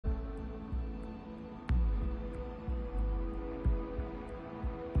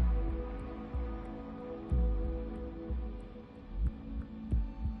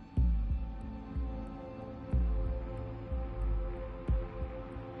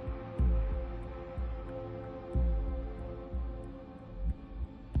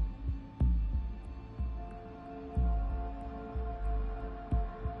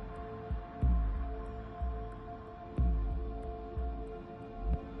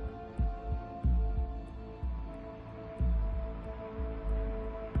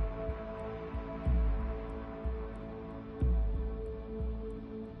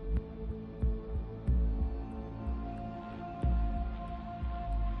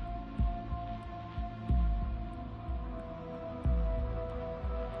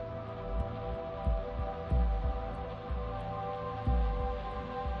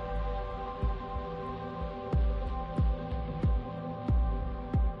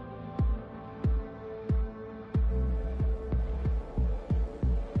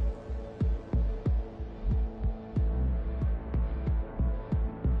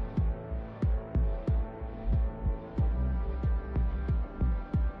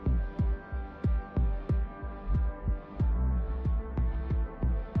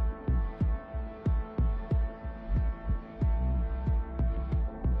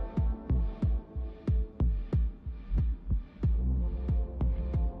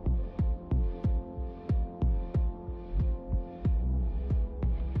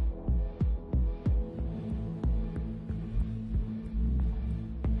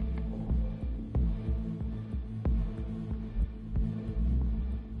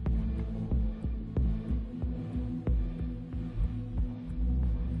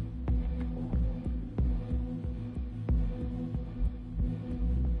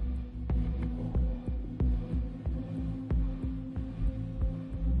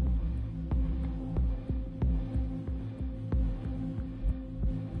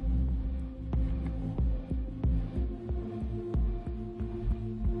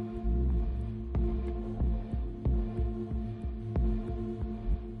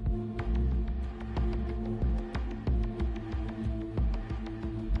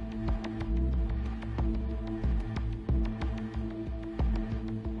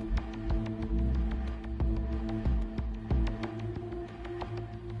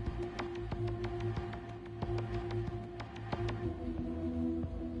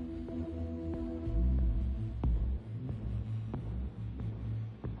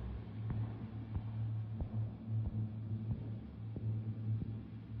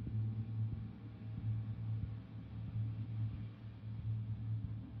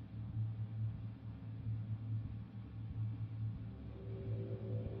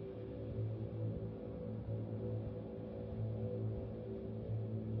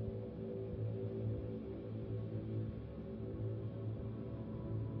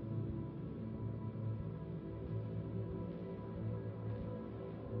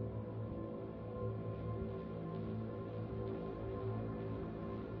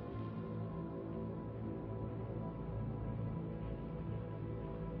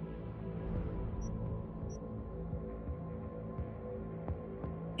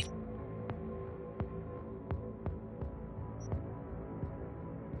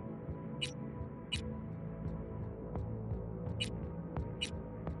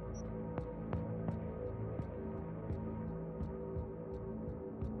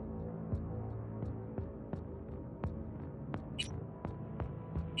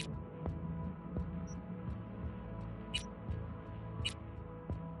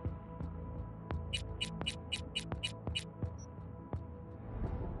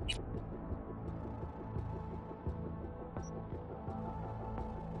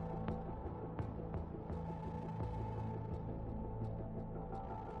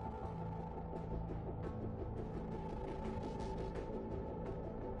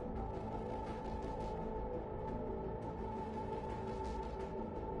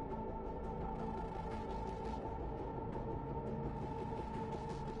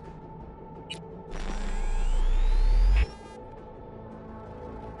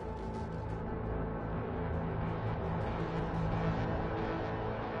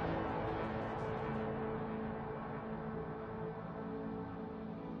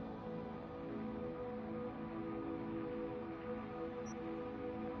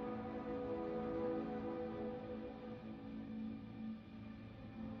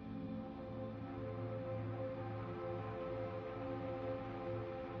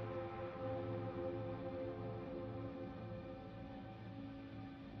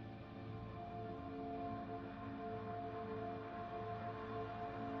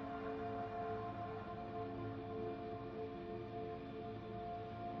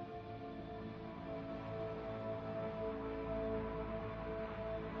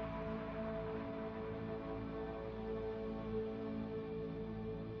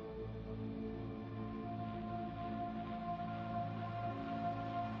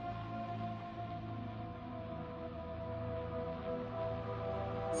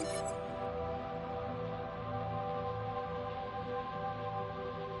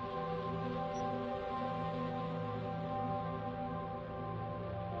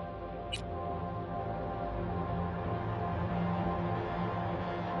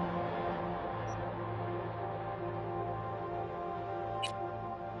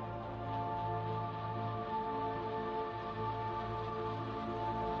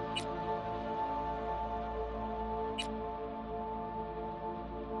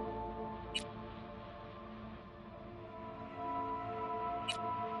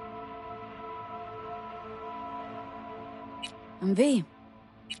I'm V.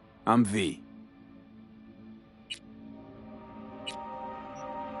 I'm V.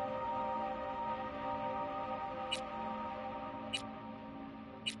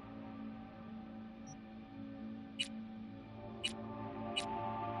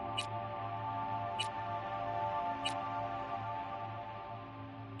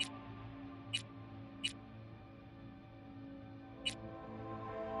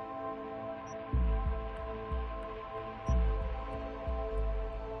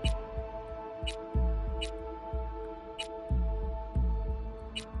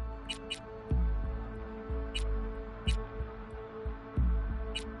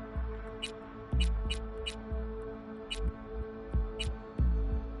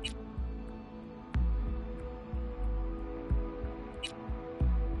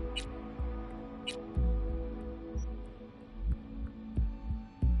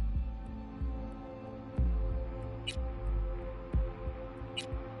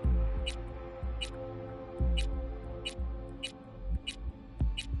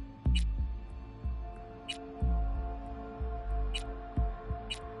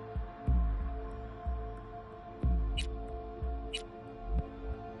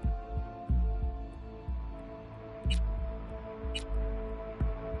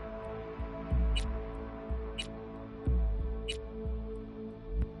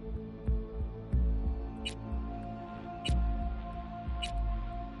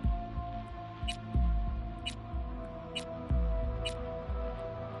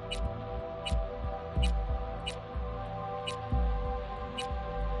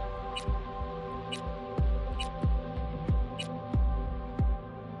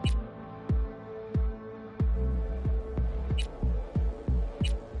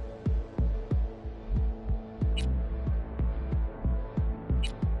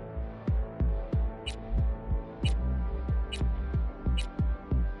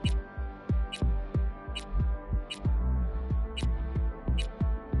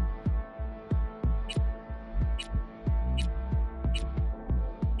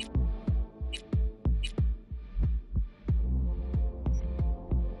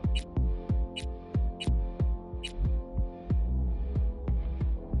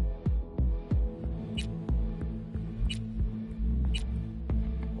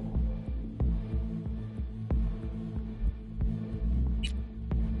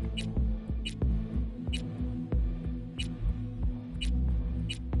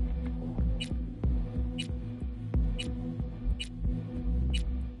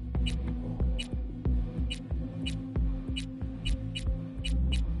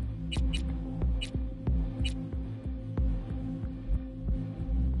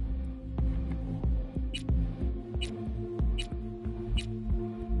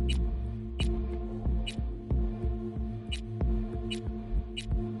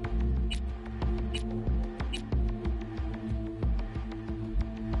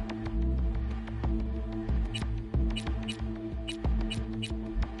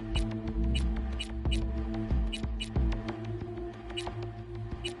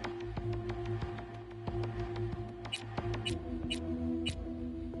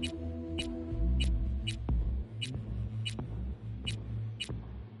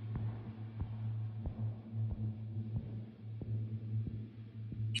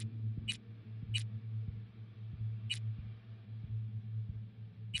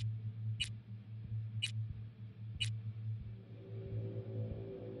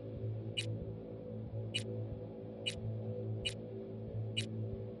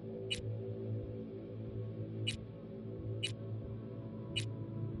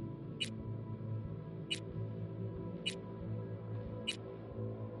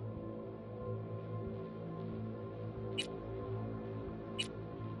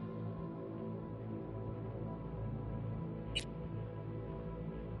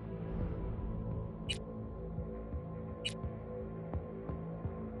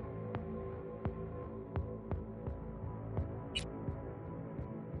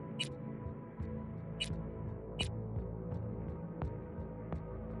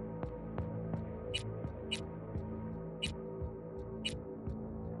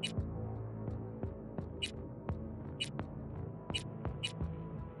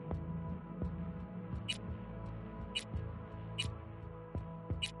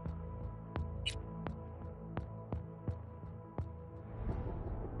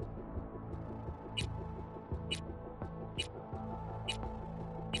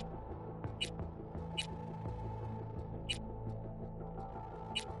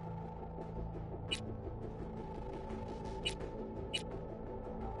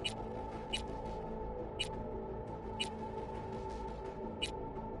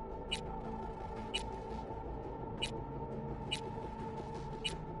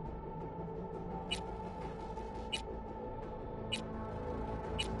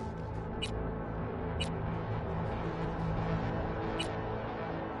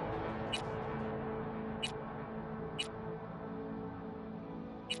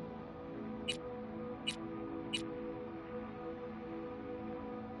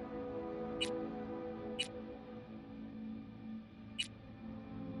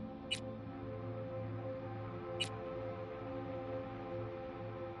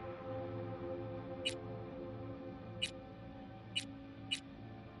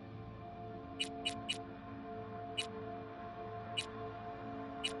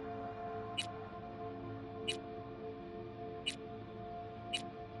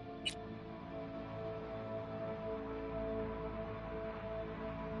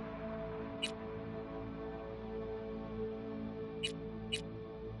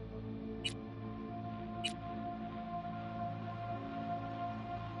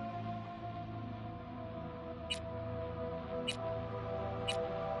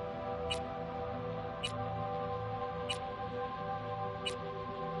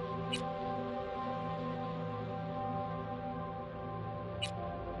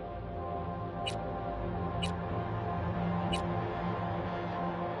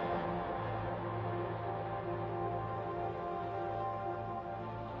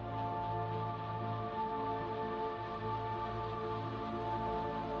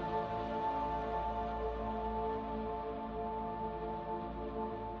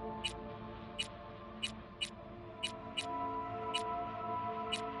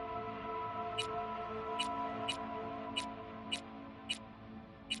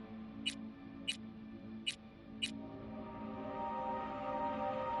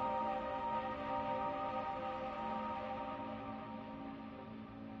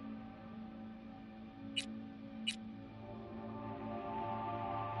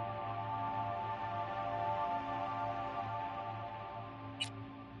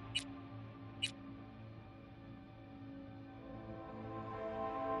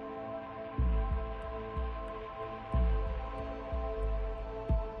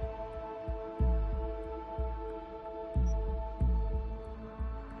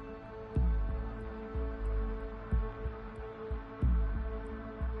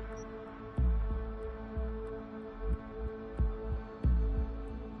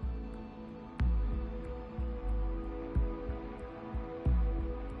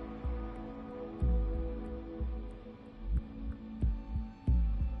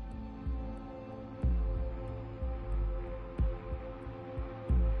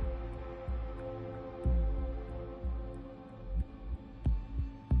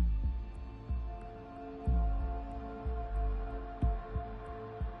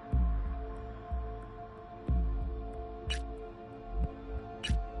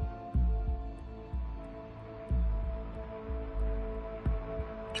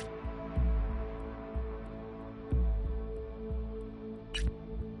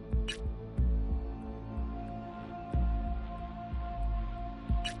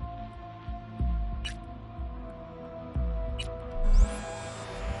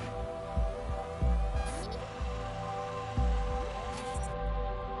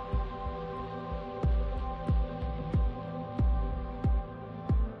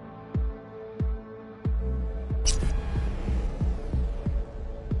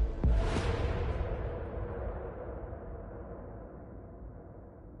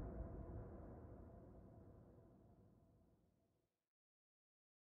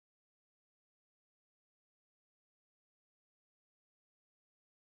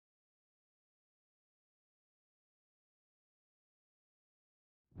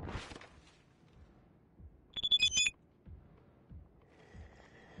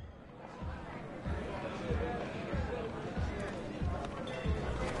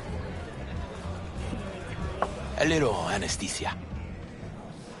 A little anesthesia.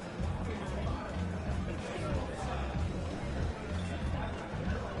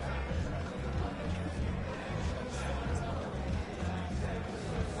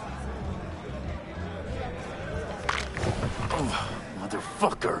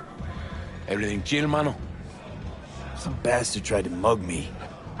 Motherfucker. Everything chill, mano? Some bastard tried to mug me.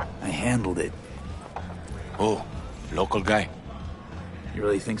 I handled it. Oh, local guy. You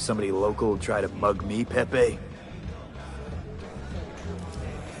really think somebody local will try to mug me, Pepe?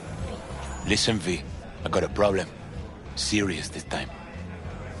 Listen, V. I got a problem. Serious this time.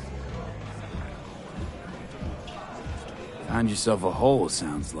 Found yourself a hole,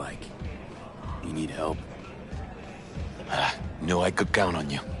 sounds like. You need help? Knew I could count on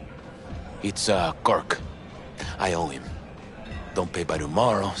you. It's, Kirk. I owe him. Don't pay by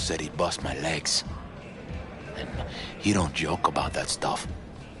tomorrow, said he'd bust my legs. And he don't joke about that stuff.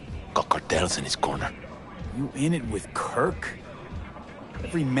 Got cartels in his corner. You in it with Kirk?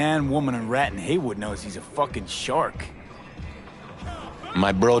 Every man, woman, and rat in Haywood knows he's a fucking shark.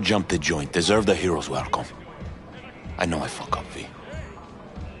 My bro jumped the joint. Deserved a hero's welcome. I know I fuck up, V.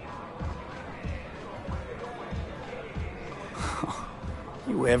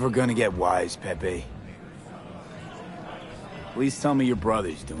 You ever gonna get wise, Pepe? Please tell me your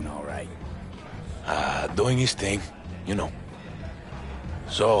brother's doing all right. Doing his thing, you know.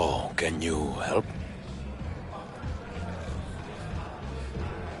 So, can you help?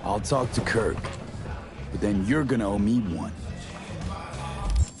 I'll talk to Kirk, but then you're gonna owe me one.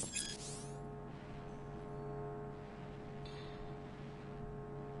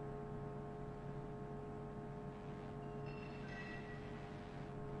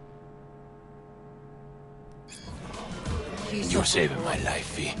 You're saving my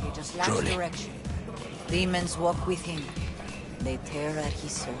life, V. He just lacks Truly. direction. Demons walk with him. They tear at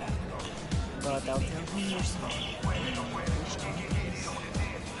his soul. But I'll tell him your story.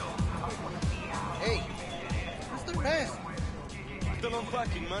 Hey, what's the rest? Still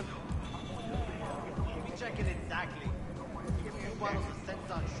unpacking, man. Be checking exactly. Give me 2 bottles of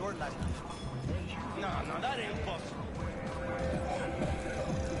Senton short last night. No, that ain't possible.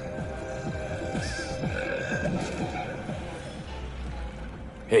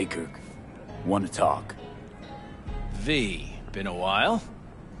 Hey, Kirk. Want to talk? V, been a while?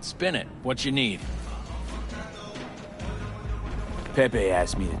 Spin it. What you need? Pepe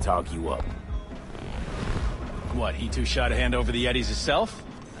asked me to talk you up. What, he too shy to hand over the Yetis himself?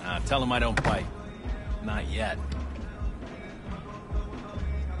 Tell him I don't bite. Not yet.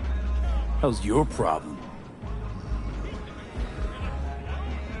 How's your problem?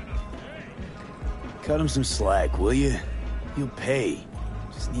 Cut him some slack, will you? He'll pay.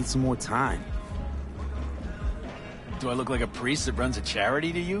 Just need some more time. Do I look like a priest that runs a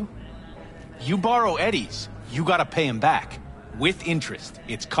charity to you? You borrow Eddie's, you gotta pay him back. With interest.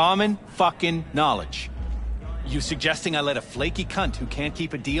 It's common fucking knowledge. You suggesting I let a flaky cunt who can't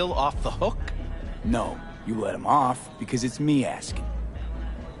keep a deal off the hook? No, you let him off because it's me asking.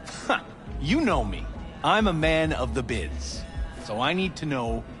 You know me. I'm a man of the biz. So I need to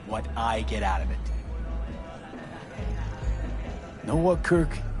know what I get out of it. Know what,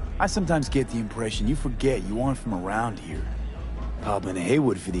 Kirk? I sometimes get the impression you forget you aren't from around here. Pop into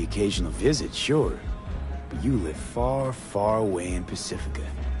Haywood for the occasional visit, sure. But you live far, far away in Pacifica.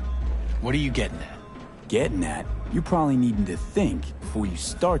 What are you getting at? Getting at, you're probably needing to think before you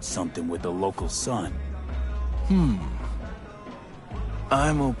start something with the local sun.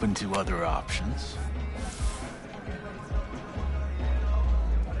 I'm open to other options.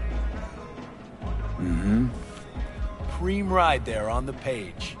 Cream ride there on the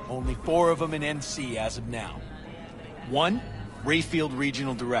page. Only 4 of them in NC as of now. 1, Rayfield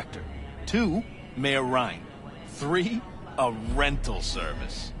Regional Director. 2, Mayor Ryan. 3, a rental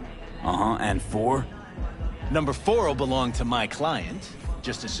service. And 4? Number 4 will belong to my client,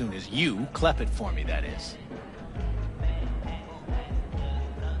 just as soon as you clep it for me, that is.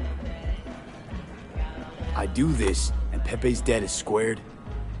 I do this, and Pepe's debt is squared.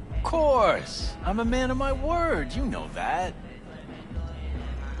 Of course! I'm a man of my word, you know that.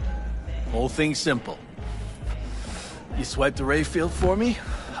 Whole thing's simple. You swipe the Rayfield for me,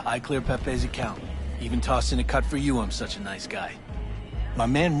 I clear Pepe's account. Even toss in a cut for you, I'm such a nice guy. My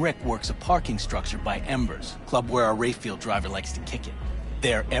man Rick works a parking structure by Embers, club where our Rayfield driver likes to kick it.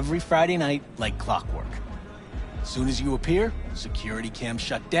 There every Friday night, like clockwork. Soon as you appear, security cam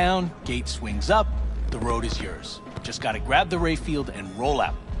shut down, gate swings up, the road is yours. Just gotta grab the Rayfield and roll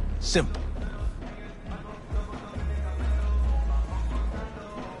out. Simple.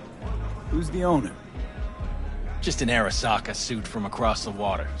 Who's the owner? Just an Arasaka suit from across the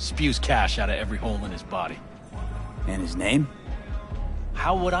water. Spews cash out of every hole in his body. And his name?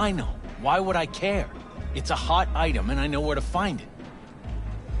 How would I know? Why would I care? It's a hot item and I know where to find it.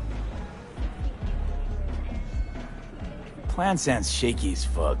 Plan sounds shaky as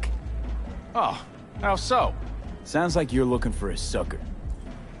fuck. Oh, how so? Sounds like you're looking for a sucker.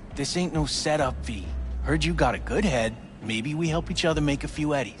 This ain't no setup, V. Heard you got a good head. Maybe we help each other make a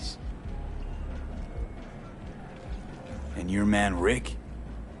few eddies. And your man Rick?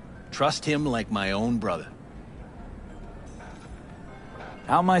 Trust him like my own brother.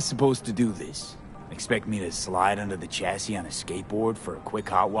 How am I supposed to do this? Expect me to slide under the chassis on a skateboard for a quick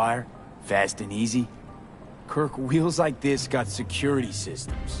hot wire? Fast and easy? Kirk, wheels like this got security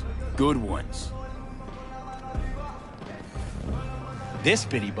systems. Good ones. This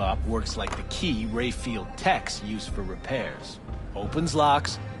bitty bop works like the key Rayfield techs use for repairs. Opens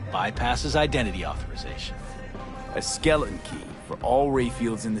locks, bypasses identity authorization. A skeleton key for all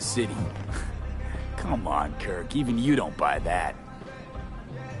Rayfields in the city. Come on, Kirk, even you don't buy that.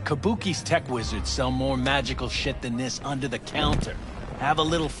 Kabuki's tech wizards sell more magical shit than this under the counter. Have a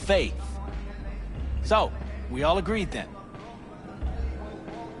little faith. So, we all agreed then.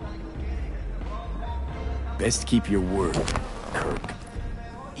 Best keep your word, Kirk.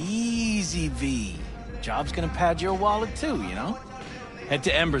 Easy, V. Job's gonna pad your wallet too, you know? Head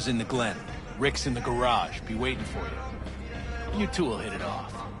to Ember's in the Glen. Rick's in the garage. Be waiting for you. You two will hit it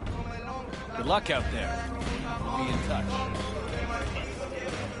off. Good luck out there. We'll be in touch.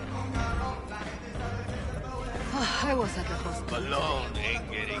 I was at the hospital. Malone ain't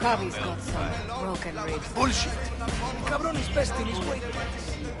getting Javi's got some broken ribs. Bullshit. Cabrón is best in his way.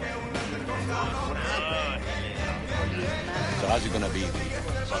 So how's it gonna be?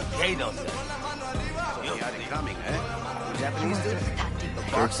 Volcanoes. You got it coming, eh? Japanese dude?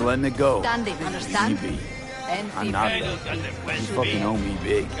 Kirk's letting it go. Standing, understand? Easy, B. And I'm not people. that. You fucking owe me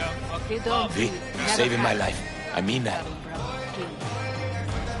big. You don't. V, you're saving my life. I mean that.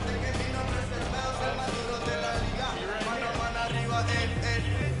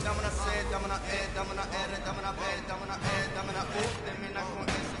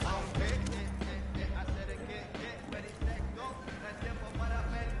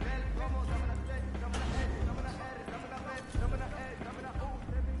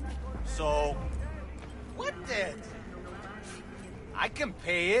 So, what then? I can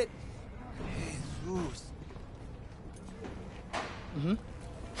pay it. Jesus.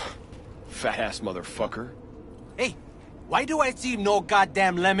 Fat ass motherfucker. Hey, why do I see no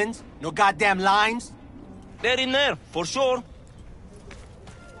goddamn lemons? No goddamn limes? They're in there, for sure.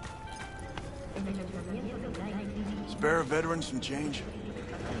 Spare a veteran some change.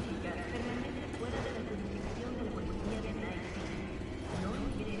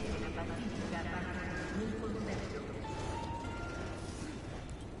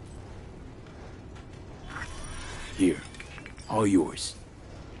 Here. All yours.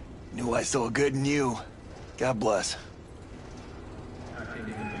 Knew I saw good in you. God bless.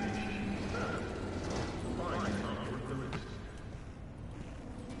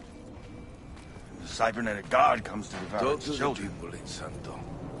 The cybernetic god comes to devour Go its to the children. people in Santo.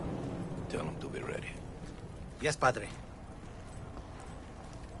 Tell them to be ready. Yes, Padre.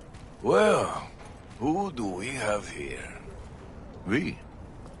 Well, who do we have here? We?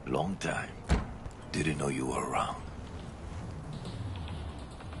 Long time. Didn't know you were around.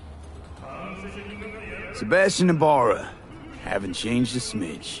 Sebastian Ibarra. Haven't changed a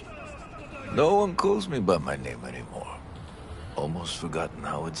smidge. No one calls me by my name anymore. Almost forgotten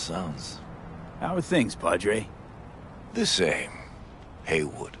how it sounds. How are things, Padre? The same.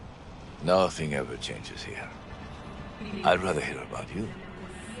 Haywood. Nothing ever changes here. I'd rather hear about you.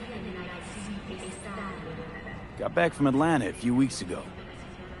 Got back from Atlanta a few weeks ago.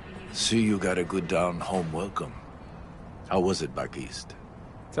 See you got a good down-home welcome. How was it back east?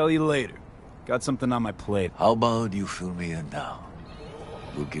 Tell you later. Got something on my plate. How about you fill me in now?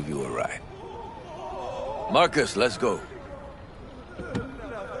 We'll give you a ride. Marcus, let's go.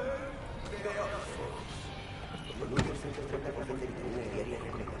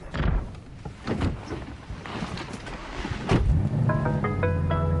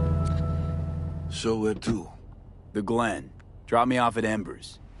 So where to? The Glen. Drop me off at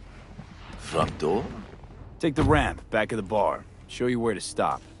Embers. Front door? Take the ramp, back of the bar. Show you where to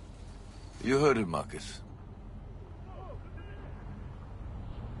stop. You heard it, Marcus.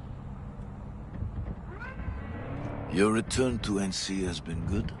 Your return to NC has been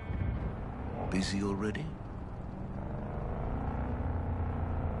good? Busy already?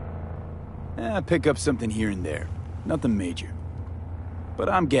 Pick up something here and there. Nothing major. But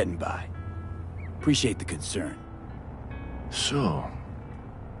I'm getting by. Appreciate the concern. So,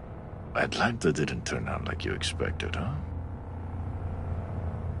 Atlanta didn't turn out like you expected, huh?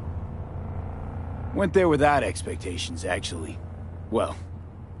 Went there without expectations, actually. Well,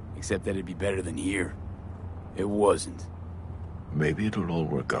 except that it'd be better than here. It wasn't. Maybe it'll all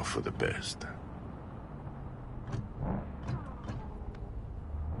work out for the best.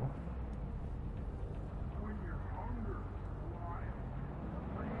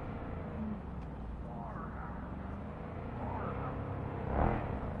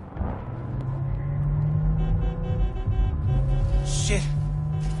 Shit.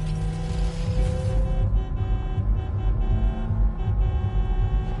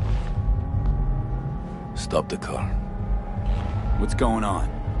 Stop the car. What's going on?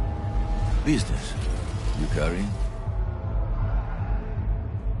 Business. You carrying?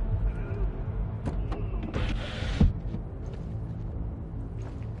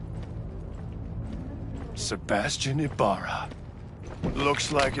 Sebastian Ibarra.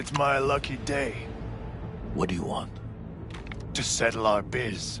 Looks like it's my lucky day. What do you want? To settle our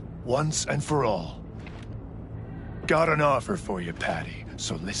biz, once and for all. Got an offer for you, Patty,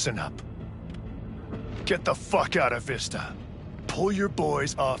 so listen up. Get the fuck out of Vista. Pull your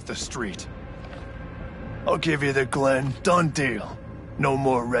boys off the street. I'll give you the Glen, done deal. No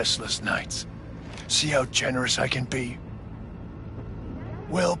more restless nights. See how generous I can be?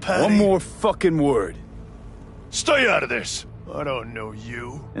 Well, Patty... One more fucking word. Stay out of this! I don't know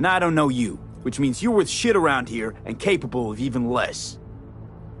you. And I don't know you, which means you're worth shit around here and capable of even less.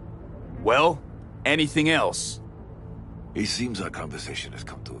 Well, anything else? It seems our conversation has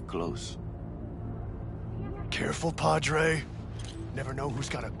come to a close. Careful, Padre. Never know who's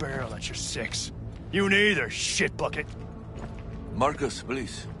got a barrel at your six. You neither, shit bucket. Marcus,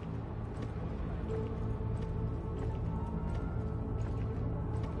 please.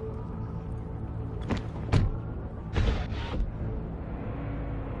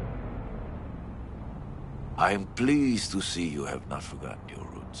 I am pleased to see you have not forgotten your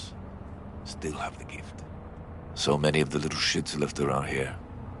roots. Still have the gift. So many of the little shits left around here.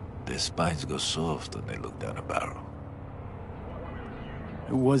 Their spines go soft when they look down a barrel.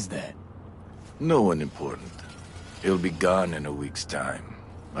 Who was that? No one important. He'll be gone in a week's time.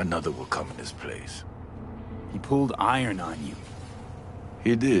 Another will come in his place. He pulled iron on you.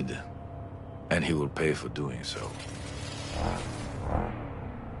 He did. And he will pay for doing so.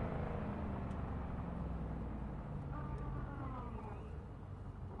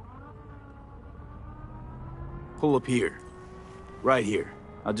 Pull up here. Right here.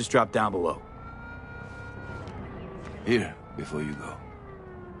 I'll just drop down below. Here, before you go.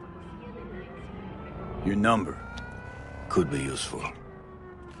 Your number. Could be useful.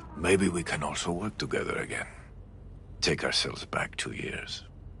 Maybe we can also work together again. Take ourselves back 2 years.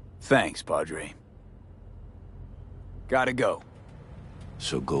 Thanks, Padre. Gotta go.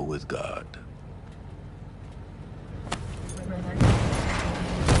 So go with God.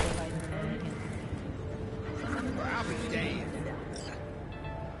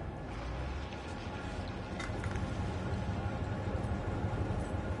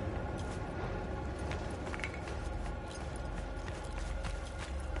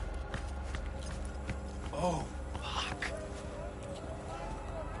 Oh, fuck.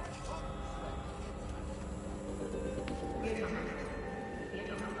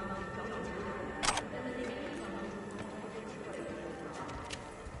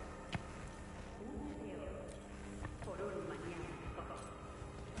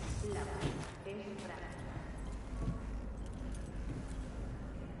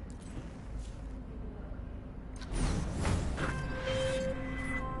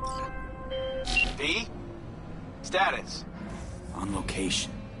 V? Status? On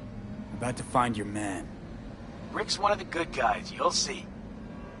location. About to find your man. Rick's one of the good guys, you'll see.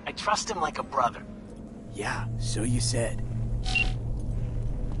 I trust him like a brother. Yeah, so you said.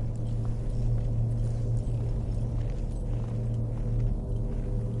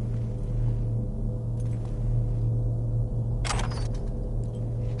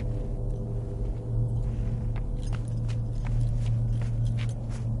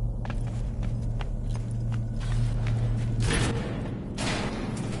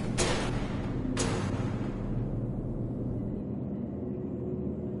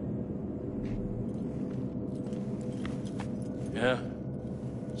 Yeah?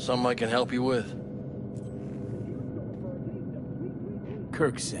 Something I can help you with?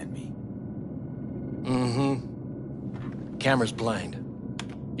 Kirk sent me. Mm-hmm. Camera's blind.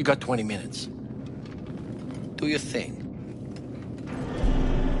 You got 20 minutes. Do your thing.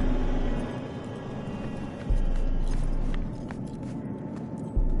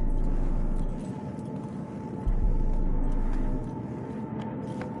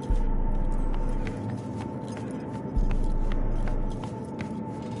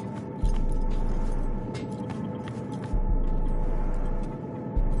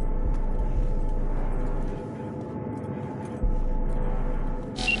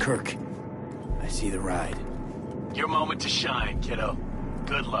 Kirk, I see the ride. Your moment to shine, kiddo.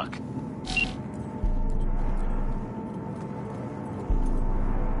 Good luck.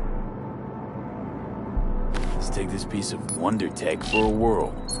 Let's take this piece of wonder tech for a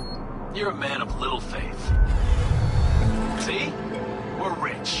whirl. You're a man of little faith. See? We're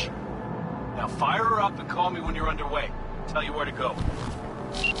rich. Now fire her up and call me when you're underway. Tell you where to go.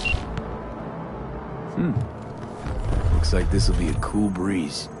 Looks like this will be a cool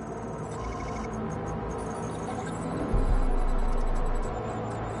breeze.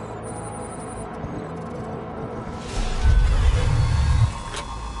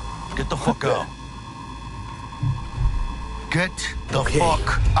 Get the fuck out. Get the Okay.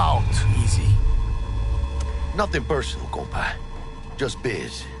 fuck out. Easy. Nothing personal, compa. Just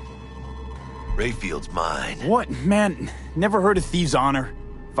biz. Rayfield's mine. What? Man, never heard of thieves' honor?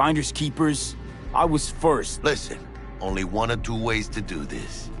 Finders keepers? I was first. Listen, only one of two ways to do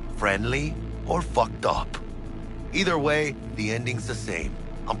this. Friendly or fucked up. Either way, the ending's the same.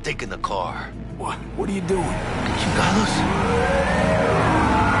 I'm taking the car. What are you doing? Chingados?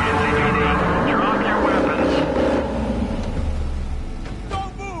 Drop your weapons.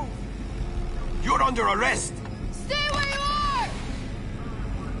 Don't move! You're under arrest. Stay where you are!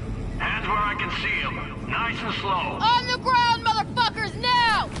 Hands where I can see them. Nice and slow. On the ground, motherfuckers,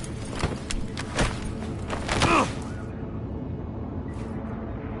 now!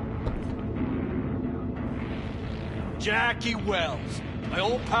 Jackie Wells, my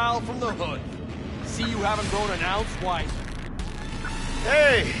old pal from the hood. See you haven't grown an ounce wiser.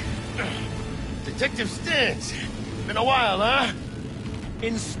 Hey! Detective Stintz. Been a while, huh?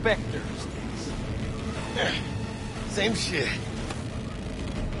 Inspector Stinks. Same shit.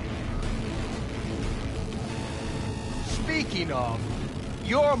 Speaking of,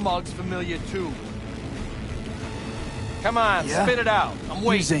 your mug's familiar too. Come on, Yeah? spit it out. I'm These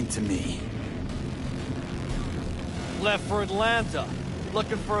waiting. ain't to me. Left for Atlanta,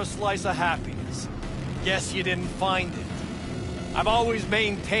 looking for a slice of happiness. Guess you didn't find it. I've always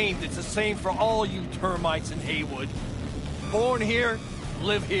maintained it's the same for all you termites in Haywood. Born here,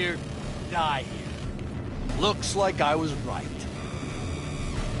 live here, die here. Looks like I was right.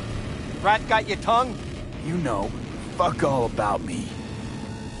 Rat got your tongue? You know, fuck all about me.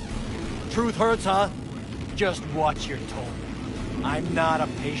 Truth hurts, huh? Just watch your tone. I'm not a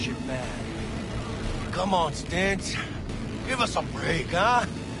patient man. Come on, Stintz. Give us a break, huh?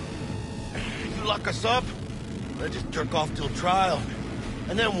 You lock us up, let's just jerk off till trial.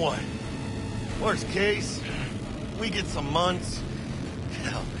 And then what? Worst case, we get some months.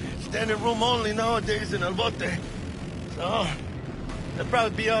 Hell, standing room only nowadays in El Bote. So, they'll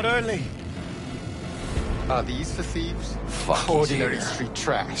probably be out early. Are these the thieves? Fuck, Ordinary he's here. street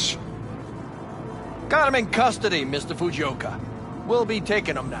trash. Got him in custody, Mr. Fujioka. We'll be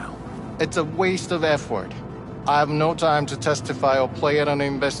taking him now. It's a waste of effort. I have no time to testify or play at an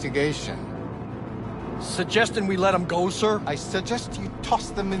investigation. Suggesting we let him go, sir? I suggest you toss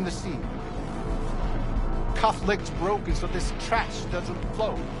them in the sea. Cuff legs broken so this trash doesn't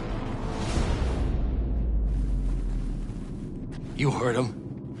flow. You heard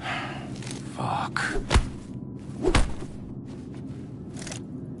him. Fuck.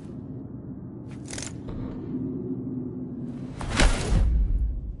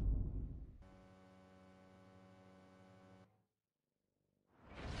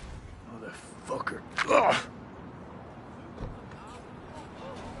 Motherfucker. Ugh.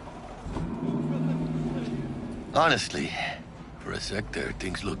 Honestly, for a sec there,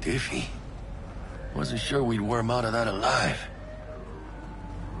 things looked iffy. Wasn't sure we'd worm out of that alive.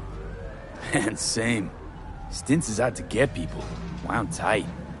 Man, same. Stintz is out to get people. Wound tight.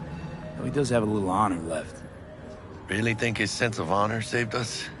 Though he does have a little honor left. Really think his sense of honor saved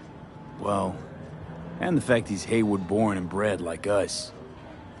us? Well, and the fact he's Haywood born and bred like us.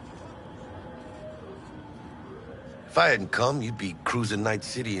 If I hadn't come, you'd be cruising Night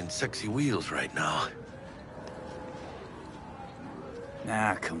City in sexy wheels right now.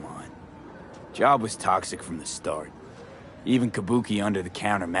 Nah, come on. Job was toxic from the start. Even Kabuki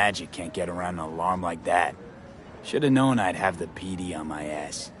under-the-counter magic can't get around an alarm like that. Should've known I'd have the PD on my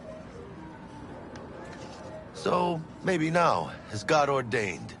ass. So, maybe now, as God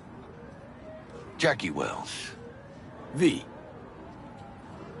ordained. Jackie Wells. V.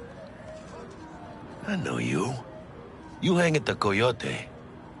 I know you. You hang at the Coyote.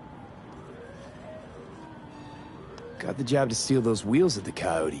 Got the job to steal those wheels at the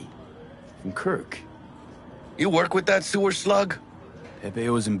Coyote. From Kirk. You work with that sewer slug? Pepe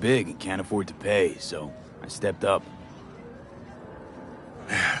owes him big and can't afford to pay, so I stepped up.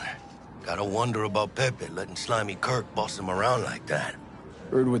 Man, gotta wonder about Pepe letting slimy Kirk boss him around like that.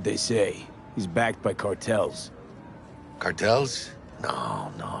 Heard what they say. He's backed by cartels. Cartels? No,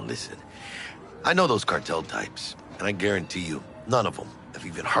 listen. I know those cartel types, and I guarantee you, none of them have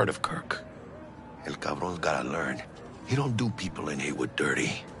even heard of Kirk. El cabron's gotta learn. He don't do people in Haywood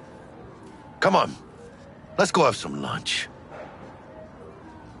dirty. Come on, let's go have some lunch.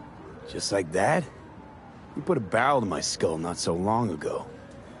 Just like that? You put a barrel to my skull not so long ago.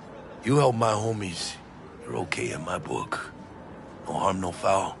 You help my homies, you're okay in my book. No harm, no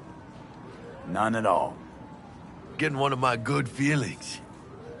foul. None at all. Getting one of my good feelings.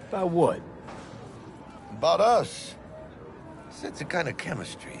 About what? About us. It's a kind of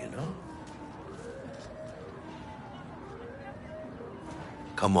chemistry, you know?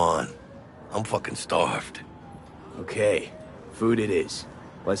 Come on. I'm fucking starved. Okay. Food it is.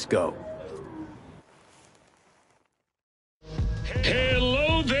 Let's go.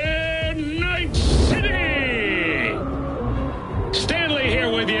 Hello there, Night City! Stanley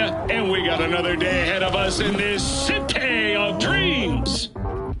here with you, and we got another day ahead of us in this city of dreams.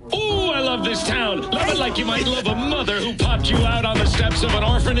 Ooh, I love this town. Love it like you might love a mother who popped you out on the steps of an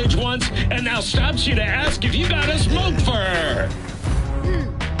orphanage once and now stops you to ask if you got a smoke for her.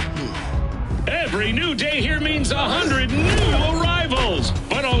 Every new day here means 100 new arrivals,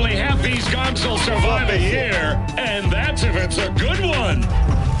 but only half these gonks will survive a year, and that's if it's a good one.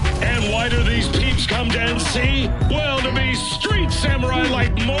 And why do these peeps come to NC? Well, to be street samurai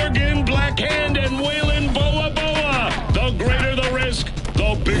like Morgan, Blackhand, and Waylon Boa Boa. The greater the risk,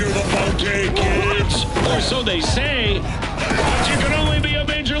 the bigger the bounty, kids. Or so they say. But you can only be a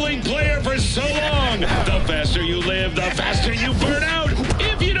major league player for so long. The faster you live, the faster you burn out.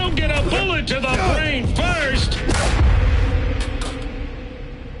 If you don't get a bullet to the brain first.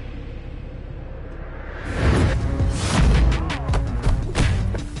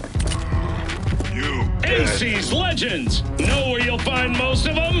 NC's legends. Know where you'll find most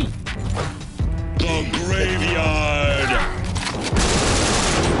of them? The graveyard.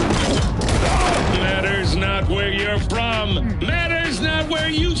 Matters not where you're from. Matters not where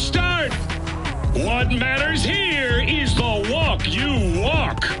you start. What matters here is the walk you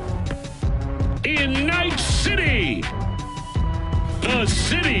walk. In Night City. The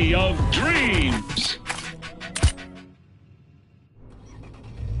city of dreams.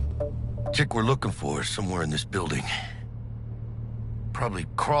 Chick we're looking for is somewhere in this building. Probably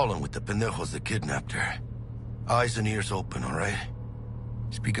crawling with the pendejos that kidnapped her. Eyes and ears open, all right?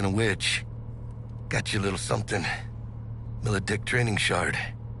 Speaking of which, got you a little something. Militech training shard.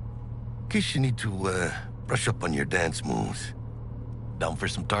 In case you need to, brush up on your dance moves. Down for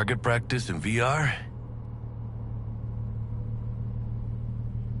some target practice in VR?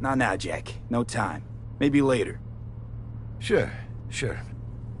 Not now, Jack. No time. Maybe later. Sure.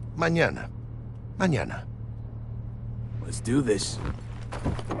 Mañana. Let's do this.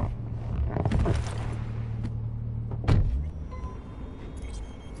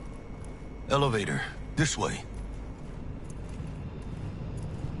 Elevator. This way.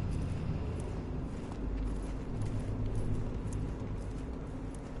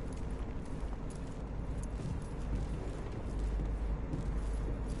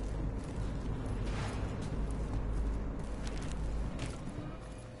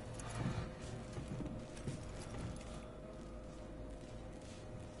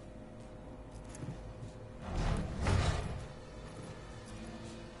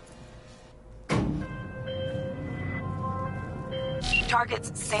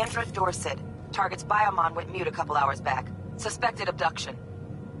 Target's Sandra Dorset. Target's biomon went mute a couple hours back. Suspected abduction.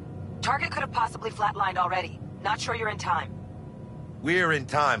 Target could have possibly flatlined already. Not sure you're in time. We're in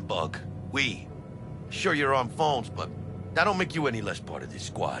time, Bug. We. Sure you're on phones, but that don't make you any less part of this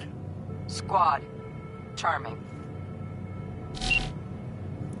squad. Squad. Charming.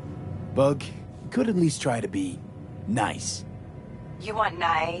 Bug, you could at least try to be nice. You want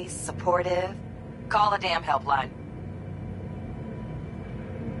nice, supportive? Call a damn helpline.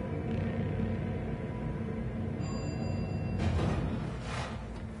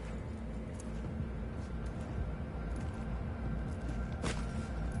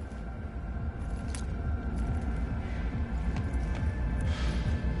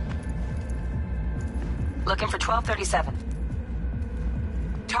 Looking for 1237.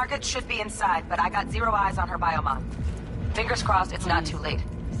 Target should be inside, but I got 0 eyes on her biomon. Fingers crossed it's not too late.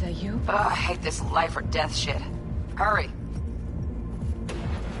 Is that you? Ugh, I hate this life or death shit. Hurry.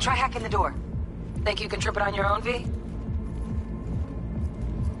 Try hacking the door. Think you can trip it on your own, V?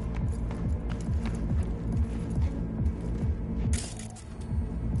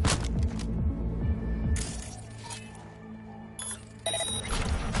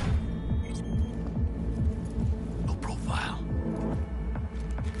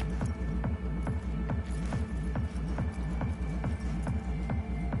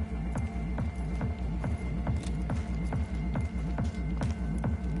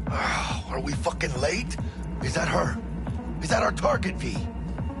 Are we fucking late? Is that her? Is that our target, V?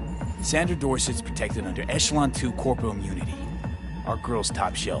 Sandra Dorset's protected under Echelon 2 corporal immunity. Our girl's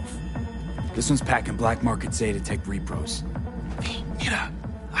top shelf. This one's packing black market Zeta Tech repros. V, mira.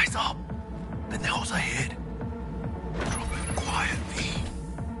 Eyes up. Pendejos ahead. Quiet, V.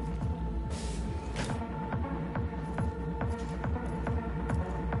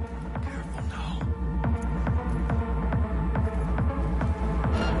 Careful now.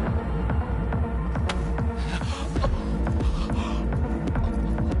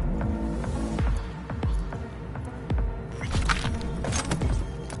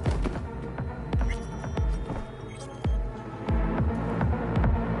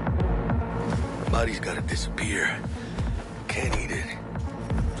 Body's gotta disappear. Can't eat it.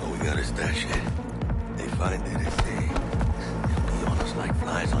 So we gotta stash it. They find it, they'll be on us like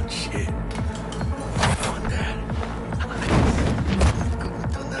flies on shit. I want that. Couldn't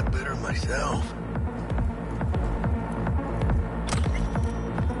have done that better myself.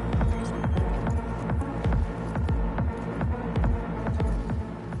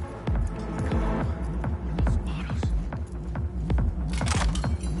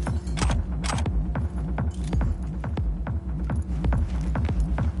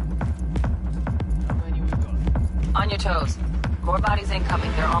 On your toes. More bodies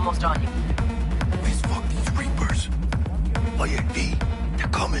incoming. They're almost on you. These fucking Reapers. Oh yeah, V, they're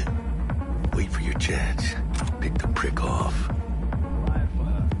coming. Wait for your chance. Pick the prick off. Fire for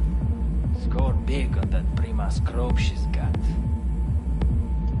her. Scored big on that Prima scrope she's got.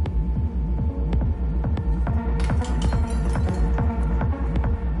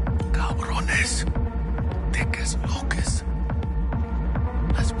 Cabrones. Thick as locusts.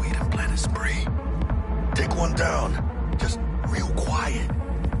 Let's wait and plan a spree. Take one down. Just real quiet.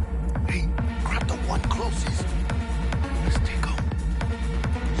 Hey, grab the one closest. Let's take him.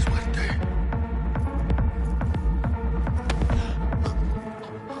 Suerte.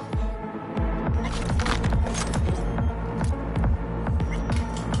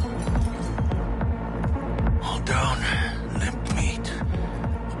 All down. Limp meat.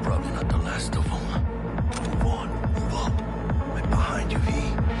 But probably not the last of them. Move on. Move up. Right behind you, V.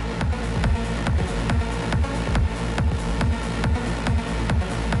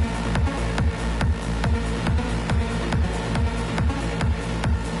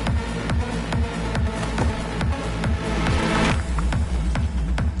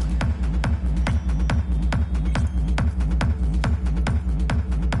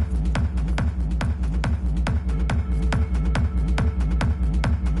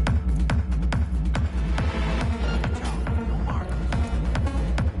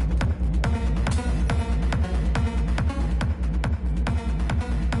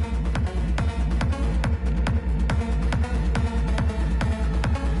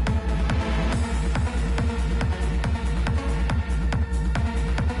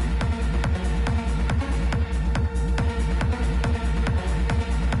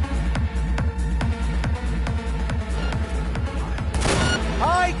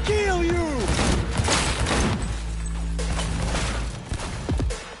 I kill you!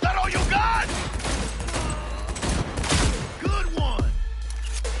 That all you got? Good one.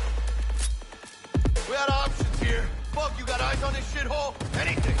 We had options here. Fuck, you got eyes on this shithole?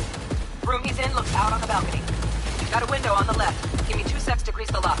 Anything. Room he's in looks out on the balcony. Got a window on the left. Give me 2 secs to grease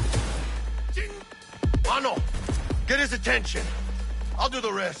the lock. Mano, get his attention. I'll do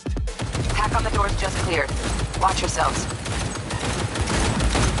the rest. Pack on the doors just cleared. Watch yourselves.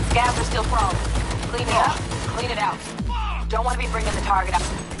 Scabs are still crawling. Clean it up. Clean it out. Don't want to be bringing the target up.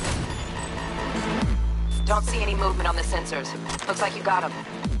 Don't see any movement on the sensors. Looks like you got him.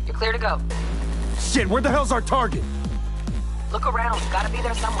 You're clear to go. Shit, where the hell's our target? Look around. Gotta be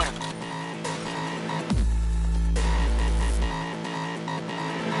there somewhere.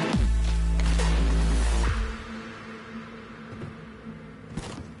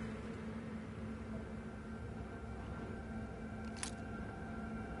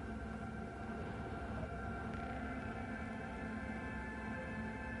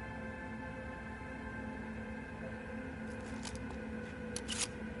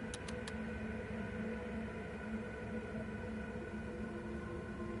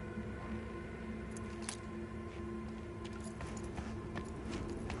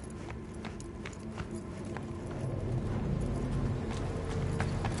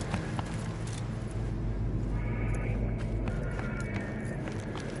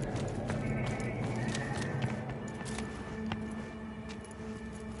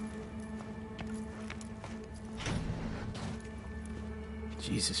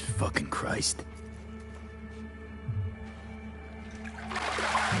 Jesus fucking Christ.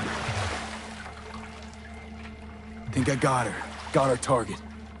 think I got her. Got our target.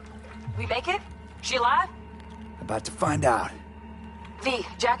 We make it? She alive? About to find out. V,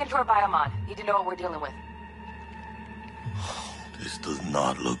 jack into her biomon. Need to know what we're dealing with. This does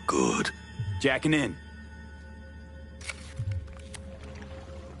not look good. Jacking in.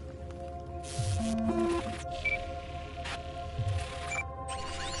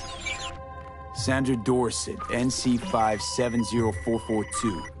 Sandra Dorset,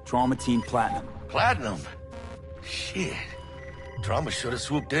 NC570442. Traumatine Platinum. Platinum? Shit. Trauma should have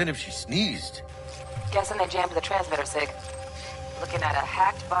swooped in if she sneezed. Guessing they jammed the transmitter, Sig. Looking at a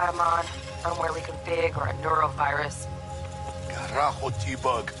hacked biomon, firmware reconfig, or a neurovirus. Carajo,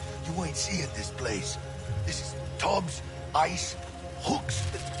 T-Bug. You ain't seeing this place. This is tubs, ice, hooks,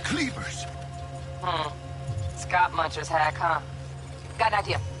 cleavers. Scott Muncher's hack, huh? Got an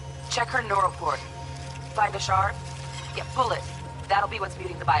idea. Check her neuroport. Find a shard? Yeah, pull it. That'll be what's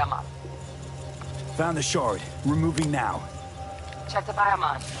muting the biomon. Found the shard. Removing now. Check the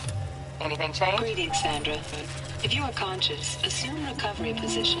biomon. Anything change? Greetings, Sandra. If you are conscious, assume recovery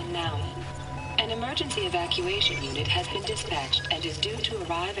position now. An emergency evacuation unit has been dispatched and is due to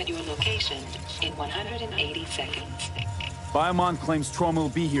arrive at your location in 180 seconds. Biomon claims trauma will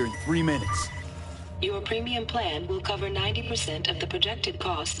be here in 3 minutes. Your premium plan will cover 90% of the projected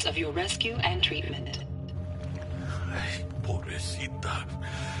costs of your rescue and treatment. Pobrecita.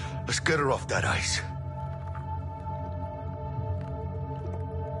 Let's get her off that ice.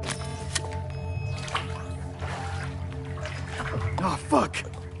 Oh, fuck.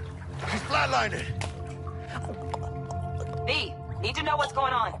 She's flatlining. V, need to know what's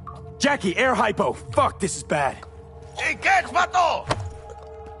going on. Jackie, air hypo. Fuck, this is bad. Hey, catch, vato!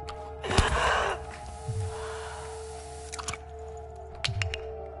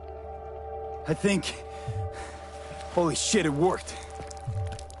 I think... Holy shit, it worked.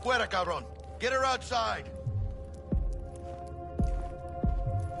 Fuera, cabrón. Get her outside.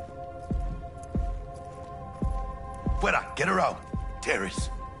 Fuera, get her out. Terrace.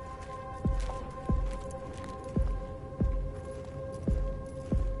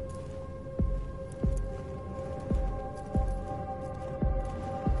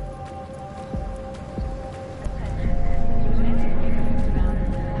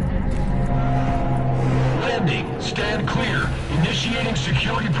 Stand clear. Initiating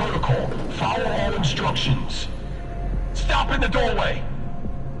security protocol. Follow all instructions. Stop in the doorway.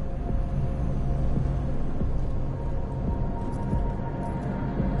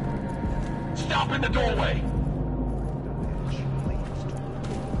 Stop in the doorway.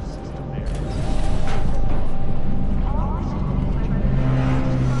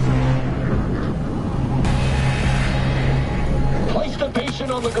 Place the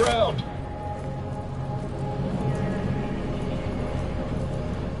patient on the ground.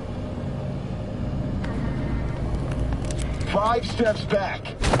 5 steps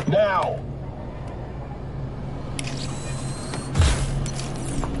back. Now.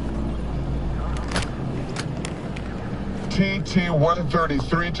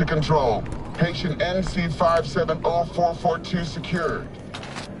 TT-133 to control. Patient NC570442 secured.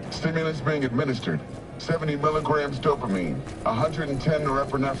 Stimulants being administered. 70 milligrams dopamine, 110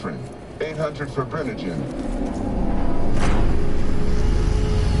 norepinephrine, 800 fibrinogen.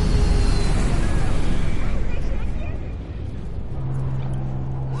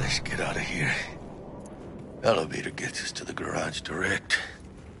 Let's get out of here. Elevator gets us to the garage direct.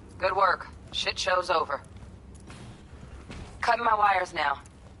 Good work. Shit show's over. Cutting my wires now.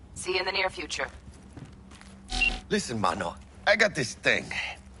 See you in the near future. Listen, mano. I got this thing.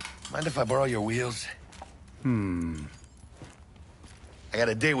 Mind if I borrow your wheels? I got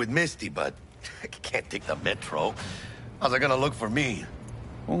a date with Misty, but I can't take the metro. How's it gonna look for me?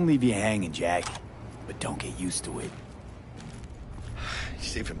 Won't leave you hanging, Jack. But don't get used to it. You're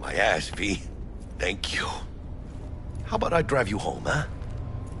saving my ass, V. Thank you. How about I drive you home, huh?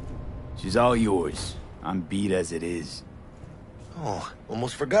 She's all yours. I'm beat as it is. Oh,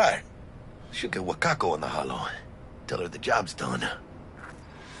 almost forgot. Should get Wakako in the hollow. Tell her the job's done.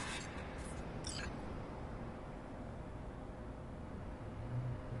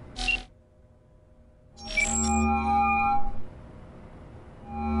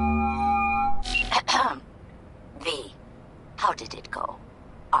 V, how did it go?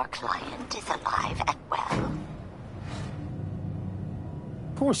 Our client is alive and well.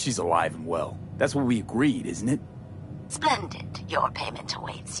 Of course she's alive and well. That's what we agreed, isn't it? Splendid. Your payment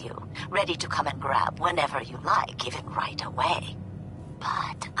awaits you. Ready to come and grab whenever you like, even right away.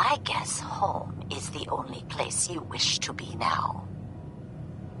 But I guess home is the only place you wish to be now.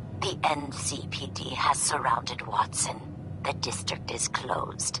 The NCPD has surrounded Watson. The district is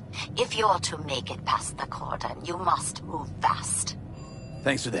closed. If you're to make it past the cordon, you must move fast.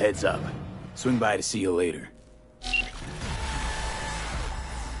 Thanks for the heads up. Swing by to see you later.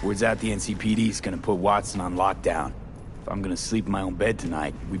 Word's out the NCPD's gonna put Watson on lockdown. If I'm gonna sleep in my own bed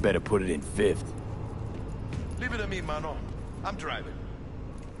tonight, we better put it in 5th. Leave it to me, mano. I'm driving.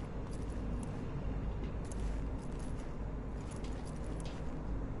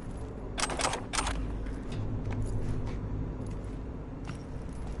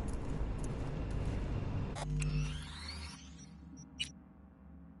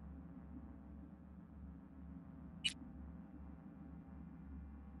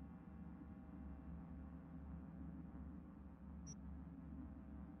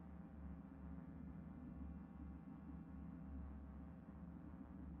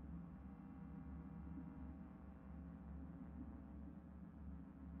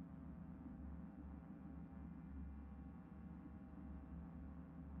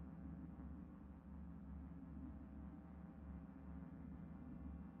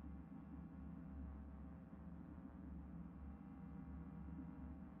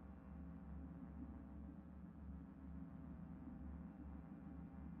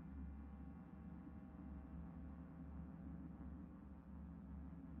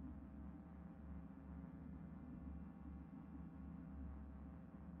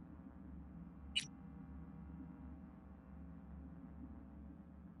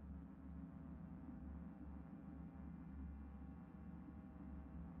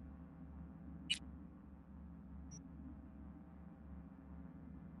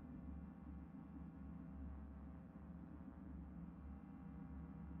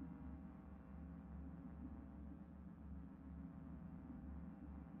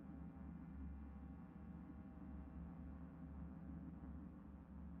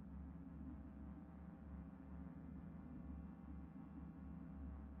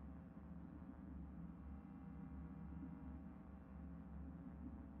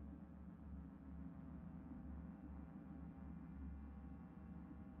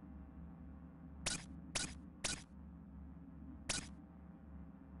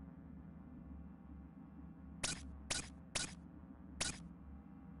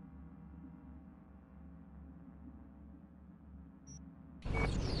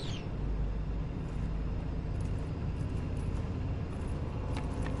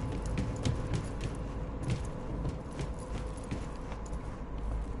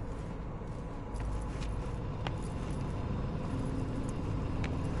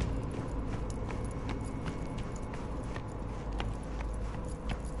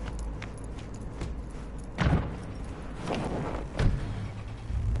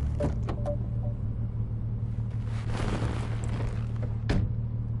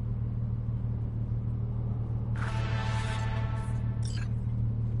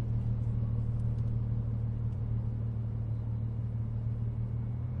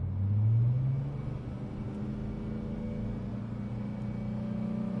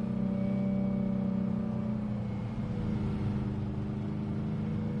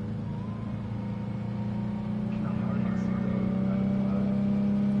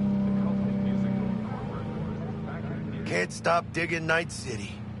 Can't stop digging Night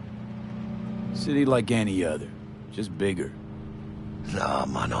City. City like any other, just bigger. Nah,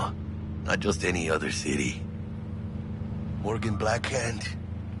 mano. Not just any other city. Morgan Blackhand,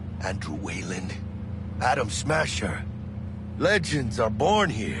 Andrew Wayland, Adam Smasher. Legends are born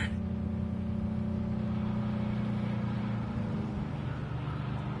here.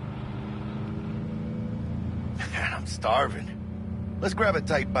 Man, I'm starving. Let's grab a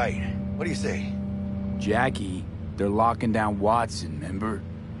tight bite. What do you say? Jackie, they're locking down Watson, remember?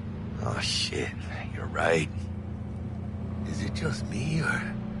 Oh, shit. You're right. Is it just me, or...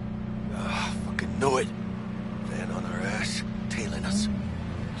 Oh, fucking knew it. Van on our ass, tailing us.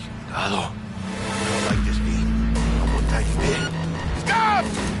 Chingado. I don't like this beat. Not one tiny bit. Stop!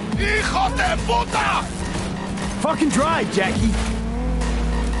 Hijo de puta! Fucking drive, Jackie!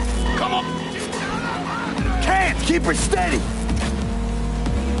 Come on! Can't! Keep her steady!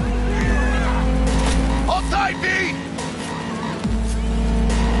 Hold tight, V!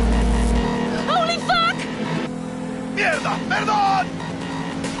 Holy fuck! Mierda! Perdón!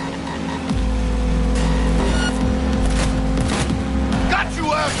 Got you,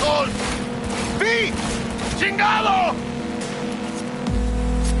 asshole! V! Chingado!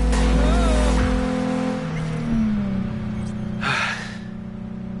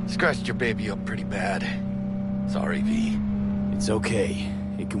 Scratched your baby up pretty bad. Sorry, V. It's okay.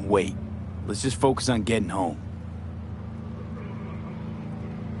 It can wait. Let's just focus on getting home.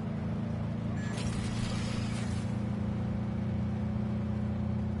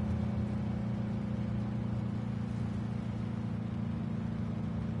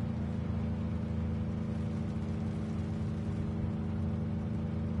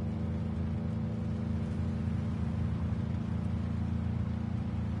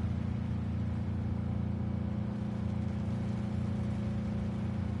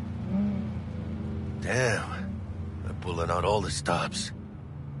 Damn. They're pulling out all the stops.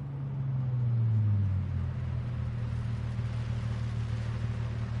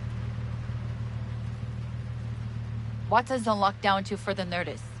 Watson's on lockdown to further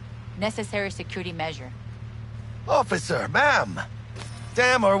notice. Necessary security measure. Officer, ma'am!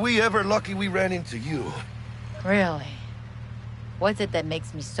 Damn, are we ever lucky we ran into you. Really? What's it that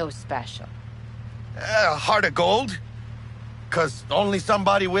makes me so special? A heart of gold? 'Cause only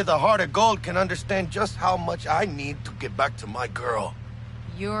somebody with a heart of gold can understand just how much I need to get back to my girl.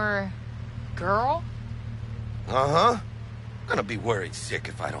 Your... girl? Uh-huh. Gonna be worried sick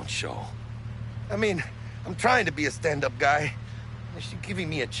if I don't show. I mean, I'm trying to be a stand-up guy. She's giving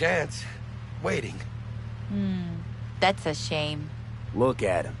me a chance. Waiting. That's a shame. Look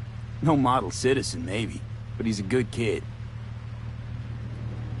at him. No model citizen, maybe, but he's a good kid.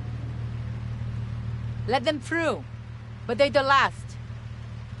 Let them through. But they're the last.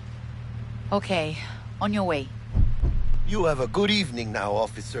 Okay, on your way. You have a good evening now,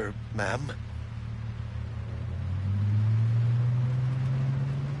 officer, ma'am.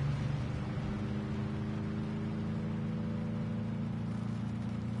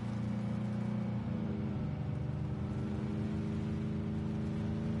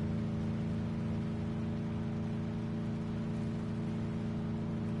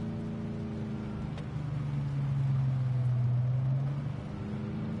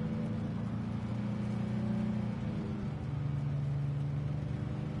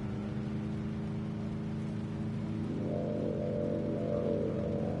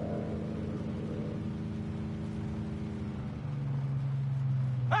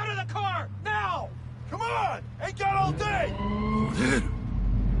 Out of the car! Now! Come on! Ain't got all day! Over there.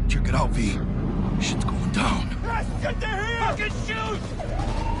 Check it out, V. Shit's going down. Yes, get to here! Fucking shoot!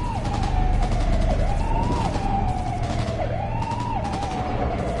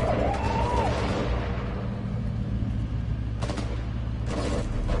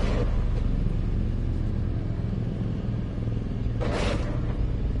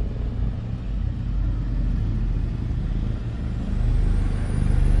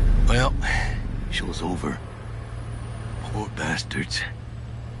 Well, show's over. Poor bastards.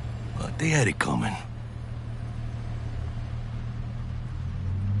 But they had it coming.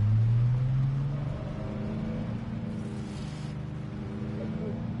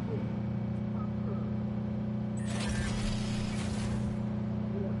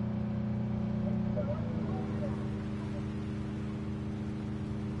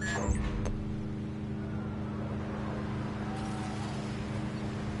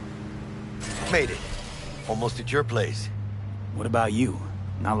 Made it. Almost at your place. What about you?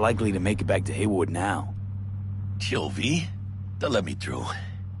 Not likely to make it back to Haywood now. Chill, V. They'll let me through.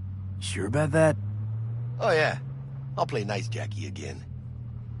 Sure about that? Oh, yeah. I'll play nice Jackie again.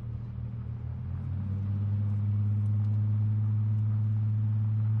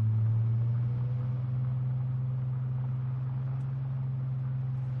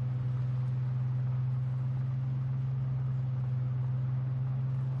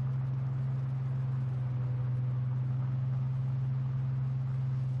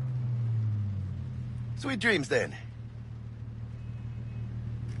 Sweet dreams, then.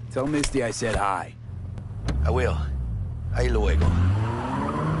 Tell Misty I said hi. I will. Ahí luego.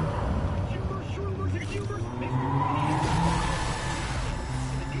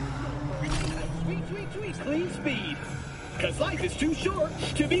 Sweet, clean speed. Cause life is too short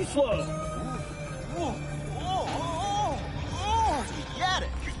to be slow. You get it!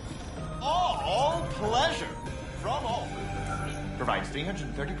 All pleasure from all. Provides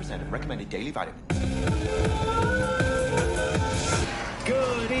 330% of recommended daily vitamins.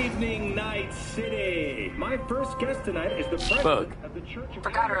 Good evening, Night City. My first guest tonight is the president of the Church of...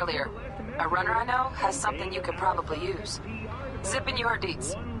 Forgot earlier. A runner I know has something you could probably use. Zip in your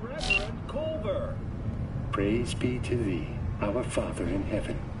deets. Culver. Praise be to thee, our Father in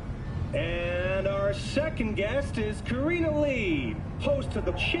heaven. And our second guest is Karina Lee, host of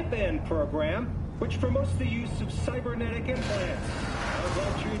the Chip In program, which promotes the use of cybernetic implants. How's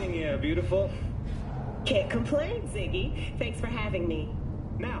that treating you, beautiful? Can't complain, Ziggy. Thanks for having me.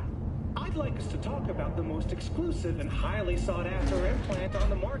 Now, I'd like us to talk about the most exclusive and highly sought-after implant on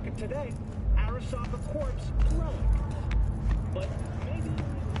the market today, Arasaka Corpse Relic. But maybe...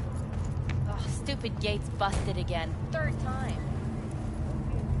 Oh, stupid gate's busted again. Third time.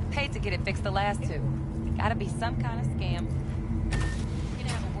 Paid to get it fixed the last two. Gotta be some kind of scam. We're gonna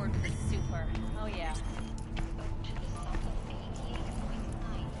have a word with the super. Oh, yeah.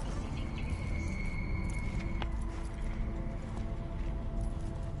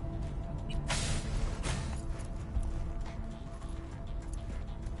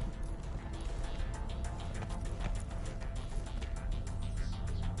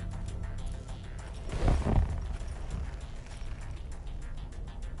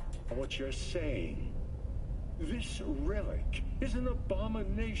 what you're saying. This relic is an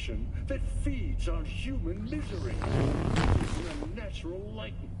abomination that feeds on human misery. It's an unnatural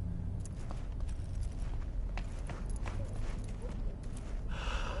likeness.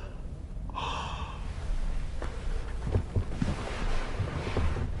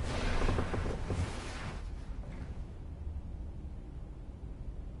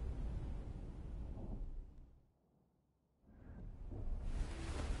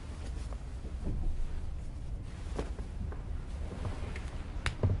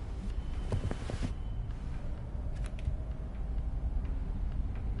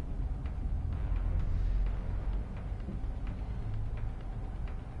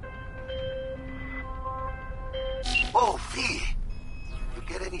 Oh, V! You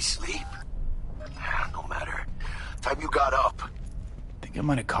get any sleep? No matter. Time you got up. Think I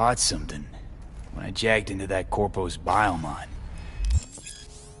might have caught something when I jacked into that Corpo's biomon.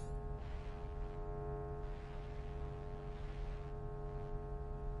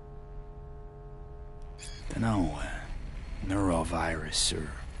 Dunno, neurovirus or...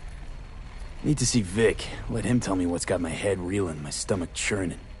 Need to see Vic. Let him tell me what's got my head reeling, my stomach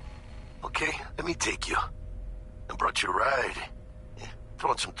churning. Okay, let me take you. I brought you a ride. Yeah,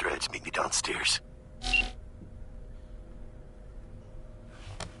 throw on some threads, meet me downstairs.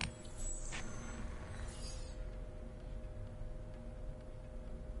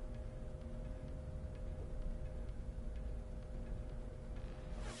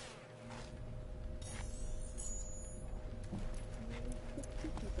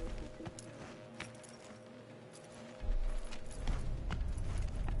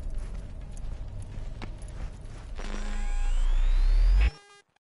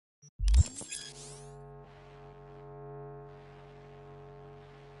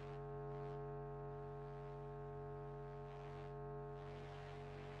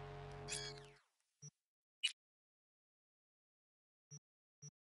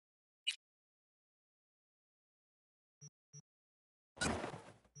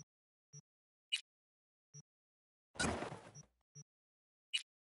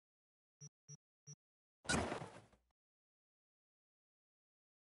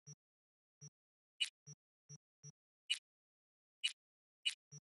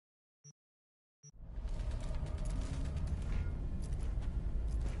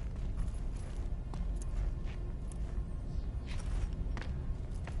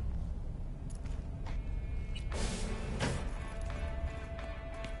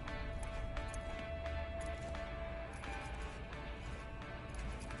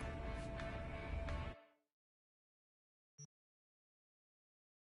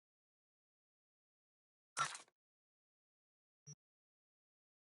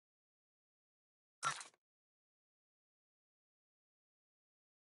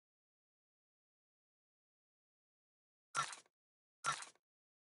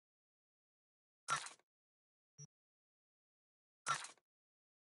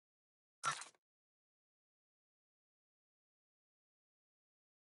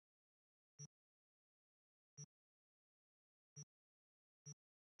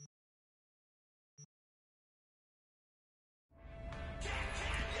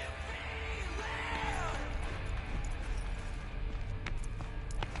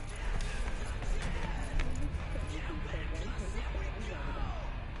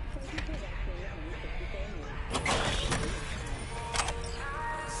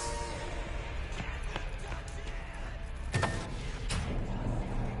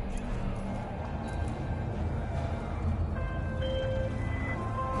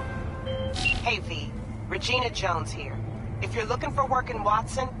 Hey, V. Regina Jones here. If you're looking for work in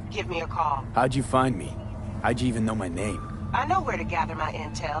Watson, give me a call. How'd you find me? How'd you even know my name? I know where to gather my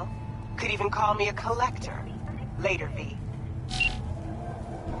intel. Could even call me a collector. Later, V.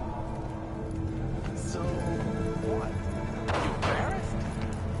 So, what? You embarrassed?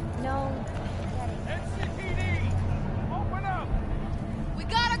 No. NCPD! Open up! We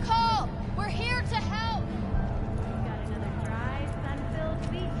got a call! We're here to help! Got another dry, sun-filled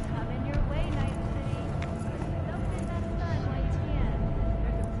week coming your way, Night City. Soak in that sun while you can.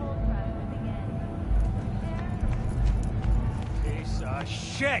 There's a cold front moving in. Piece of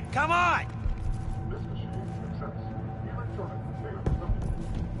shit! Come on!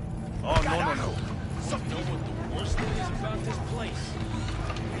 Oh, no. You know what the worst thing is about this place?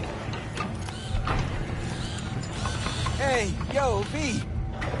 Hey, yo, V.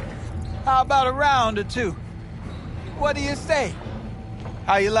 How about a round or two? What do you say?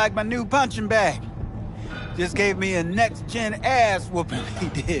 How you like my new punching bag? Just gave me a next-gen ass whooping he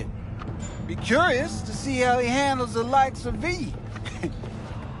did. Be curious to see how he handles the likes of V.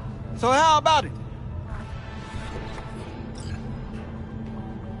 So how about it?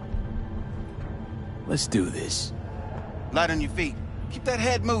 Let's do this. Light on your feet. Keep that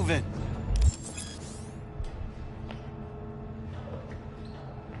head moving.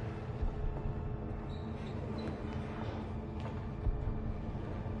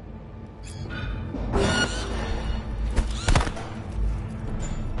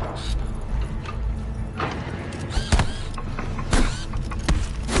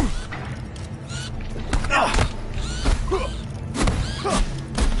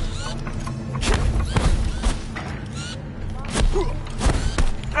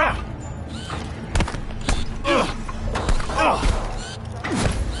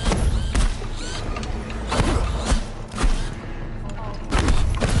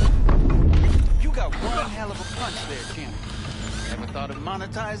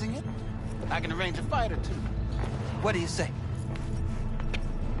 Monetizing it? I can arrange a fight or two. What do you say?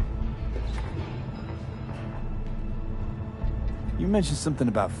 You mentioned something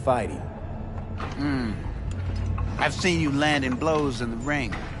about fighting. I've seen you landing blows in the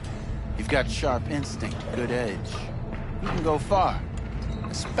ring. You've got sharp instinct, good edge. You can go far,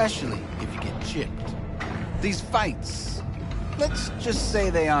 especially if you get chipped. These fights, let's just say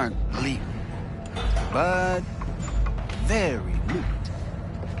they aren't legal, but very lucrative.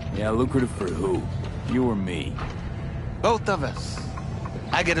 Yeah, lucrative for who? You or me? Both of us.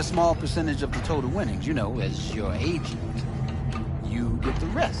 I get a small percentage of the total winnings, you know, as your agent. You get the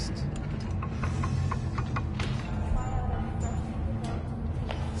rest.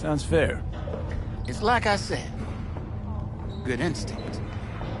 Sounds fair. It's like I said. Good instinct.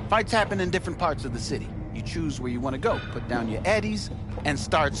 Fights happen in different parts of the city. You choose where you want to go, put down your eddies, and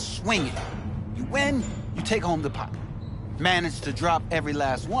start swinging. You win, you take home the pot. Manage to drop every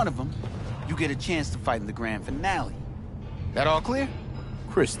last one of them, you get a chance to fight in the grand finale. That all clear?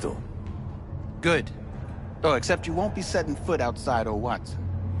 Crystal. Good. Oh, except you won't be setting foot outside O. Watson.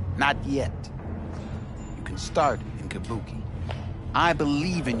 Not yet. You can start in Kabuki. I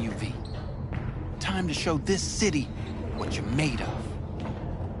believe in you, V. Time to show this city what you're made of.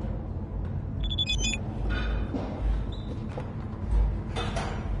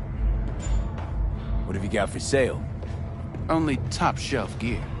 What have you got for sale? Only top shelf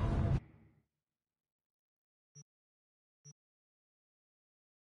gear.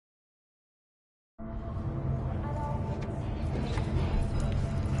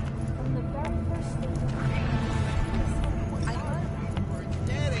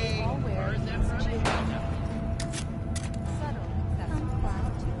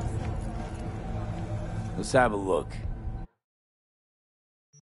 Let's have a look.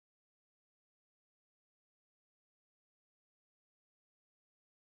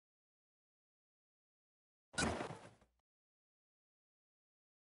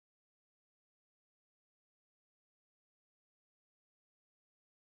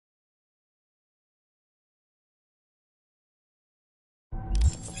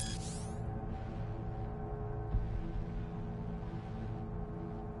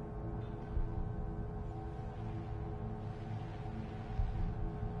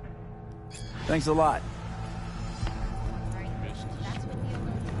 Thanks a lot.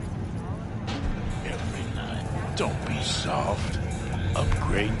 Every night. Don't be soft.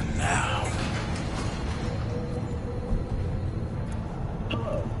 Upgrade now.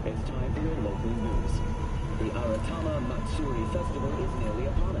 Hello, it's time for your local news. The Aratama Matsuri Festival is nearly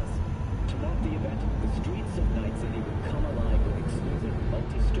upon us. To mark the event, the streets of Night City will come alive with exclusive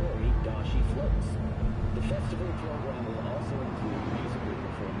multi-story dashi floats. The festival program will also include musical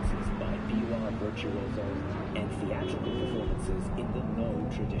performances by biwa virtuosos and theatrical performances in the No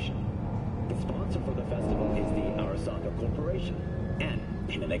tradition. The sponsor for the festival is the Arasaka Corporation. And,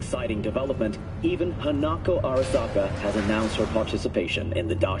 in an exciting development, even Hanako Arasaka has announced her participation in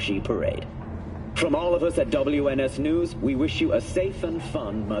the Dashi Parade. From all of us at WNS News, we wish you a safe and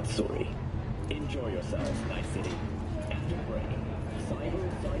fun Matsuri. Enjoy yourselves, Night City. After the break, cyber,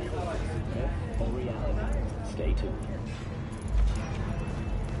 or reality. Stay tuned.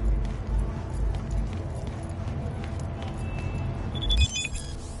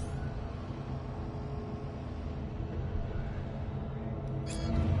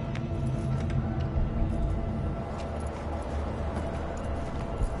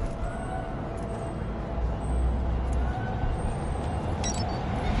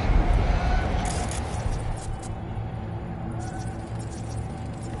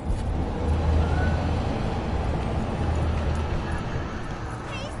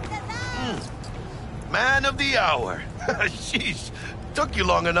 Man of the hour. Sheesh, took you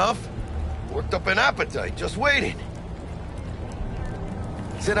long enough. Worked up an appetite just waiting.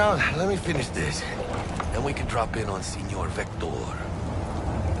 Sit down, let me finish this. Then we can drop in on Senor Vector.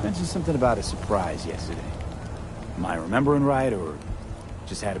 Mentioned something about a surprise yesterday. Am I remembering right, or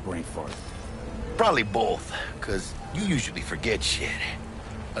just had a brain fart? Probably both, because you usually forget shit.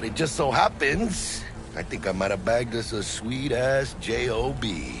 But it just so happens, I think I might have bagged us a sweet-ass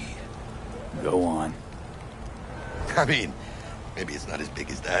J.O.B. Go on. I mean, maybe it's not as big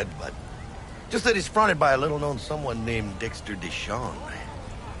as that, but... just that it's fronted by a little-known someone named Dexter Deshawn.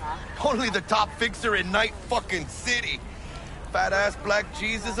 Only the top fixer in Night fucking City. Fat-ass black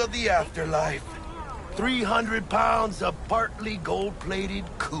Jesus of the afterlife. 300 pounds of partly gold-plated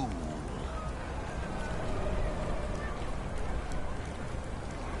cool.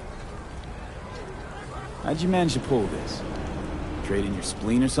 How'd you manage to pull this? Trade in your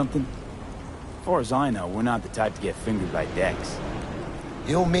spleen or something? As far as I know, we're not the type to get fingered by Dex.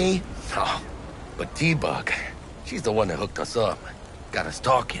 You, me? Oh, but T-Bug, she's the one that hooked us up. Got us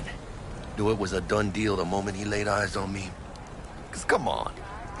talking. Knew it was a done deal the moment he laid eyes on me. 'Cause come on,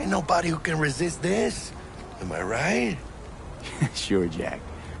 ain't nobody who can resist this. Am I right? Sure, Jack.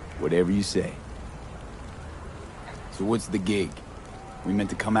 Whatever you say. So what's the gig? We meant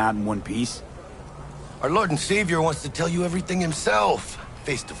to come out in one piece? Our Lord and Savior wants to tell you everything himself,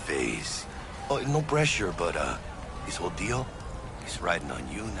 face to face. Oh, no pressure, but, this whole deal, he's riding on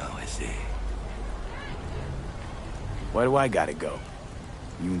you now, I say. Why do I gotta go?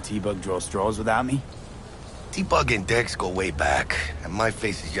 You and T-Bug draw straws without me? T-Bug and Dex go way back, and my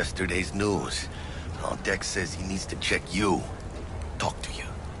face is yesterday's news. Now Dex says he needs to check you, talk to you.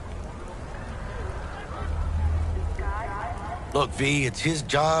 Look, V, it's his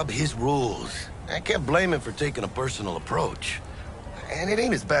job, his rules. I can't blame him for taking a personal approach. And it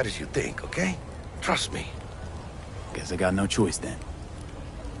ain't as bad as you think, okay? Trust me. Guess I got no choice then.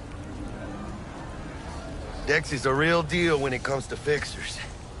 Dex is a real deal when it comes to fixers.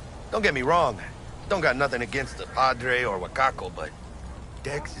 Don't get me wrong. Don't got nothing against the Padre or Wakako, but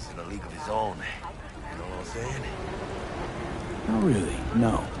Dex is in a league of his own. You know what I'm saying? Not really,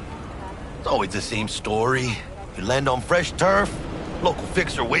 no. It's always the same story. You land on fresh turf, local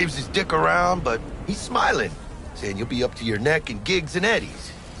fixer waves his dick around, but he's smiling, saying you'll be up to your neck in gigs and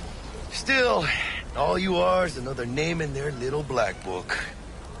eddies. Still, all you are is another name in their little black book.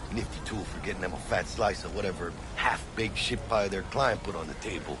 Nifty tool for getting them a fat slice of whatever half-baked shit pie their client put on the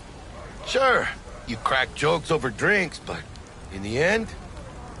table. Sure, you crack jokes over drinks, but in the end,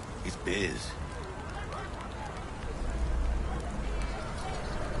 it's biz.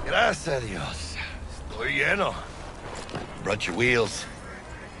 Gracias a Dios. Estoy lleno. Brought your wheels.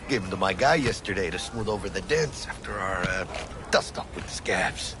 Gave them to my guy yesterday to smooth over the dents after our, dust-up with the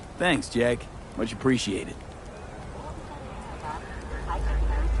scabs. Thanks, Jack. Much appreciated.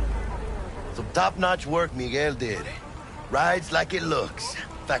 Some top-notch work Miguel did. Rides like it looks.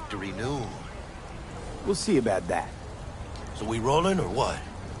 Factory new. We'll see about that. So we rolling or what?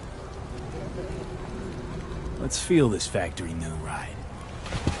 Let's feel this factory new ride.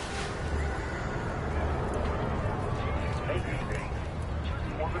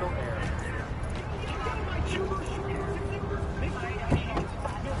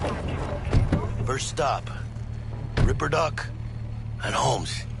 First stop. Ripper Duck and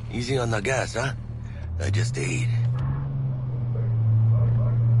Holmes. Easy on the gas, huh? I just ate.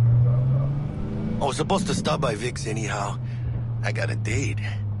 I was supposed to stop by Vic's anyhow. I got a date.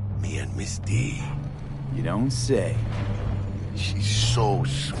 Me and Miss D. You don't say. She's so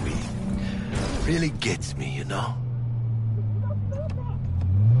sweet. Really gets me, you know?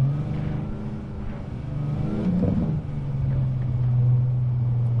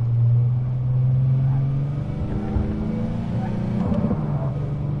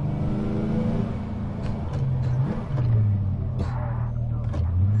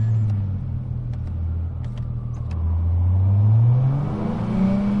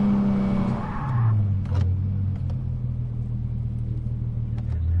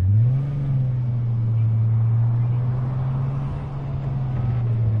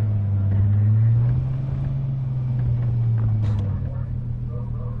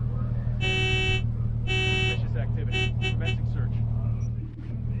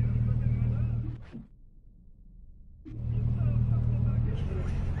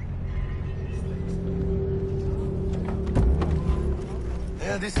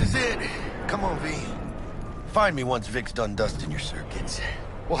 Yeah, this is it. Come on, V. Find me once Vic's done dusting your circuits.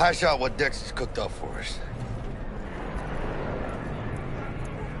 We'll hash out what Dex has cooked up for us.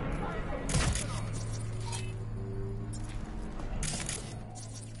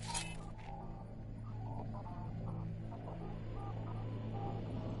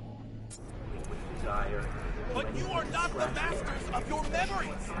 Desire, But you are not the masters of your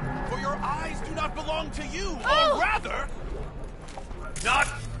memories, for your eyes do not belong to you, Oh! or rather, not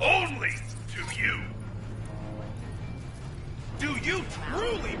only to you. Do you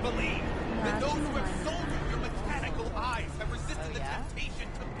truly believe that those who have sold you your mechanical eyes have resisted the temptation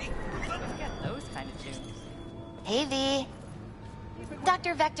to peek through them? Get those kind of tunes. Hey, V.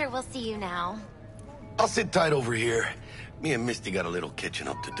 Dr. Vector will see you now. I'll sit tight over here. Me and Misty got a little catching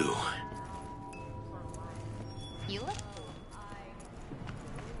up to do. You look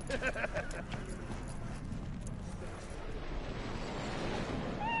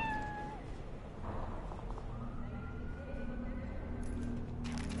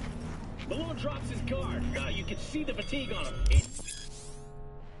Malone drops his guard. You can see the fatigue on him.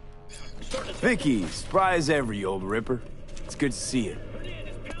 Vicky, spry as ever, you old ripper. It's good to see you.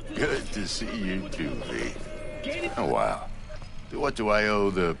 Good to see you too, V. Oh, wow. What do I owe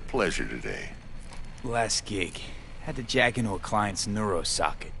the pleasure today? Last gig. Had to jack into a client's neuro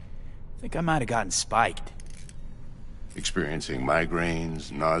socket. Think I might have gotten spiked. Experiencing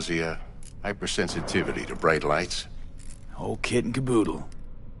migraines, nausea, hypersensitivity to bright lights? Whole kit and caboodle.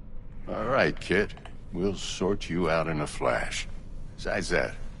 All right, kid. We'll sort you out in a flash. Besides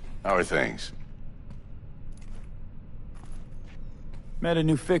that, how are things? Met a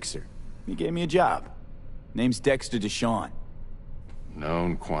new fixer. He gave me a job. Name's Dexter Deshawn.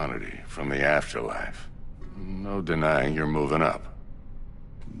 Known quantity from the afterlife. No denying you're moving up.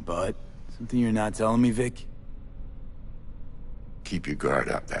 But, something you're not telling me, Vic? Keep your guard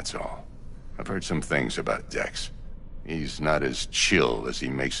up, that's all. I've heard some things about Dex. He's not as chill as he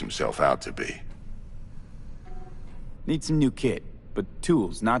makes himself out to be. Need some new kit, but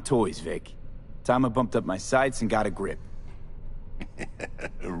tools, not toys, Vic. Time I bumped up my sights and got a grip.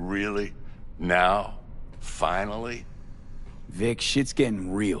 Really? Now? Finally? Vic, shit's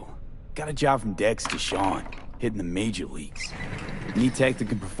getting real. Got a job from Dex Deshawn, hitting the major leagues. Need tech that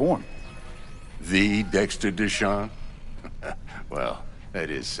can perform. The Dexter Deshawn? Well, that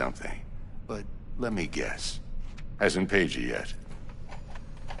is something. But let me guess. Hasn't paid you yet.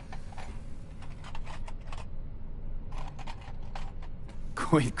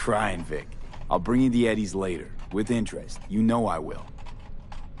 Quit crying, Vic. I'll bring you the eddies later, with interest. You know I will.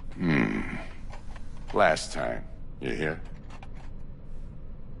 Last time. You hear?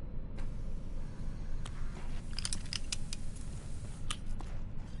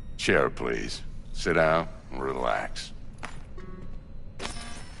 Chair, please. Sit down and relax.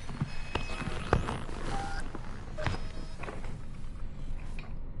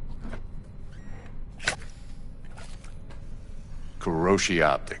 Kuroshi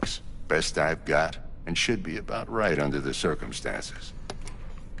Optics. Best I've got, and should be about right under the circumstances.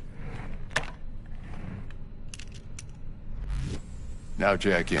 Now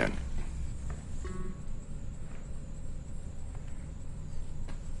jack in.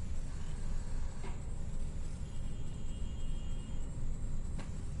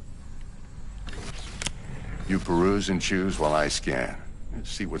 You peruse and choose while I scan. Let's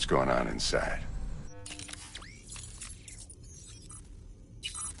see what's going on inside.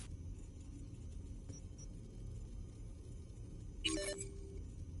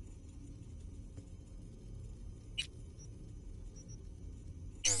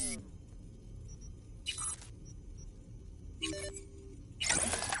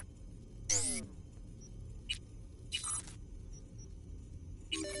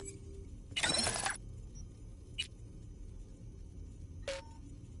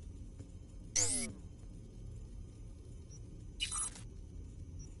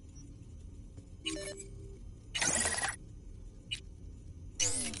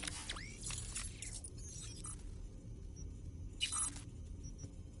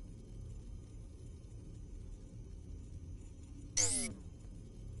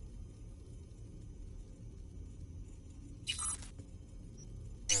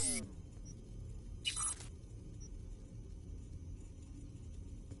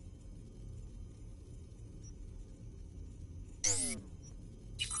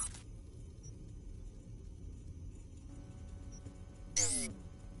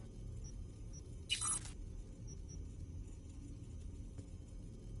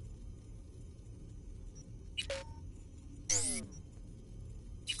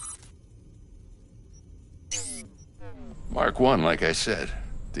 Mark 1, like I said.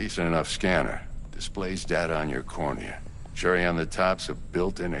 Decent enough scanner. Displays data on your cornea. Cherry on the top's a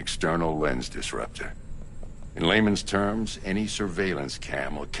built-in external lens disruptor. In layman's terms, any surveillance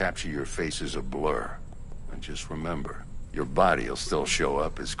cam will capture your face as a blur. And just remember, your body will still show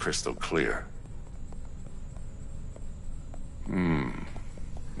up as crystal clear.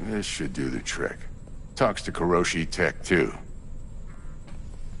 This should do the trick. Talks to Kuroshi Tech, too.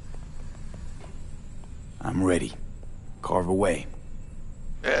 I'm ready. Carve away.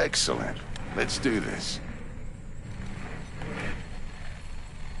 Excellent. Let's do this.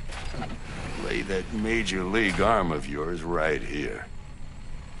 Lay that Major League arm of yours right here.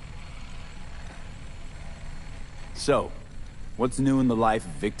 So, what's new in the life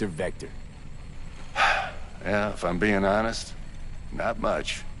of Victor Vector? Yeah, if I'm being honest, not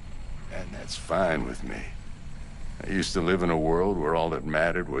much. And that's fine with me. I used to live in a world where all that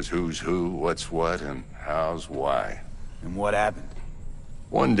mattered was who's who, what's what, and how's why. And what happened?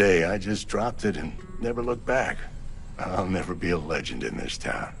 One day, I just dropped it and never looked back. I'll never be a legend in this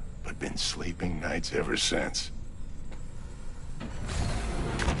town, but been sleeping nights ever since.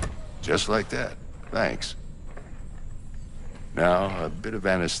 Just like that. Thanks. Now, a bit of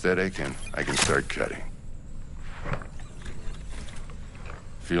anesthetic and I can start cutting.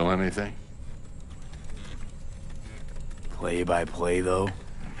 Feel anything? Play by play, though?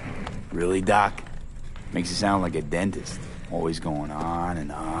 Really, Doc? Makes you sound like a dentist. Always going on and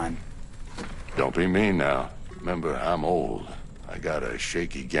on. Don't be mean now. Remember, I'm old. I got a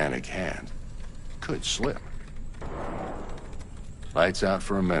shaky Gannic hand. Could slip. Lights out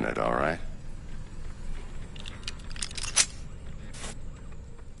for a minute, all right?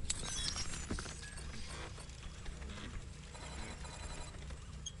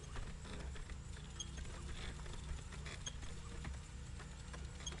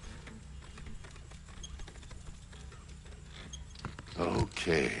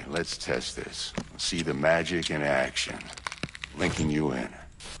 Okay, let's test this. See the magic in action. Linking you in.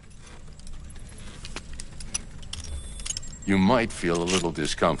 You might feel a little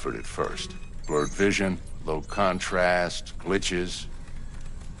discomfort at first. Blurred vision, low contrast, glitches.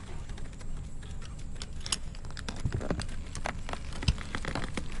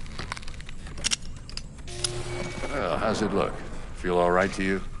 Well, how's it look? Feel all right to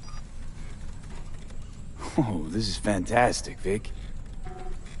you? Oh, this is fantastic, Vic.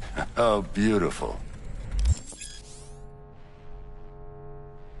 Oh, beautiful.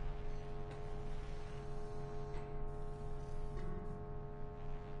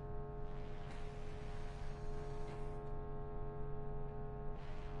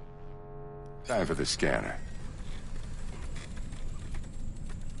 Time for the scanner.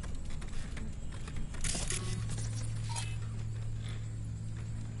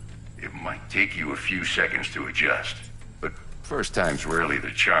 It might take you a few seconds to adjust, but first time's rarely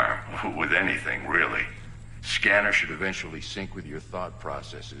the charm, with anything, really. Scanner should eventually sync with your thought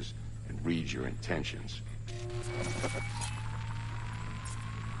processes and read your intentions.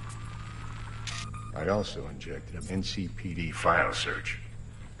 I also injected an NCPD file search.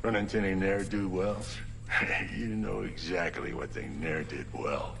 Run into any ne'er-do-wells? You know exactly what they ne'er did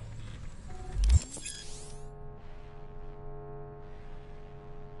well.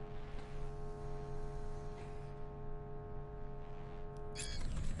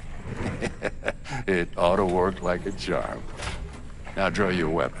 It ought to work like a charm. Now draw your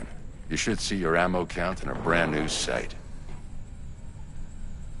weapon. You should see your ammo count in a brand new sight.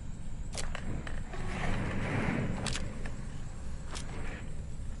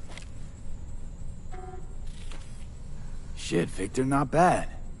 Shit, Victor, not bad.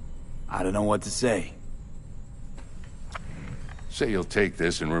 I don't know what to say. Say you'll take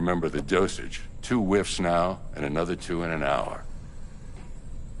this and remember the dosage. 2 whiffs now, and another 2 in an hour.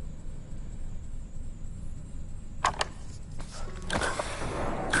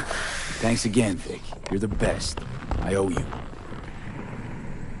 Thanks again, Vic. You're the best. I owe you.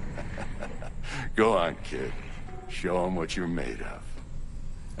 Go on, kid. Show them what you're made of.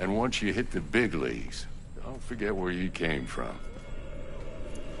 And once you hit the big leagues, don't forget where you came from.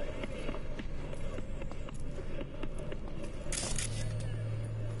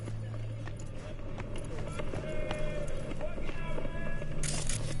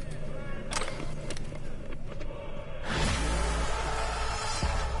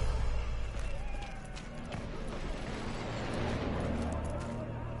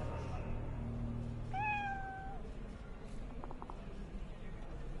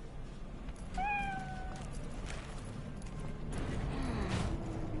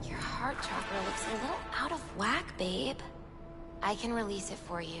 Babe, I can release it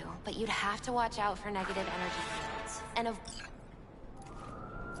for you, but you'd have to watch out for negative energy fields.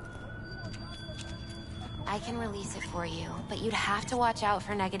 I can release it for you, but you'd have to watch out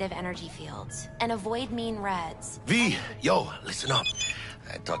for negative energy fields and avoid mean reds. V, yo, listen up.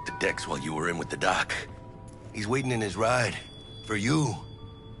 I talked to Dex while you were in with the doc. He's waiting in his ride. For you.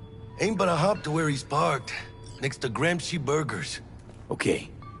 Ain't but a hop to where he's parked. Next to Gramsci Burgers.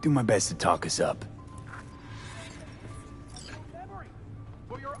 Okay, do my best to talk us up.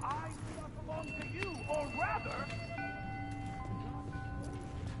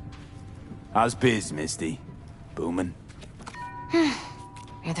 How's biz, Misty? Booming?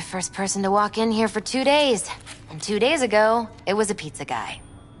 You're the first person to walk in here for 2 days. And 2 days ago, it was a pizza guy.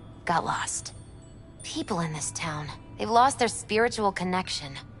 Got lost. People in this town, they've lost their spiritual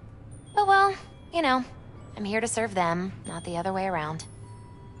connection. But well, you know, I'm here to serve them, not the other way around.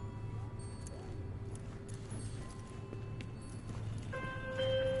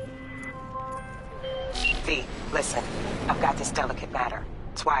 V, listen. I've got this delicate matter.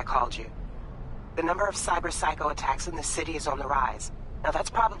 That's why I called you. The number of cyber-psycho attacks in the city is on the rise. Now that's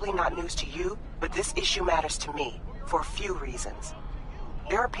probably not news to you, but this issue matters to me, for a few reasons.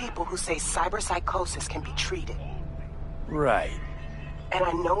 There are people who say cyberpsychosis can be treated. Right. And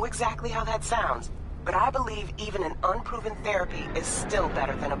I know exactly how that sounds, but I believe even an unproven therapy is still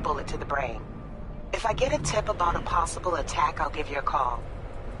better than a bullet to the brain. If I get a tip about a possible attack, I'll give you a call.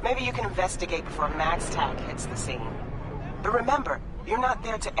 Maybe you can investigate before Max Tag hits the scene. But remember, you're not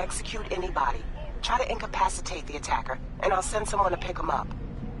there to execute anybody. Try to incapacitate the attacker, and I'll send someone to pick him up.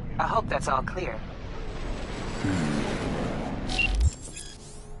 I hope that's all clear.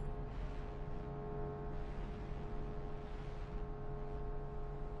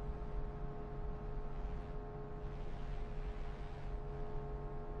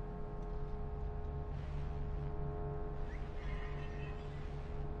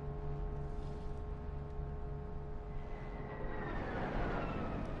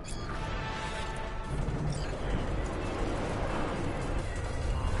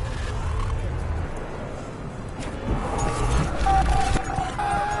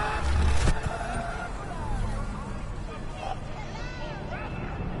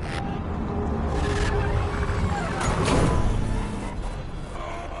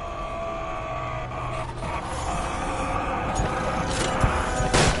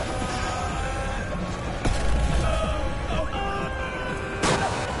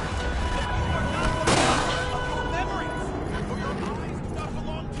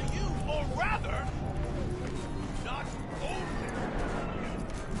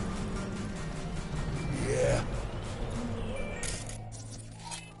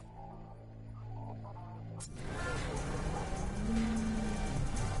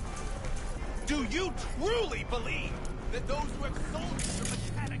 Do you truly believe that those who have sold you the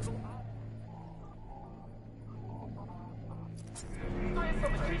mechanical...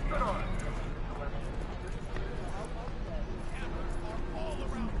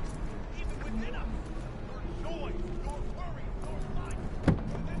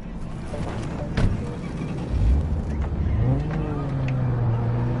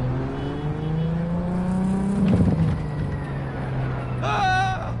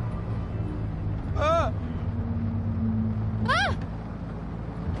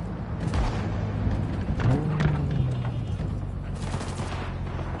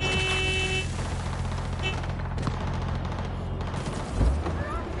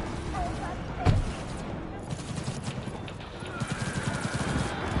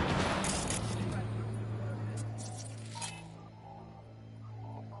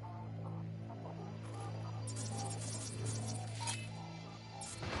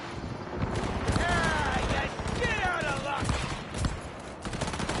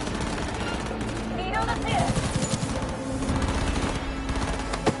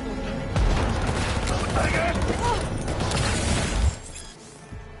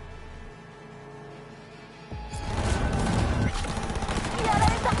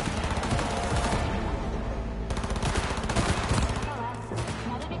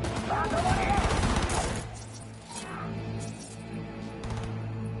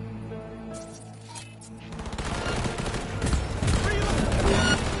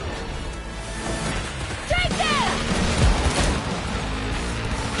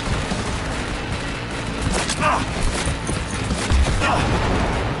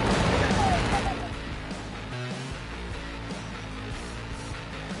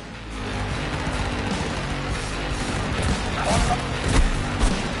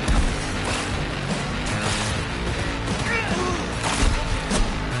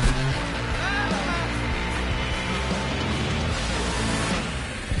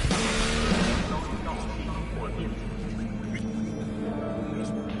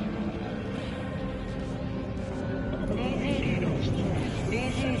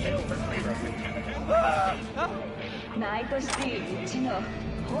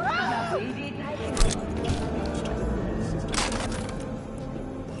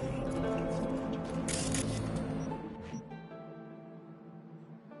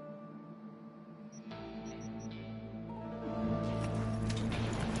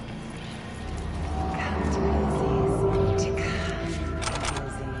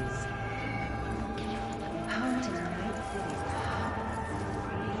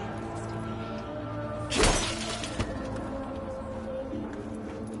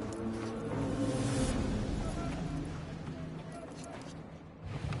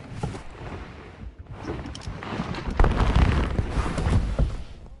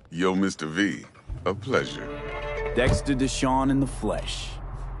 Yo, Mr. V. A pleasure. Dexter Deshawn in the flesh.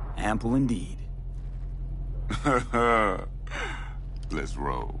 Ample indeed. Let's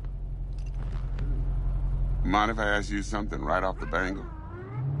roll. Mind if I ask you something right off the bangle?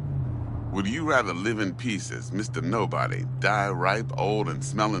 Would you rather live in peace as Mr. Nobody, die ripe, old, and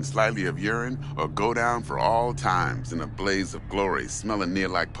smelling slightly of urine, or go down for all times in a blaze of glory, smelling near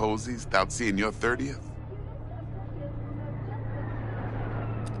like posies, without seeing your 30th?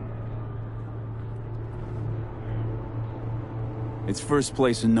 It's first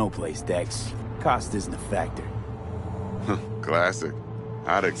place or no place, Dex. Cost isn't a factor. Classic.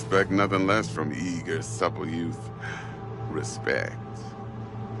 I'd expect nothing less from eager, supple youth. Respect.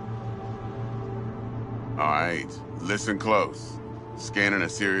 All right, listen close. Scanning a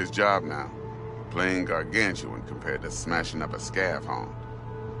serious job now. Playing gargantuan compared to smashing up a scaffold.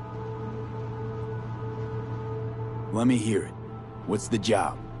 Let me hear it. What's the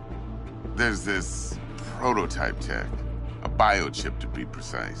job? There's this prototype tech. A biochip, to be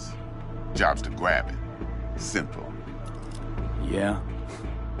precise. Job's to grab it. Simple. Yeah?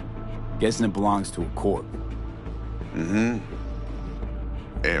 Guessing it belongs to a corp. Mm-hmm.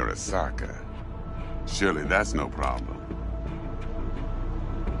 Arasaka. Surely that's no problem.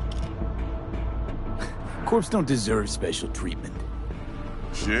 Corps don't deserve special treatment.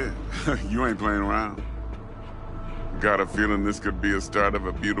 Shit, you ain't playing around. Got a feeling this could be a start of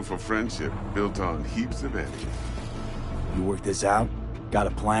a beautiful friendship built on heaps of eddies. You work this out? Got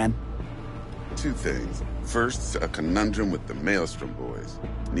a plan? Two things. First, a conundrum with the Maelstrom boys.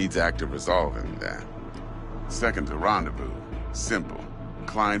 Needs active resolving that. Second, a rendezvous. Simple.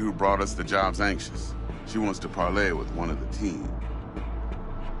 Client who brought us the job's anxious. She wants to parlay with one of the team.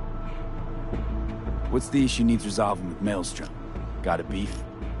 What's the issue needs resolving with Maelstrom? Got a beef?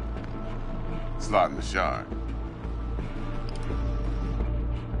 Slot in the shard.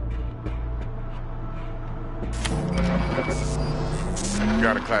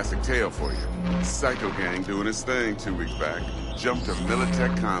 Got a classic tale for you. Psycho gang doing his thing 2 weeks back. Jumped a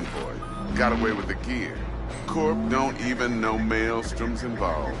Militech convoy. Got away with the gear. Corp don't even know Maelstrom's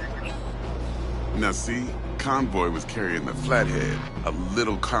involved. Now see, convoy was carrying the Flathead, a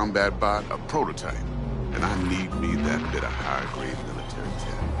little combat bot, a prototype. And I need me that bit of high-grade military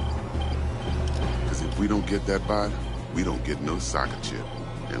tech. Because if we don't get that bot, we don't get no soccer chip.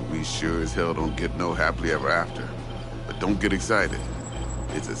 And we sure as hell don't get no happily ever after. But don't get excited.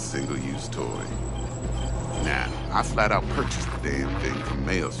 It's a single-use toy. Now, I flat out purchased the damn thing from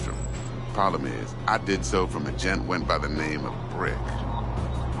Maelstrom. Problem is, I did so from a gent went by the name of Brick.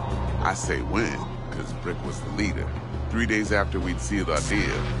 I say when, because Brick was the leader. 3 days after we'd sealed our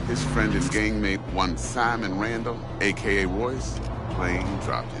deal, his friend and gangmate, one Simon Randall, a.k.a. Royce, plain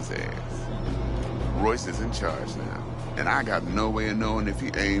dropped his ass. Royce is in charge now, and I got no way of knowing if he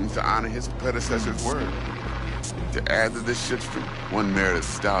aims to honor his predecessor's word. To add to this shitstream, one Meredith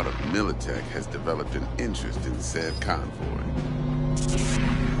Stout of Militech has developed an interest in said convoy.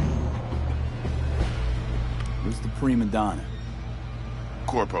 Who's the prima donna?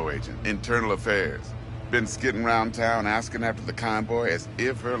 Corpo agent, internal affairs. Been skidding around town asking after the convoy as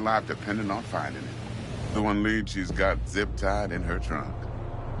if her life depended on finding it. The one lead she's got zip-tied in her trunk.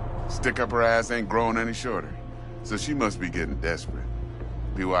 Stick up her ass ain't growing any shorter, so she must be getting desperate.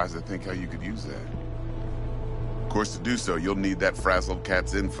 Be wise to think how you could use that. Of course, to do so, you'll need that frazzled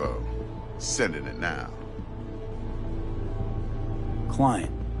cat's info. Sending it now.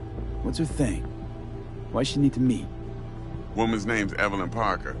 Client. What's her thing? Why she need to meet? Woman's name's Evelyn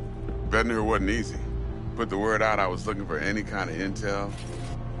Parker. Betting her wasn't easy. Put the word out I was looking for any kind of intel.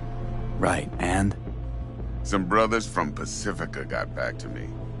 Right, and? Some brothers from Pacifica got back to me.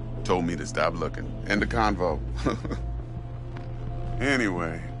 Told me to stop looking. End the convo.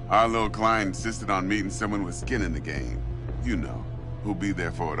 Anyway, our little client insisted on meeting someone with skin in the game. You know, who'll be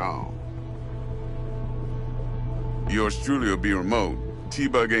there for it all. Yours truly will be remote.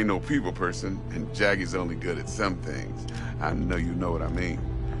 T-Bug ain't no people person, and Jaggy's only good at some things. I know you know what I mean.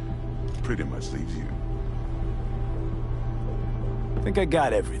 Pretty much leaves you. Think I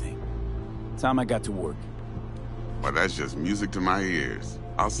got everything. Time I got to work. Well, that's just music to my ears.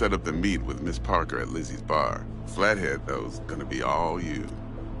 I'll set up the meet with Miss Parker at Lizzie's bar. Flathead, though's gonna be all you.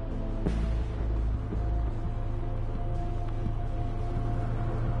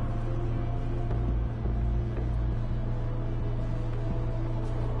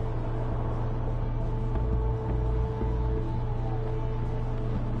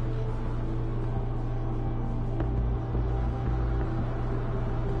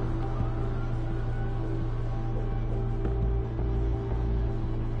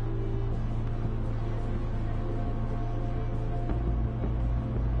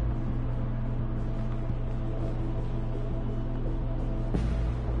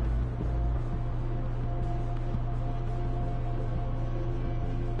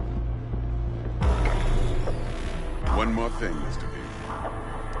 One more thing, Mr. B.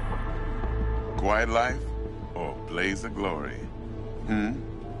 Quiet life or blaze of glory?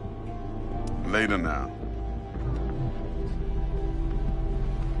 Later now.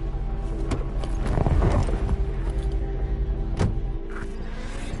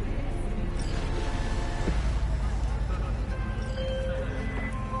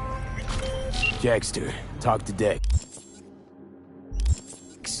 Jackster, talk to Dex.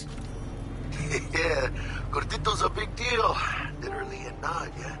 Yeah, Gordito's a big deal. Literally and not,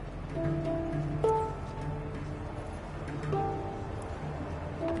 yeah.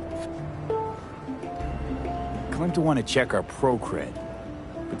 Claimed to want to check our pro cred,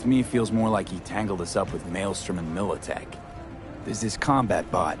 but to me it feels more like he tangled us up with Maelstrom and Militech. There's this combat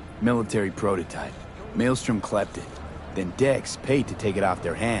bot, military prototype. Maelstrom clept it. Then Dex paid to take it off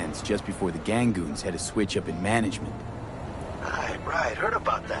their hands just before the Gangoons had a switch up in management. Right, heard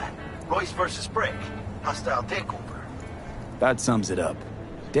about that. Royce versus Brick. Hostile takeover. That sums it up.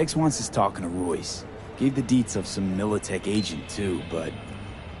 Dex wants us talking to Royce. Gave the deets of some Militech agent too, but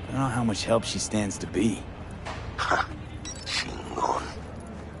I don't know how much help she stands to be.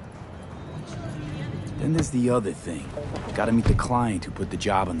 Then there's the other thing. Gotta meet the client who put the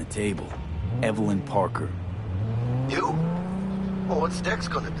job on the table. Evelyn Parker. You? Well, what's Dex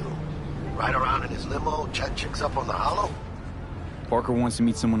gonna do? Ride around in his limo, chat chicks up on the hollow? Parker wants to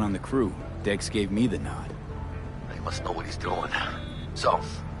meet someone on the crew. Dex gave me the nod. He must know what he's doing. So,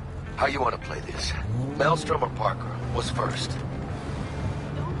 how you want to play this? Maelstrom or Parker? What's first?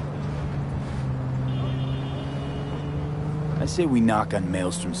 I say we knock on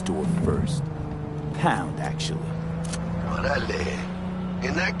Maelstrom's door first. Pound, actually. Orale.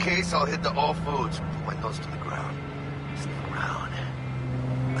 In that case, I'll hit the all foods. Put my nose to the ground. Sneak around.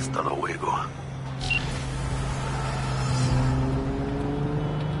 Hasta luego.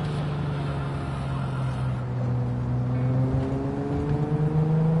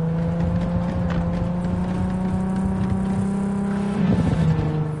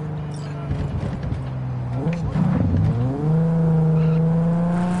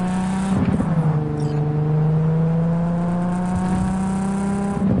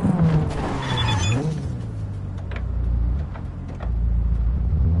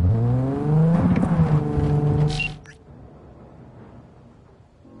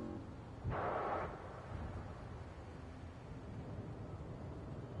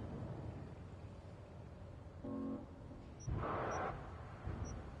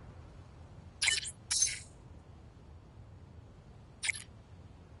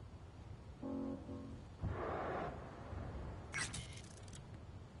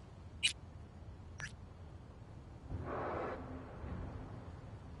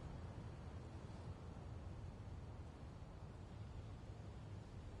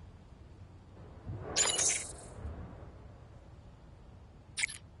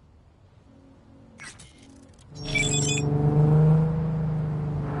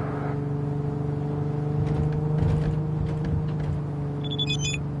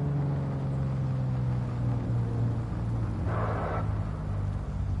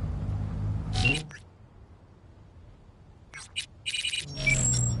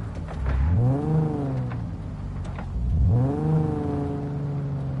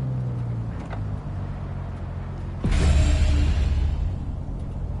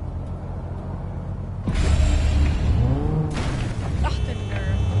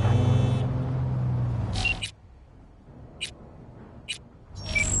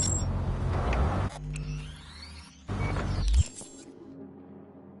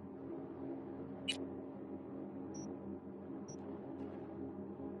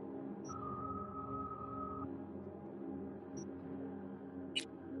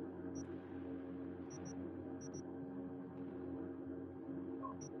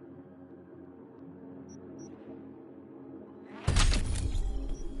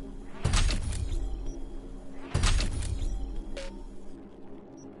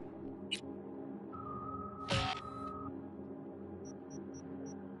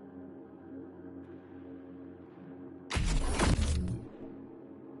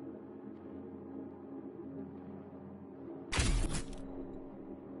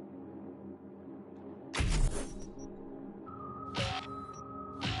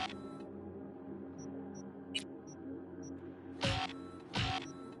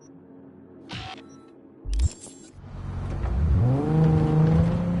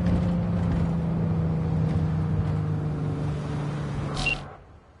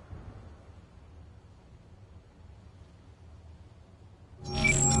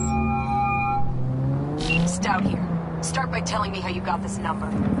 Out here. Start by telling me how you got this number.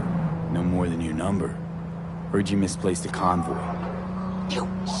 No more than your number. Heard you misplaced a convoy. You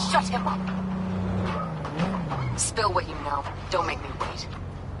shut him up! Spill what you know. Don't make me wait.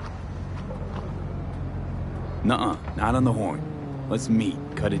 Nuh-uh, not on the horn. Let's meet,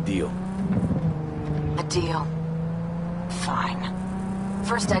 cut a deal. A deal? Fine.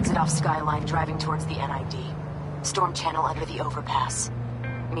 First exit off Skyline, driving towards the NID. Storm channel under the overpass.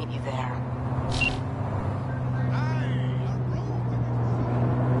 Meet you there.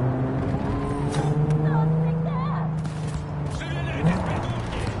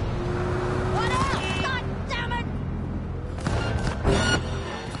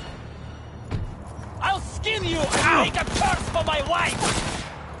 I'll skin you and make a curse for my wife!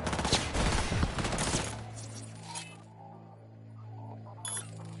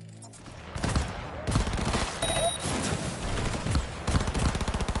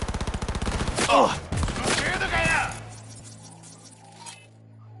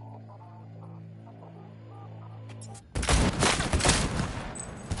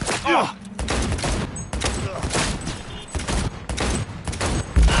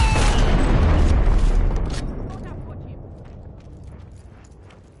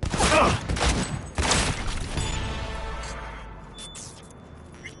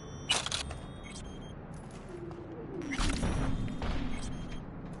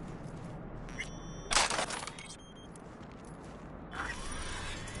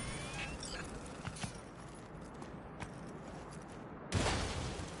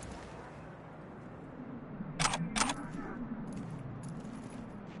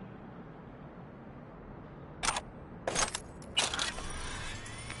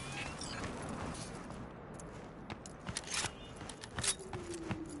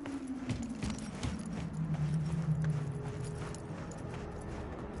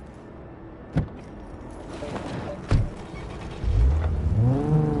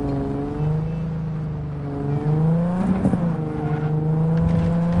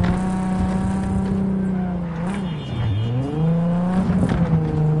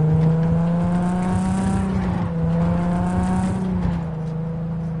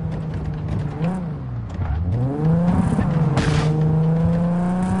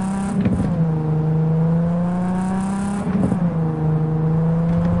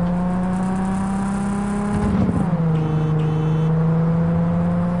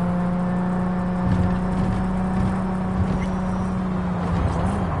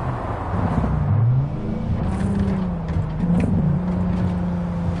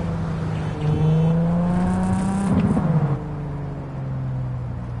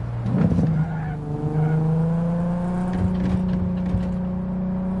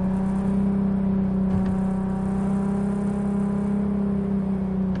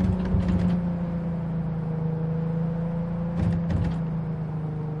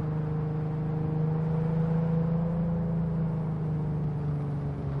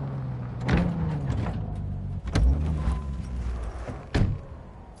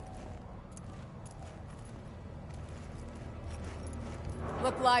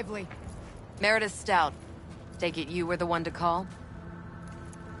 Look lively. Meredith Stout. Take it you were the one to call?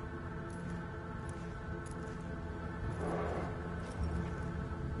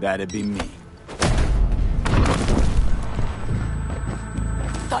 That'd be me.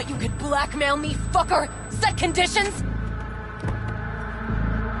 Thought you could blackmail me, fucker? Set conditions?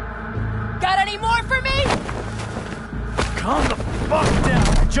 Got any more for me? Calm the fuck down.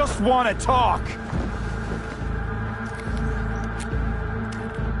 I just want to talk.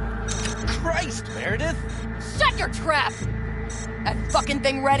 Christ, Meredith! Shut your trap! That fucking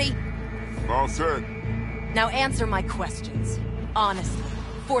thing ready? All set. Now answer my questions. Honestly,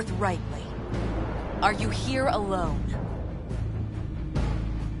 forthrightly. Are you here alone?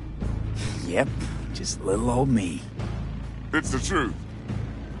 Yep, just little old me. It's the truth.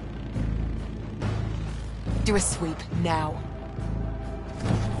 Do a sweep, now.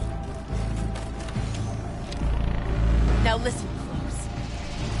 Now listen close.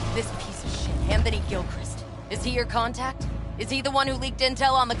 This piece of shit, Anthony Gilchrist. Is he your contact? Is he the one who leaked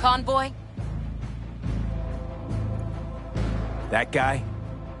intel on the convoy? That guy?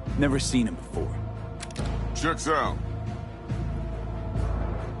 Never seen him before. Checks out.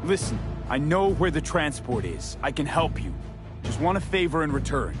 Listen, I know where the transport is. I can help you. Just want a favor in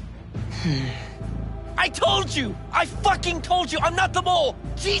return. I told you! I fucking told you! I'm not the mole!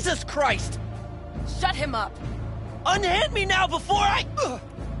 Jesus Christ! Shut him up! Unhand me now before I...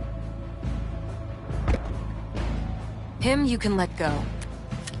 Him you can let go.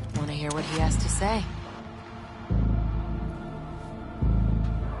 Wanna hear what he has to say?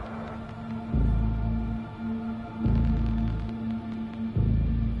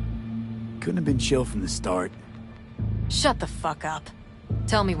 Couldn't have been chill from the start. Shut the fuck up.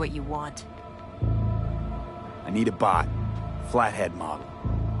 Tell me what you want. I need a bot. Flathead model.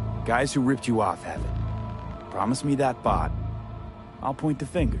 Guys who ripped you off have it. Promise me that bot. I'll point the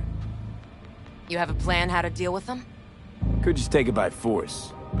finger. You have a plan how to deal with them? Could just take it by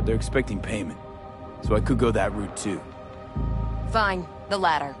force, but they're expecting payment. So I could go that route too. Fine, the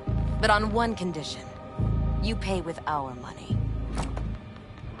latter. But on one condition. You pay with our money.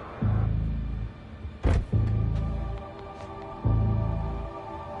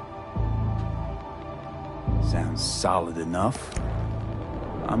 Sounds solid enough.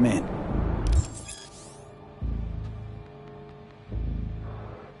 I'm in.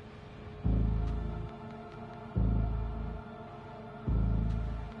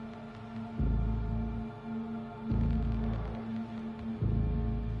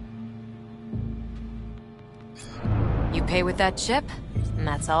 You pay with that chip, and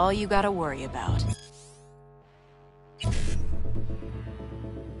that's all you gotta worry about.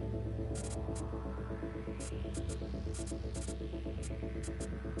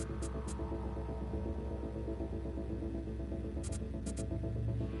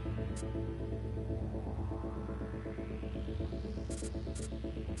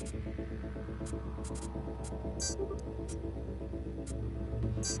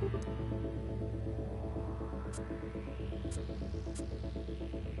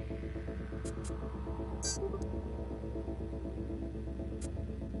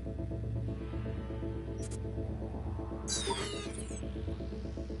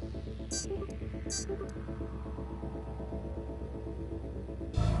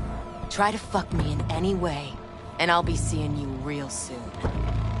 Try to fuck me in any way, and I'll be seeing you real soon.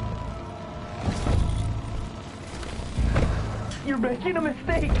 You're making a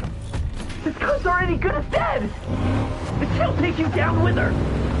mistake! This cunt's already good as dead! And she'll take you down with her!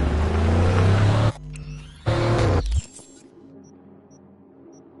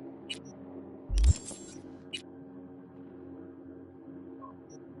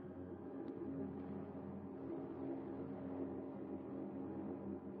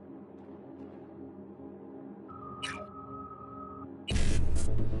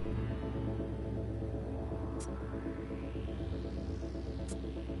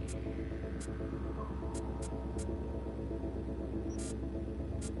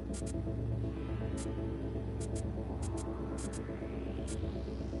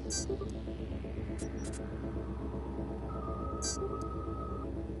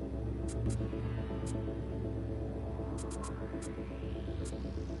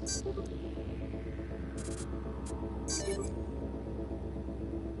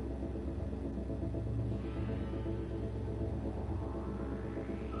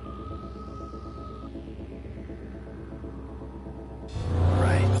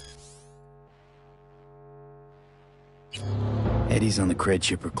 Eddies on the cred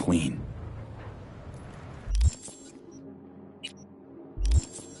chip are clean.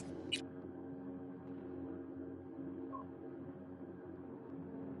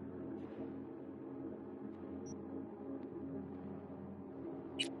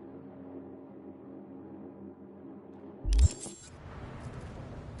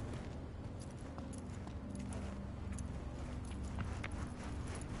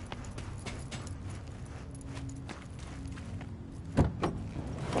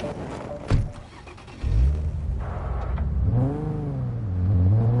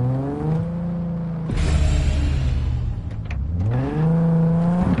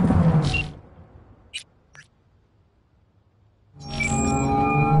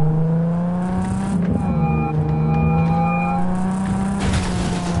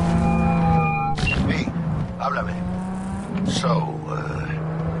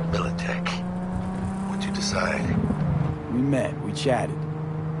 Chatted.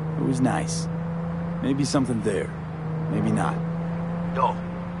 It was nice. Maybe something there. Maybe not. Yo,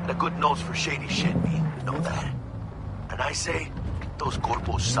 a good nose for shady shit, me. You know that. And I say, those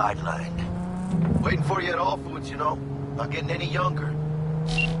corpos sidelined. Waiting for you at All Foods, you know. Not getting any younger.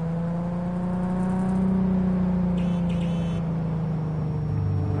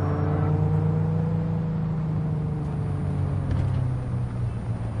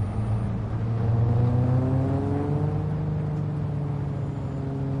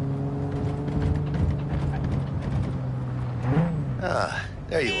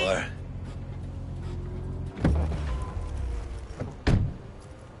 There you are.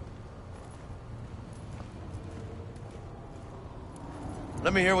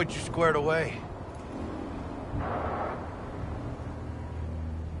 Let me hear what you squared away.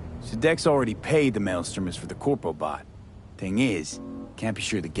 Sadek's already paid the maelstromers for the Corpo bot. Thing is, Can't be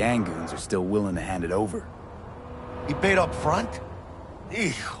sure the gang goons are still willing to hand it over. He paid up front?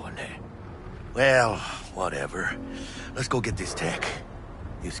 Híjole. Well, whatever. Let's go get this tech.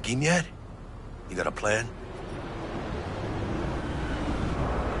 You scheme yet? You got a plan?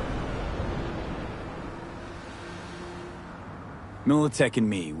 Militech and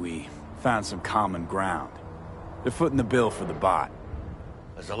me, we found some common ground. They're footing the bill for the bot.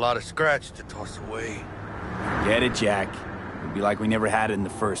 There's a lot of scratch to toss away. Get it, Jack. It'd be like we never had it in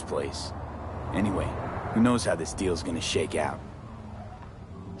the first place. Anyway, who knows how this deal's gonna shake out.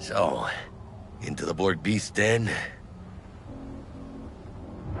 So, into the Borg Beast den?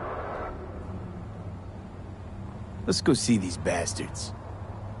 Let's go see these bastards.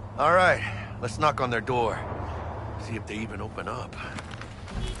 All right, let's knock on their door. See if they even open up.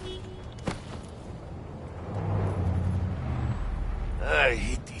 I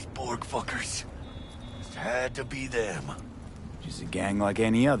hate these Borg fuckers. Just had to be them. Just a gang like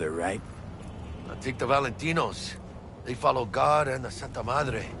any other, right? Now take the Valentinos. They follow God and the Santa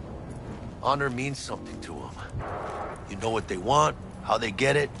Madre. Honor means something to them. You know what they want, how they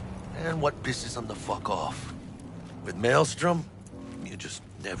get it, and what pisses them the fuck off. With Maelstrom, you just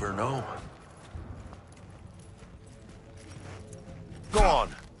never know. Go on,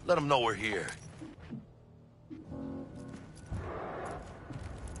 let them know we're here.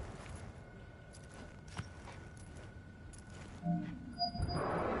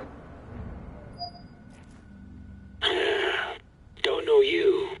 Don't know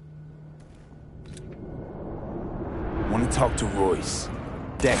you. Want to talk to Royce.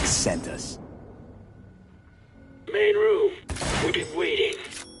 Dex sent us. Main room. We've been waiting.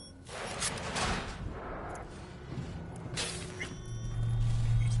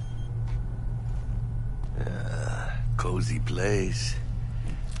 Cozy place.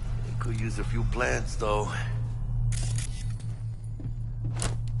 They could use a few plants, though.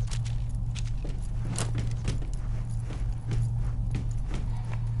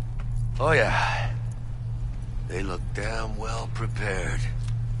 Oh, yeah. They look damn well prepared.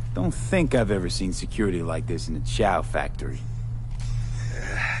 Don't think I've ever seen security like this in a chow factory.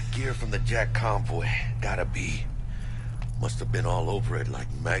 Gear from the Jack convoy. Gotta be. Must have been all over it like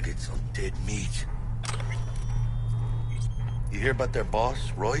maggots on dead meat. You hear about their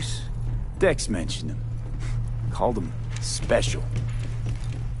boss, Royce? Dex mentioned him. Called him special.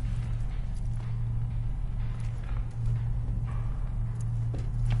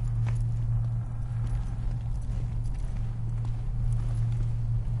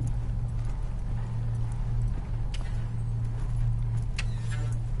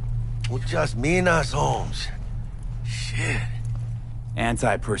 Muchas minas, Holmes. Shit.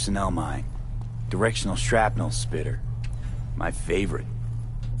 Anti-personnel mine. Directional shrapnel spitter. My favorite.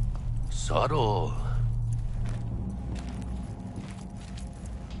 Subtle.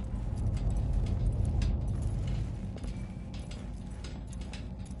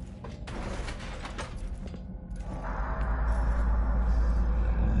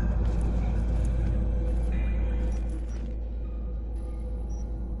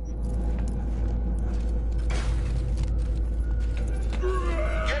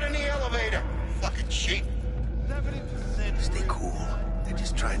 Get in the elevator, fucking sheep. Stay cool. They're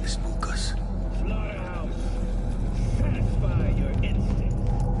just trying to spook us. Slaughterhouse. Satisfy your instincts.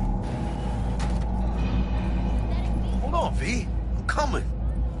 Hold on, V. I'm coming.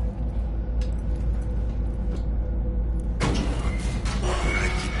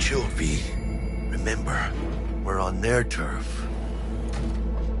 Alright, keep chill, V. Remember, we're on their turf.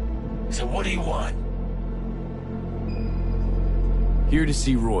 So what do you want? Here to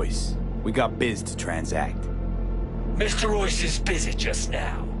see Royce. We got biz to transact. Mr. Royce is busy just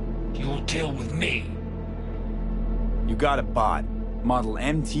now. You'll deal with me. You got a bot. Model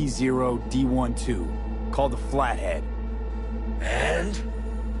MT-0D12. Called the Flathead. And?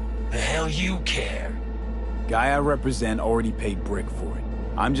 The hell you care? Guy I represent already paid Brick for it.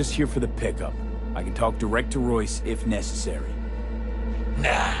 I'm just here for the pickup. I can talk direct to Royce if necessary.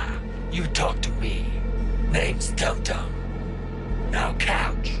 Nah, you talk to me. Name's Dum Dum. Now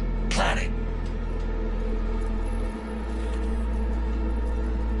couch, planet.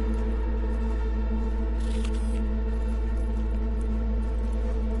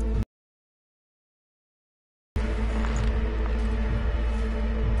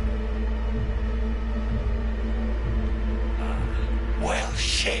 Well,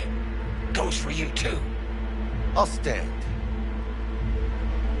 shit. Goes for you too. I'll stand.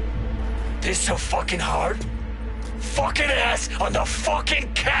 This so fucking hard? Fucking ass on the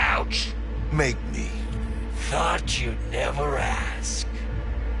fucking couch! Make me. Thought you'd never ask.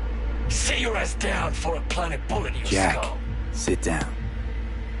 Sit your ass down for a planet bullet in your Jack, skull. sit down.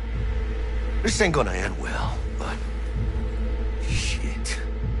 This ain't gonna end well, but... shit.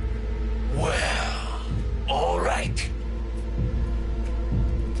 Well, all right.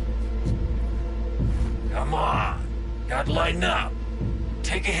 Come on. Gotta lighten up.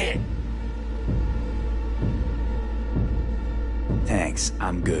 Take a hit. Thanks,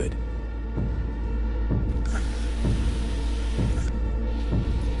 I'm good.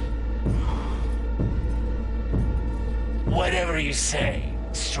 Whatever you say,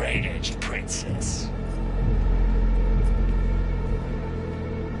 straight-edged princess.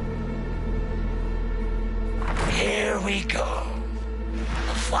 Here we go.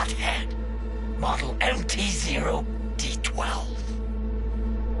 A flathead. Model MT-0 D12.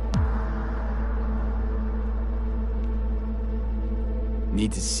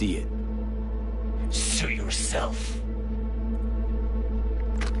 Need to see it. Suit yourself.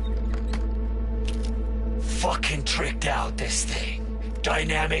 Fucking tricked out, this thing.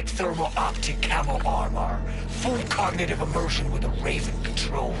 Dynamic thermo-optic camo armor. Full cognitive immersion with a Raven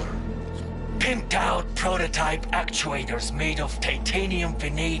controller. Pimped out prototype actuators made of titanium,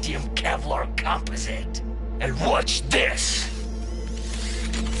 vanadium, Kevlar composite. And watch this!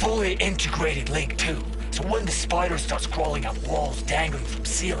 Fully integrated link too, so when the spider starts crawling up walls dangling from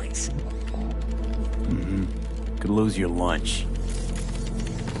ceilings. Mm-hmm. Could lose your lunch.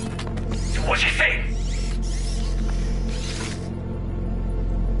 So what you think?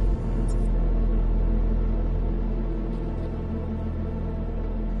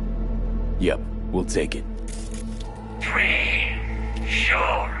 Yep, we'll take it. 3.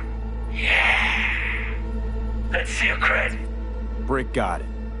 Sure. Yeah. Let's see your credit. Brick got it.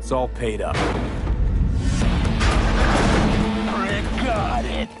 It's all paid up. Brick got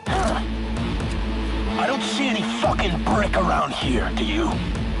it. I don't see any fucking brick around here, do you?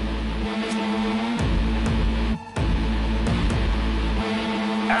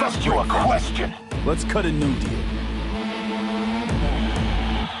 Asked you a question. Let's cut a new deal.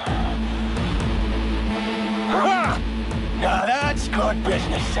 Now that's good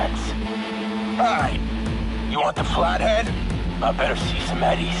business sense. Alright, you want the flathead? I better see some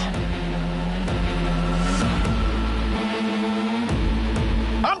eddies.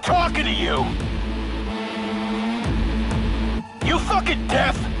 I'm talking to you! You fucking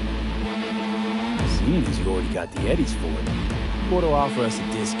deaf? Seeing as you already got the eddies for it, you ought to offer us a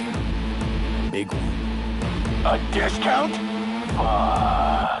discount. A big one. A discount?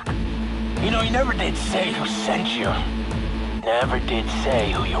 Fuck. You know, you never did say who sent you. Never did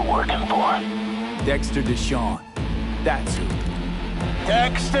say who you're working for. Dexter Deshawn. That's who.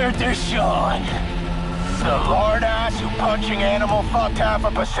 Dexter Deshawn. The lord ass who punching animal fucked half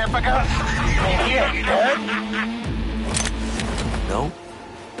of Pacifica? Ain't he dead? No,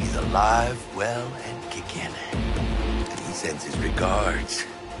 he's alive, well, and kicking. He sends his regards.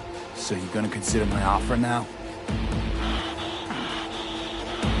 So you gonna consider my offer now?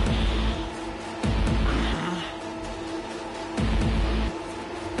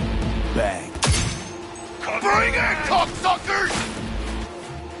 Bang. Bring it, cocksuckers!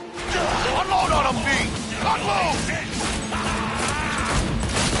 Unload on them, B! Unload!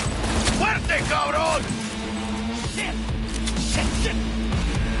 Fuerte, cabrón! Shit! Shit!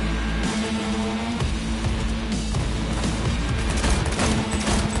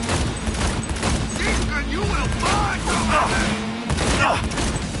 Ethan, you will find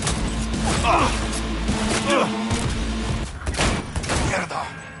Mierda!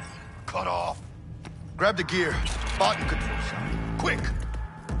 Cut off. Grab the gear. Button control side. Quick!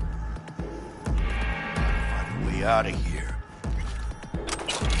 Find a way out of here.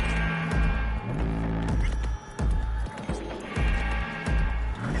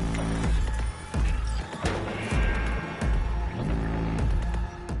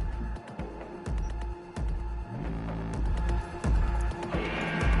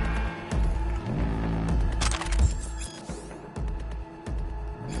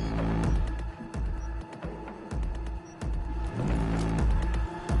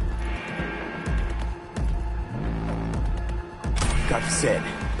 Got said,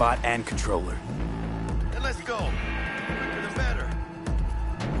 bot and controller. Then let's go. Quicker the better.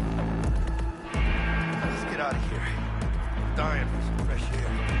 Let's get out of here. I'm dying for some fresh air.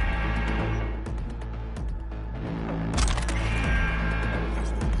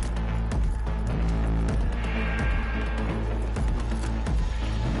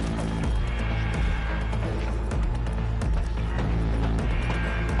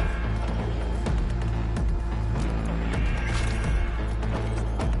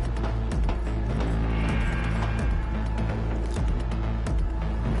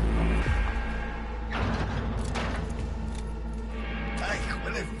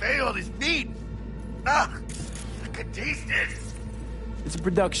 they failed. His meat. Ah, I could taste it. It's a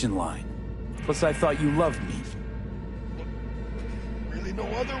production line. Plus, I thought you loved meat. Really no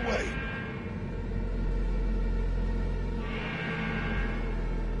other way.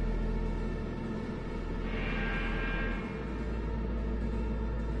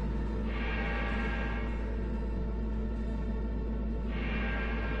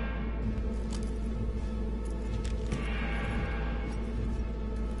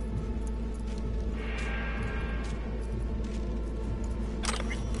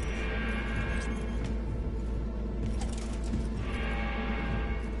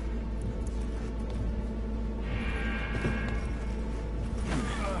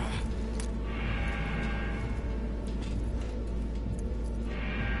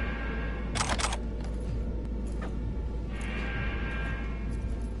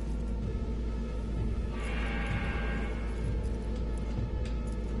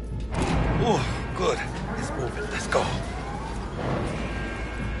 Oh, good. It's moving. Let's go.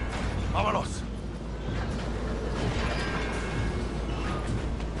 Vámonos.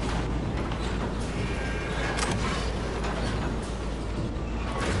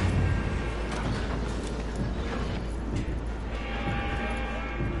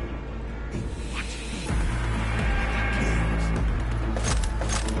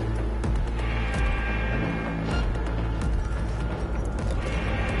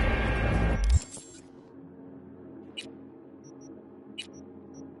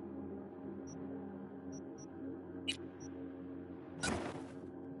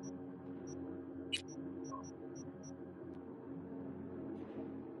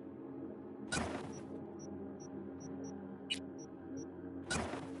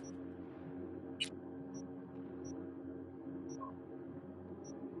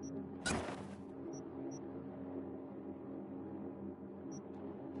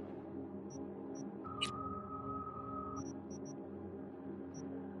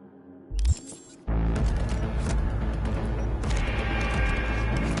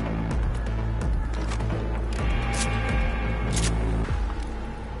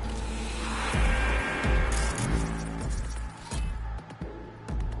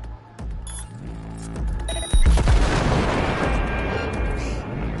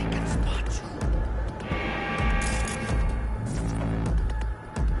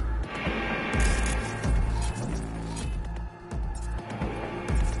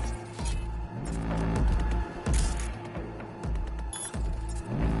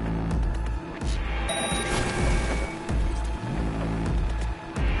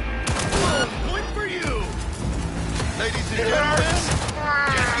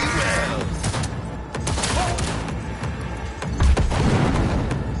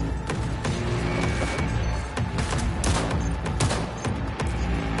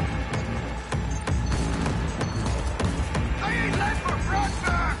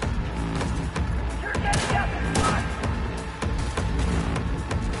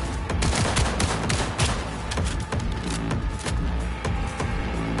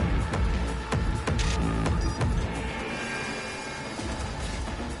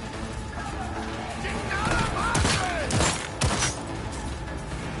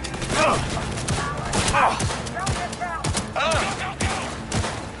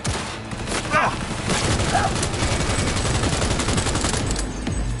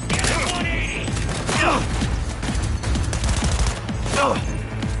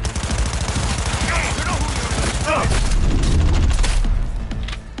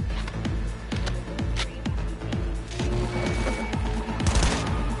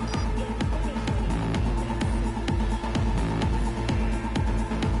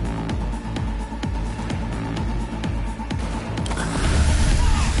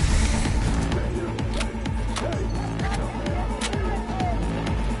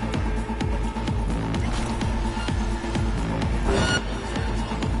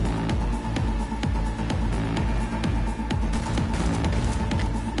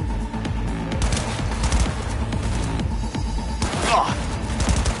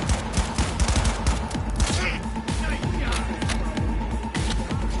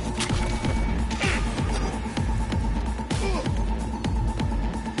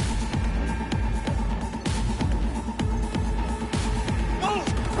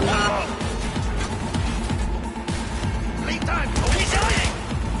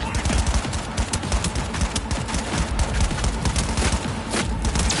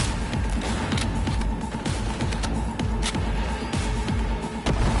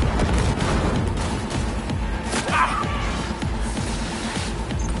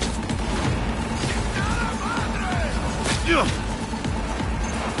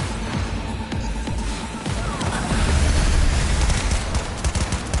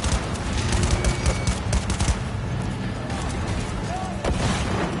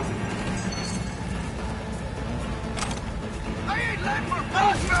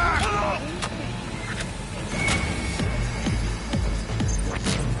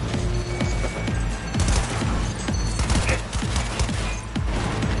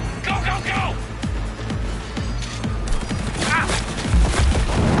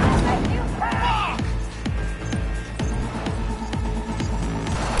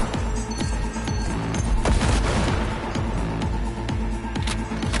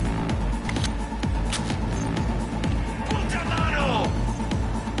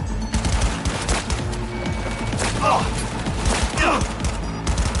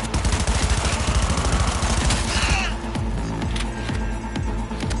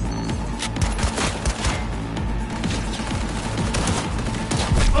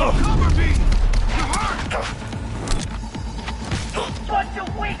 Cover me! You hurt! Bunch of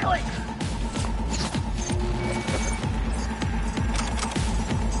weaklings!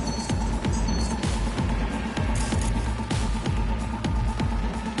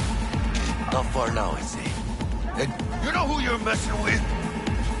 Not far now, I see. And you know who you're messing with?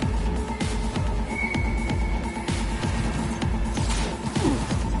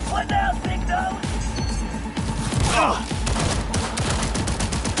 What now, big nose?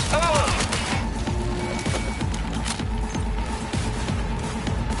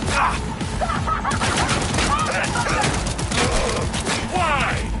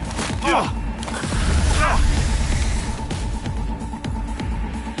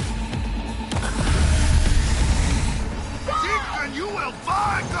 Deacon, you will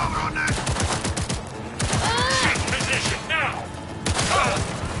find cover on that! Take position now!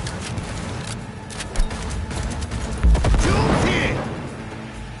 Jude's here!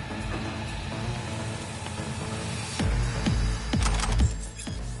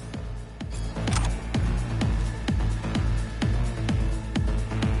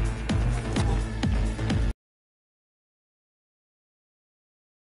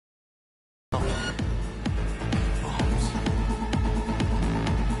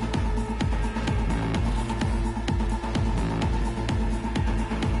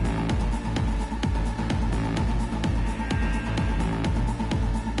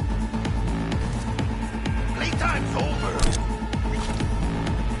 Playtime's over!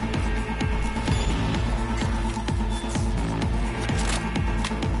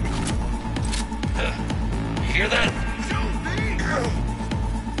 Hear that?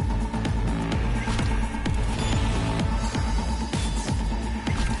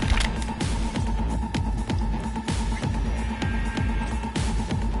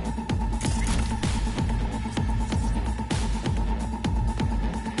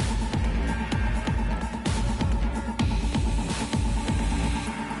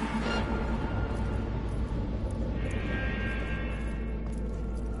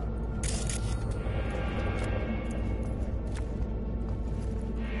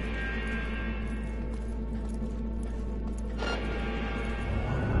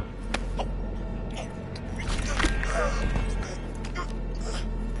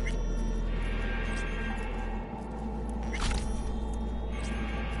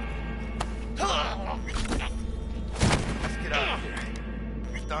 Let's get out of here.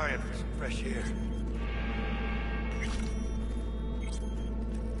 I'm dying for some fresh air.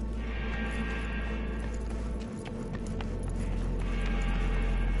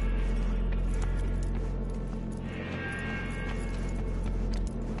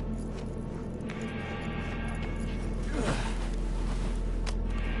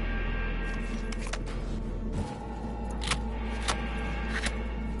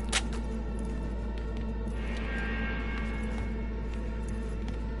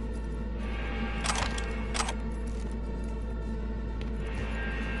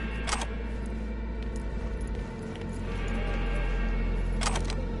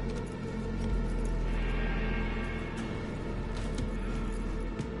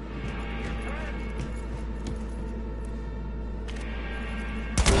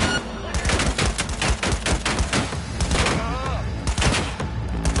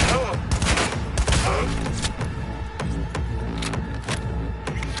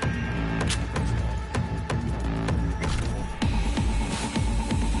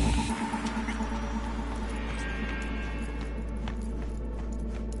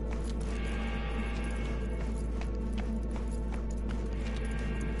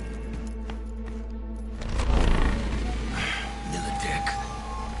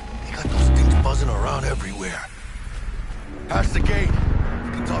 Buzzing around everywhere. Past the gate. We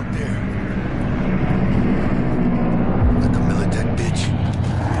can talk there. Let the Militech bitch.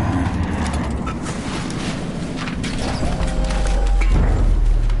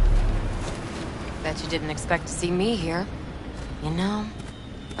 Bet you didn't expect to see me here. You know,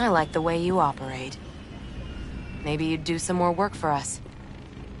 I like the way you operate. Maybe you'd do some more work for us.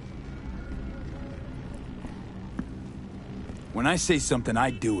 When I say something,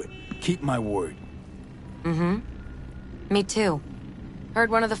 I do it. Keep my word. Mm-hmm. Me too.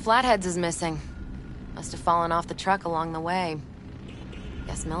 Heard one of the flatheads is missing. Must have fallen off the truck along the way.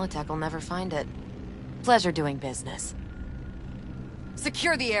 Guess Militech will never find it. Pleasure doing business.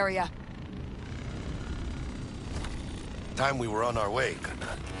 Secure the area! Time we were on our way,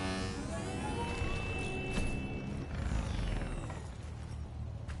 Kana.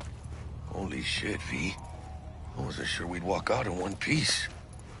 Holy shit, V. I wasn't sure we'd walk out in one piece.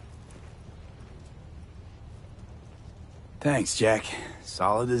 Thanks, Jack.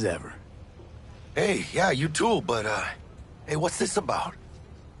 Solid as ever. Hey, yeah, you too, but, hey, what's this about?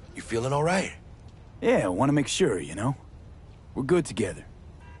 You feeling all right? Yeah, I want to make sure, you know? We're good together.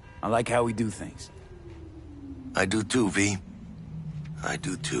 I like how we do things. I do too, V. I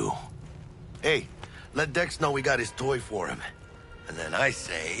do too. Hey, let Dex know we got his toy for him. And then I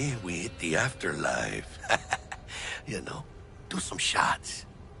say we hit the afterlife. You know, do some shots.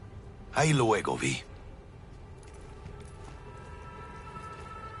 Ahí luego, V.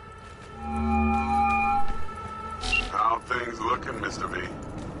 How things looking, Mr. V?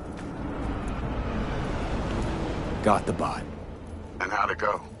 Got the bot. And how'd it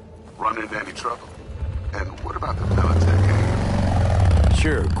go? Run into any trouble? And what about the Militech gang?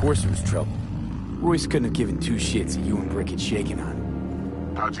 Sure, of course it was trouble. Royce couldn't have given two shits that you and Brick had shaken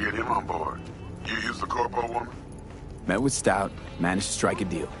on. How'd you get him on board? You used the corpo woman? Met with Stout, managed to strike a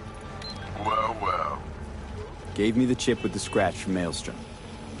deal. Well, well. Gave me the chip with the scratch from Maelstrom.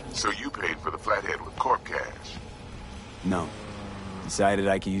 So you paid for the flathead with corp cash? No. Decided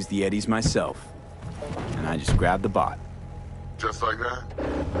I could use the Eddies myself. And I just grabbed the bot. Just like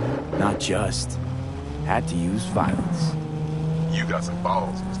that? Not just. Had to use violence. You got some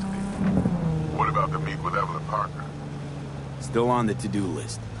balls, Mr. V. What about the meet with Evelyn Parker? Still on the to-do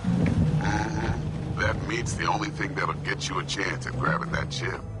list. That meet's the only thing that'll get you a chance at grabbing that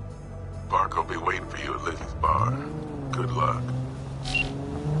chip. Parker will be waiting for you at Lizzie's bar. Good luck.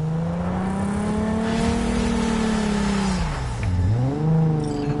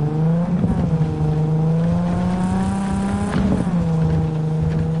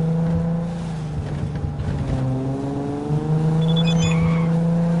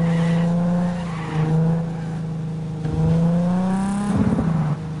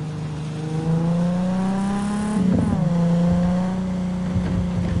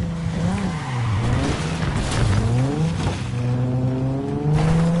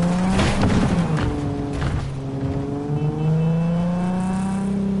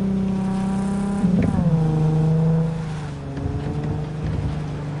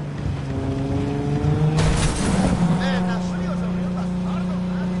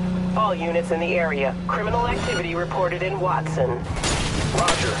 All units in the area. Criminal activity reported in Watson.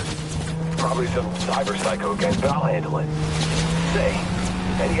 Roger. Probably some cyber psycho gang, but I'll handle it. Say,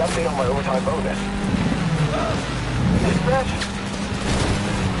 any update on my overtime bonus? Dispatch?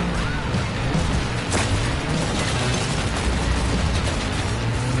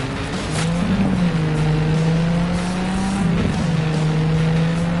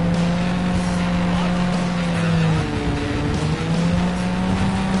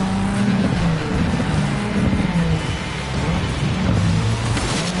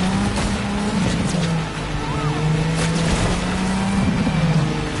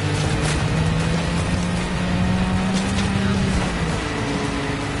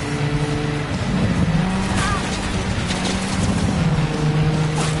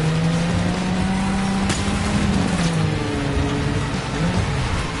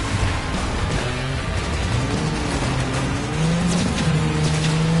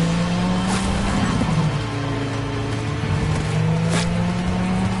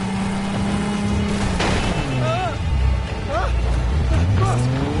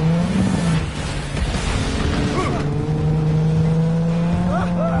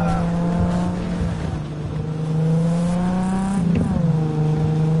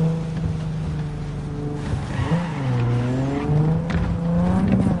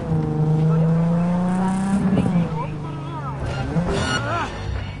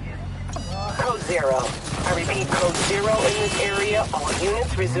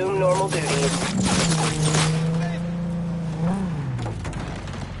 Resume normal duties.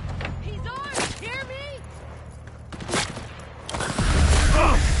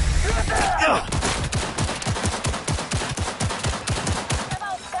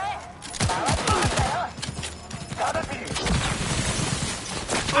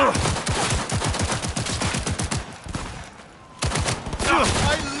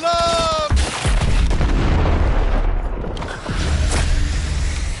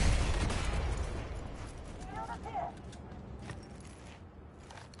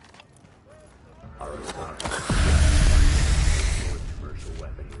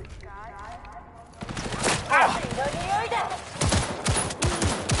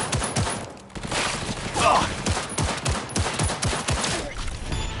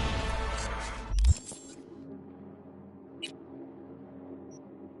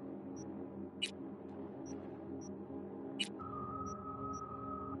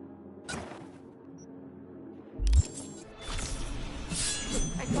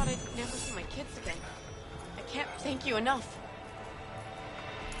 can't thank you enough.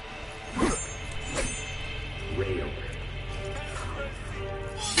 Rail.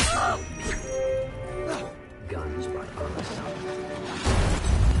 Guns by Armstrong.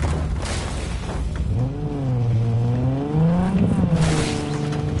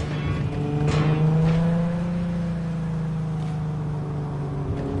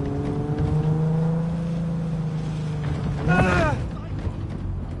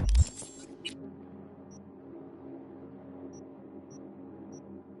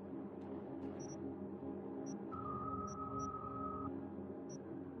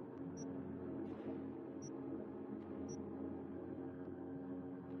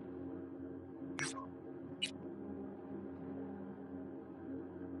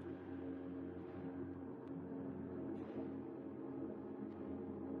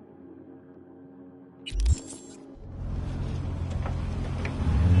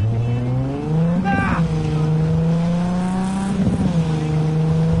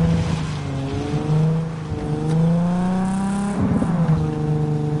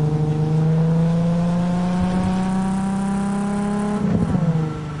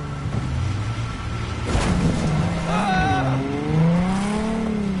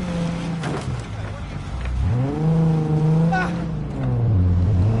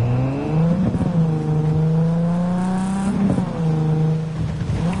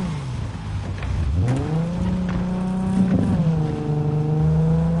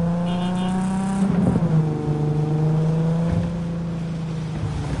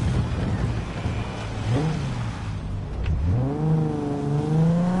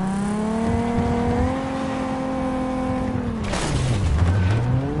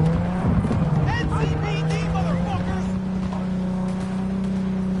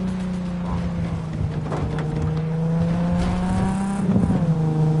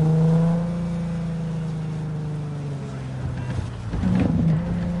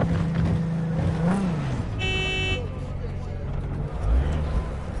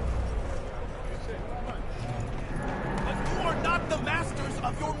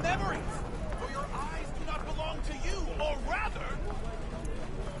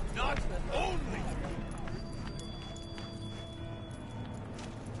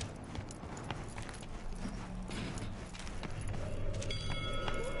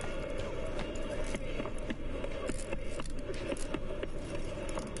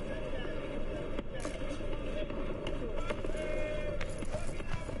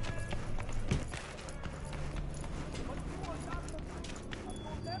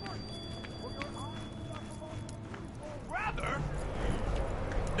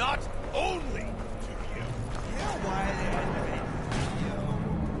 Not only to you. Yeah, why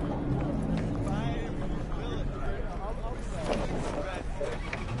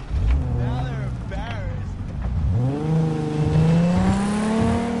now they're embarrassed.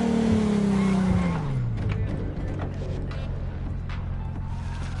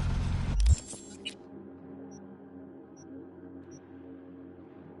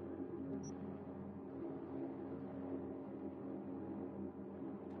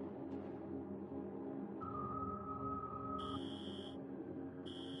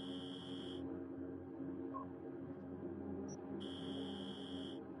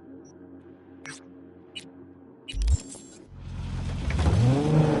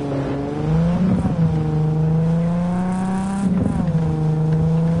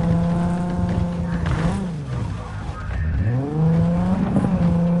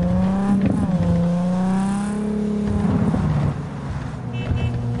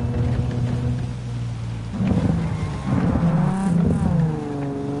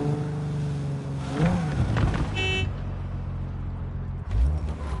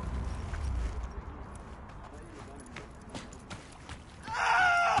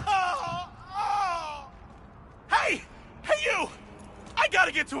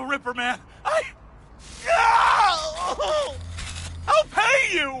 Get to a Ripper, man. I'll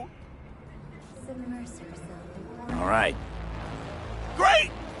pay you. All right.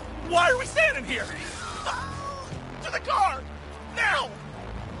 Great. Why are we standing here? To the car now.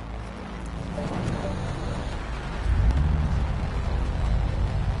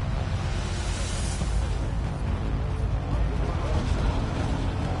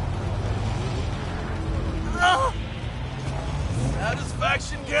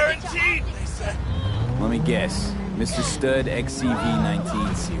 Satisfaction guaranteed, they said. Let me guess. Mr. Stud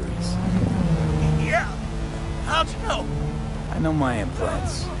XCV-19 series. Yeah. How'd you know? I know my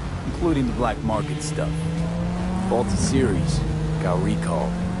implants, including the black market stuff. Faulty series. Got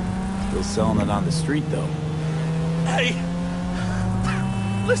recalled. Still selling it on the street, though. Hey.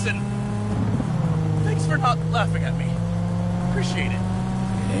 Listen. Thanks for not laughing at me. Appreciate it.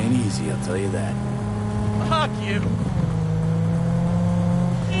 It ain't easy, I'll tell you that. Fuck you.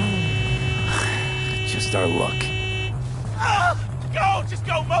 Just our luck. Ah! Go! Just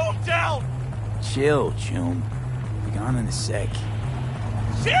go mow him down! Chill, June. Be gone in a sec.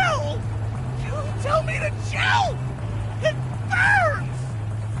 Chill? You tell me to chill? It burns!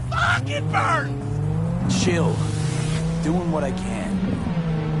 Fuck, it burns! Chill. Doing what I can.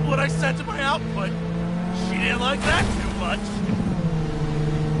 What I said to my output, she didn't like that too much.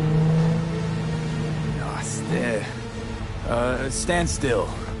 Stand still.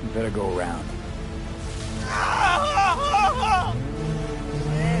 You better go around.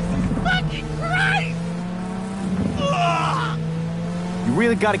 Jesus fucking Christ! Ugh! You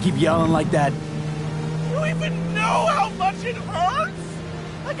really gotta keep yelling like that? You even know how much it hurts?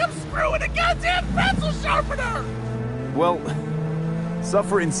 Like I'm screwing a goddamn pencil sharpener! Well,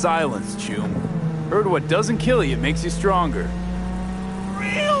 suffer in silence, Chum. Heard what doesn't kill you makes you stronger.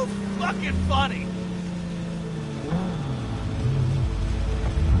 Real fucking funny.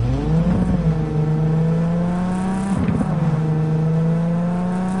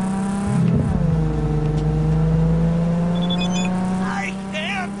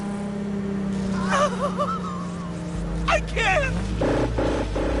 I can't!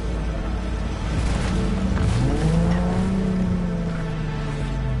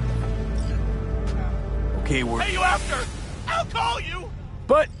 Okay, we're... Hey, you after! I'll call you!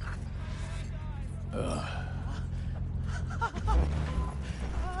 But...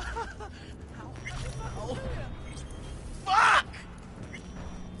 Fuck!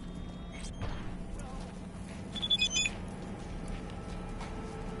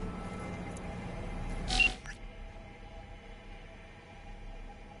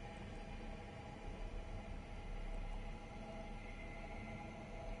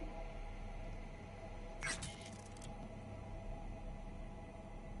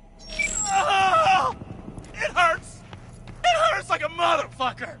 It hurts! It hurts like a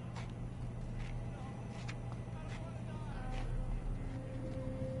motherfucker!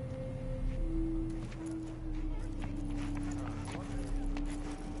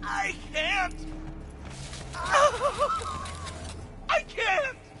 I can't! I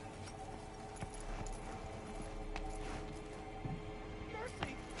can't!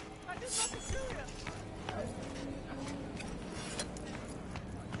 Mercy! I did nothing to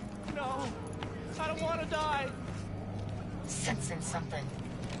you! No! I don't want to die! Sensing something.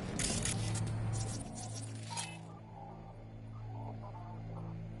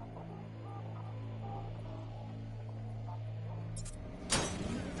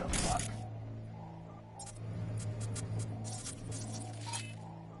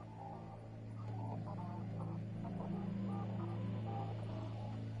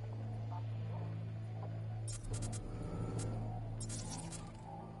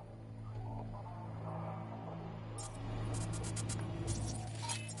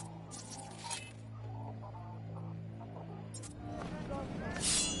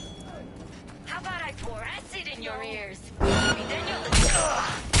 How about I pour acid in your ears? Maybe then you'll...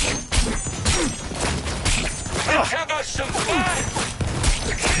 Let's have us some fun!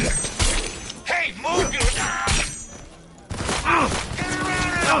 Hey, move your... Get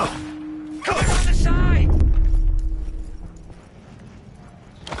around him! Come on the side!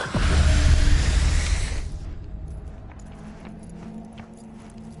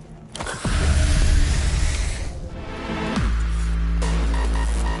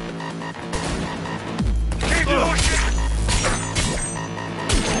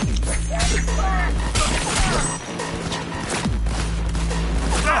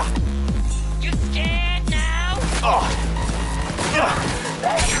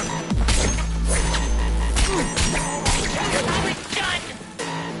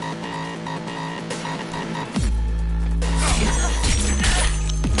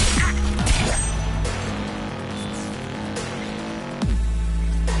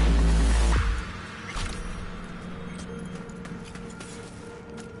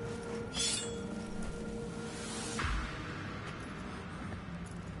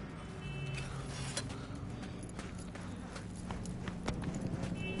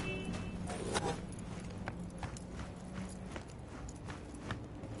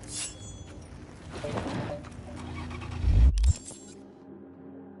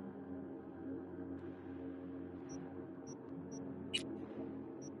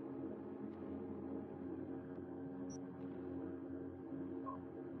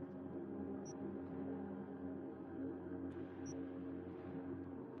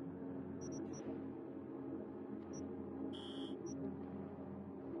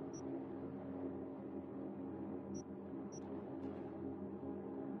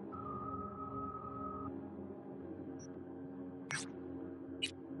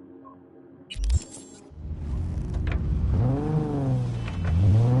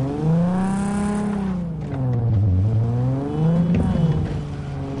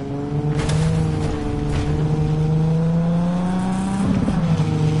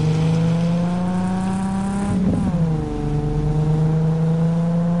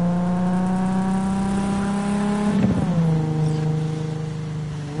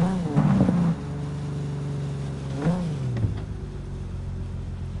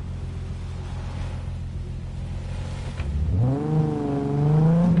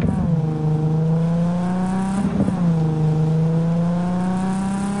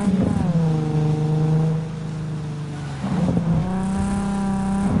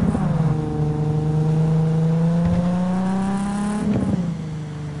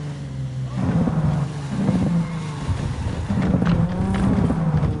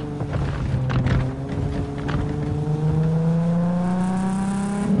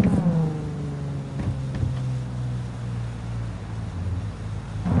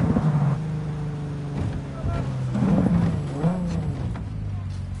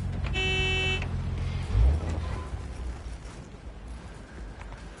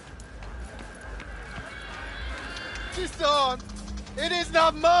 son! It is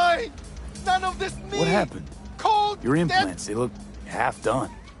not mine! None of this me! What happened? Cold! Your implants, they look half done.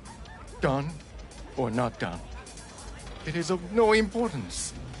 Done or not done? It is of no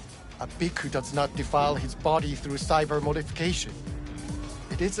importance. A bhikkhu does not defile his body through cyber modification.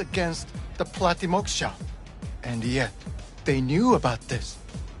 It is against the Pratimoksha. And yet, they knew about this.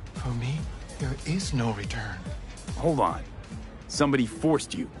 For me, there is no return. Hold on. Somebody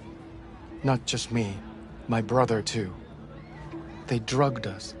forced you. Not just me, my brother too. They drugged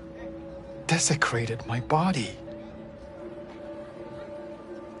us, desecrated my body.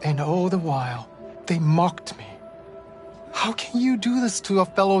 And all the while, they mocked me. How can you do this to a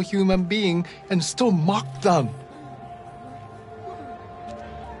fellow human being and still mock them?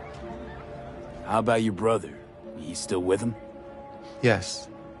 How about your brother? He's still with him? Yes,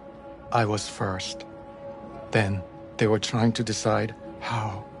 I was first. Then they were trying to decide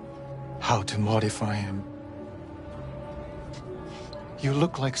how to modify him. You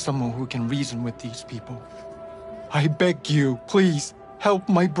look like someone who can reason with these people. I beg you, please, help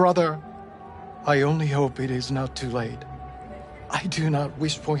my brother. I only hope it is not too late. I do not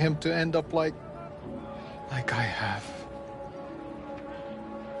wish for him to end up like I have.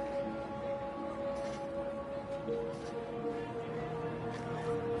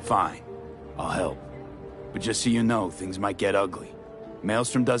 Fine. I'll help. But just so you know, things might get ugly.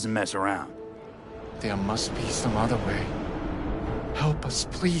 Maelstrom doesn't mess around. There must be some other way. Help us,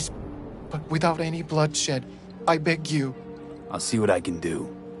 please, but without any bloodshed. I beg you. I'll see what I can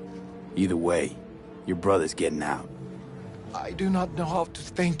do. Either way, your brother's getting out. I do not know how to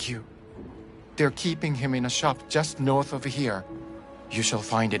thank you. They're keeping him in a shop just north of here. You shall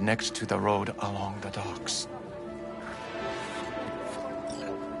find it next to the road along the docks.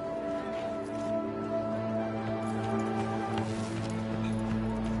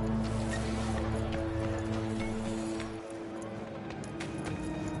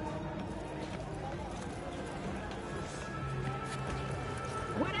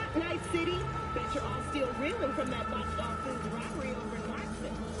 What up, Night City? Bet you're all still reeling from that box office robbery over in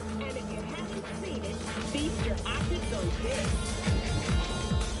Marksman. And if you haven't seen it, feast your optics on this.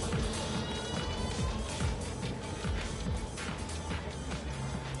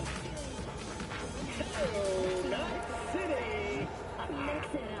 Hello, Night City! I'm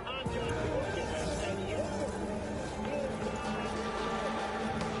John Gorgeous, and you?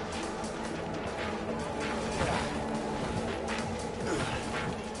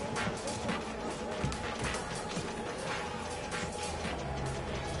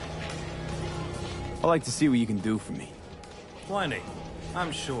 I'd like to see what you can do for me. Plenty,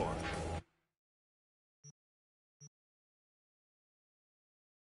 I'm sure.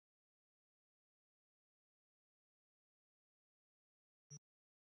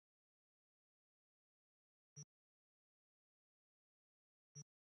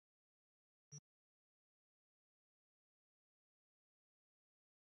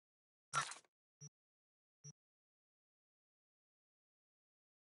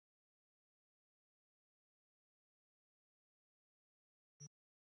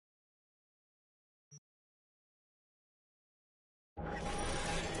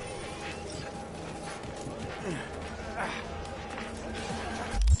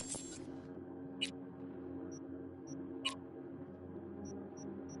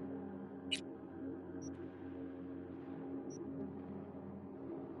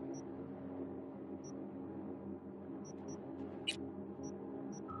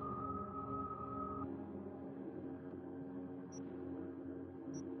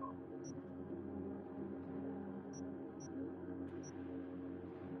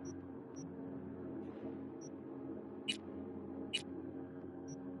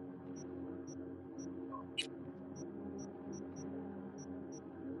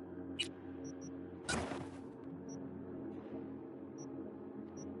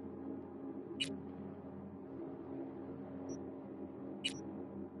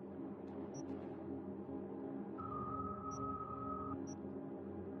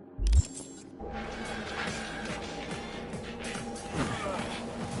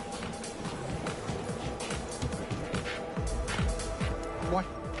 What?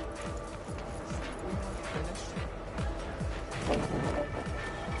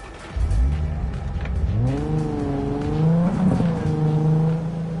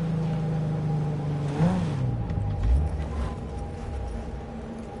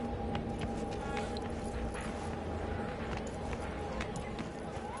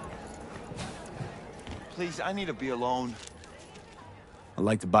 Please, I need to be alone. I'd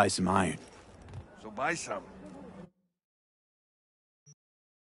like to buy some iron. So buy some.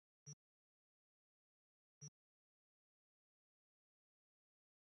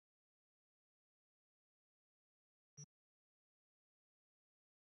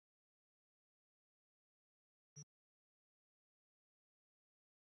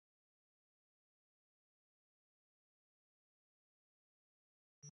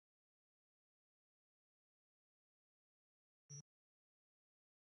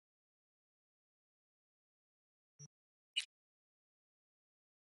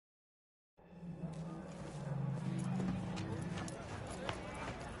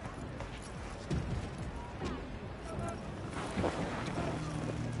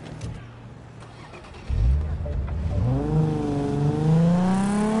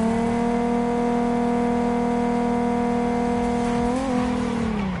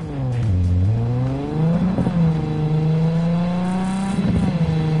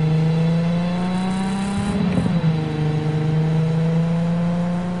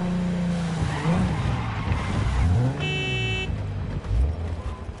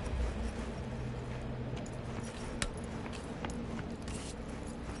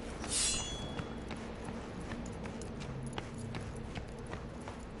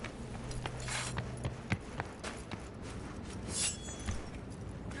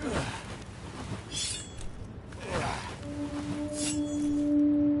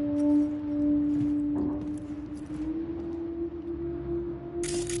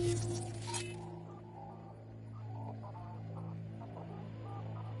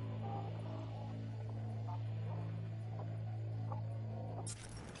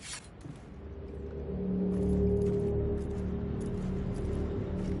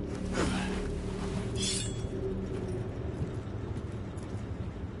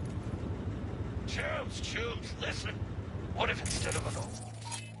 What if instead of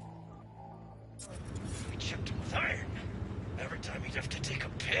we chipped him with iron? Every time he'd have to take a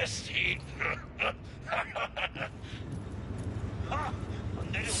piss, he'd... And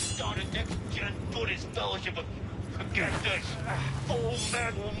then he'll start a next-gen Buddhist fellowship of... Get this! Full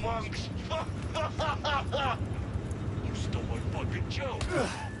metal monks! You stole my fucking joke!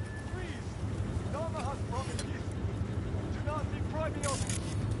 Dharma has promised you. Do not deprive me of it.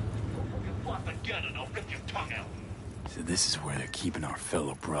 You flop again and I'll rip your tongue out. So this is where they're keeping our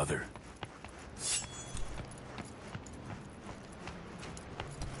fellow brother.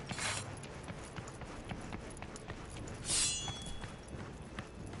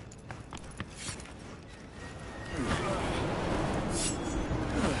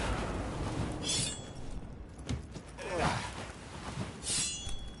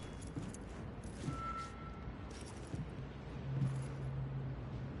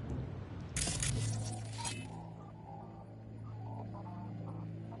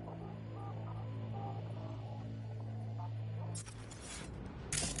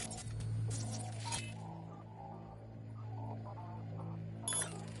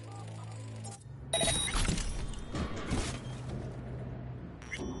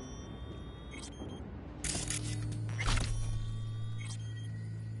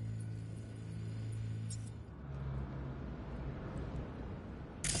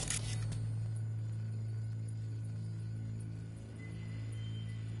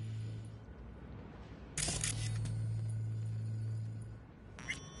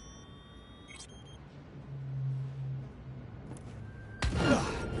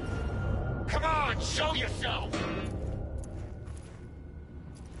 Come on, show yourself!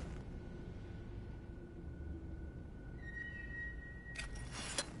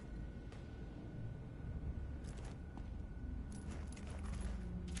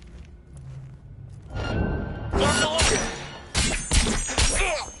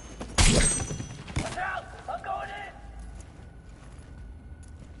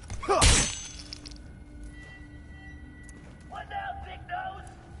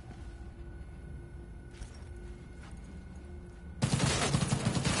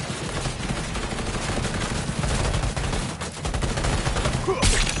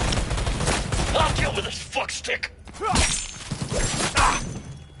 I'll deal with this fuckstick!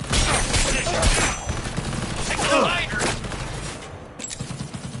 Take the lighter!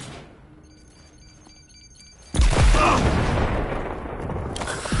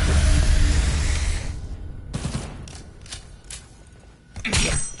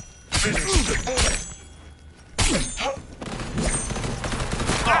 Finish the bullet!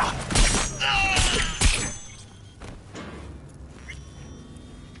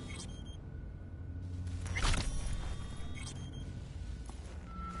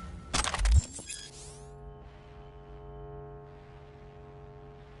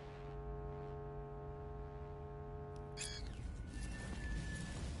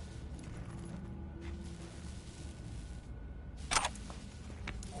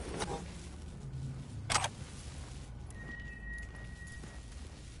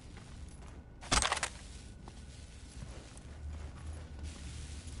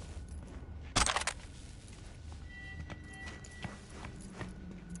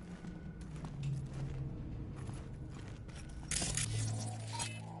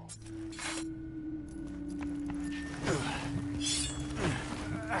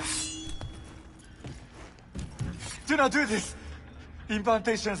 Do not do this! The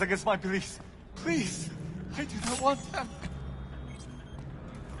implantation is against my beliefs. Please! I do not want them.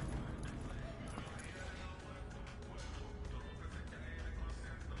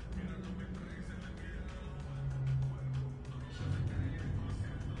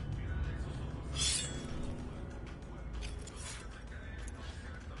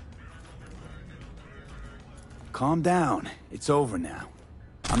 Calm down. It's over now.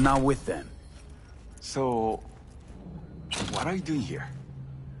 I'm not with them. So... what are you doing here?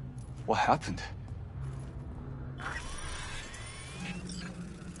 What happened?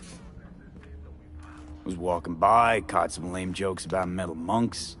 Was walking by, caught some lame jokes about metal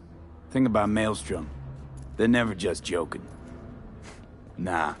monks. Thing about Maelstrom, they're never just joking.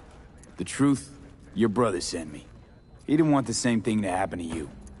 Nah. The truth, your brother sent me. He didn't want the same thing to happen to you.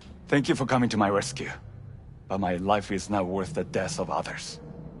 Thank you for coming to my rescue. But my life is not worth the deaths of others.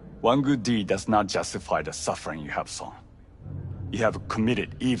 One good deed does not justify the suffering you have sown. You have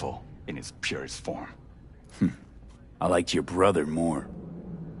committed evil in its purest form. I liked your brother more.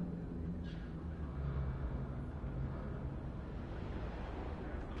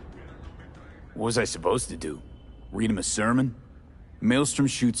 What was I supposed to do? Read him a sermon? Maelstrom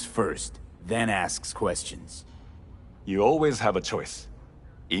shoots first, then asks questions. You always have a choice,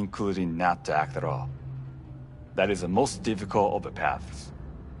 including not to act at all. That is the most difficult of the paths.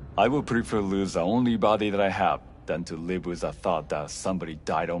 I would prefer lose the only body that I have than to live with the thought that somebody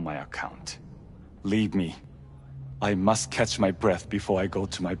died on my account. Leave me. I must catch my breath before I go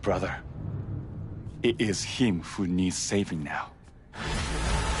to my brother. It is him who needs saving now.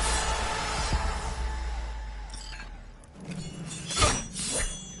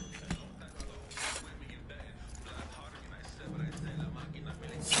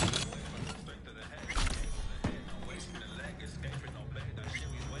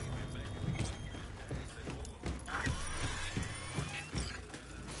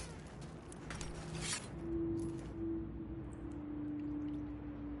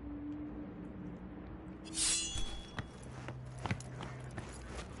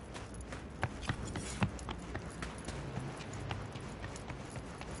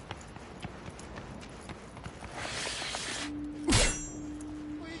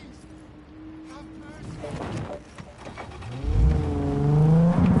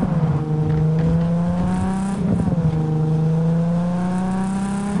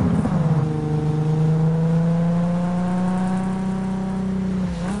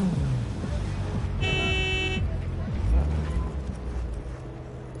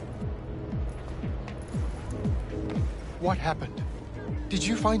 What happened? Did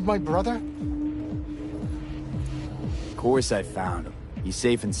you find my brother? Of course I found him. He's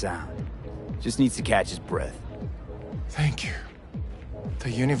safe and sound. Just needs to catch his breath. Thank you.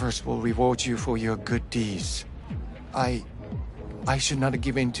 The universe will reward you for your good deeds. I should not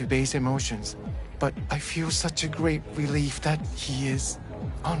give in to base emotions, but I feel such a great relief that he is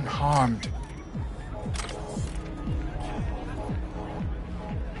unharmed.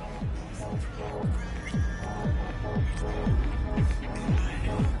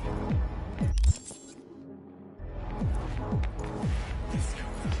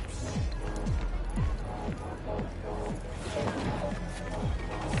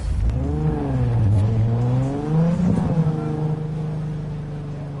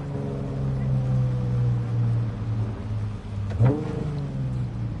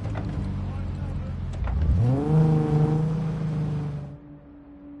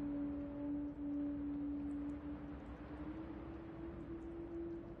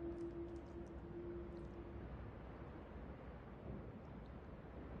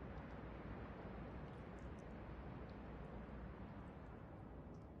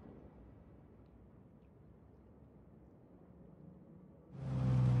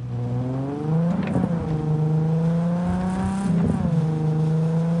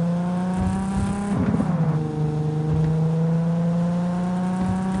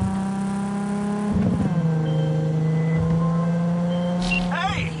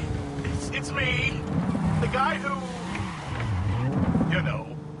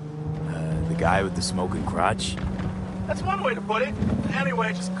 Guy with the smoking crotch? That's one way to put it.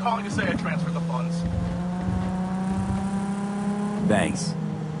 Anyway, just calling to say I transferred the funds. Thanks.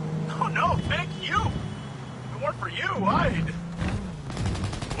 Oh, no, thank you. If it weren't for you, I'd...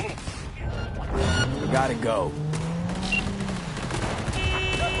 We gotta go.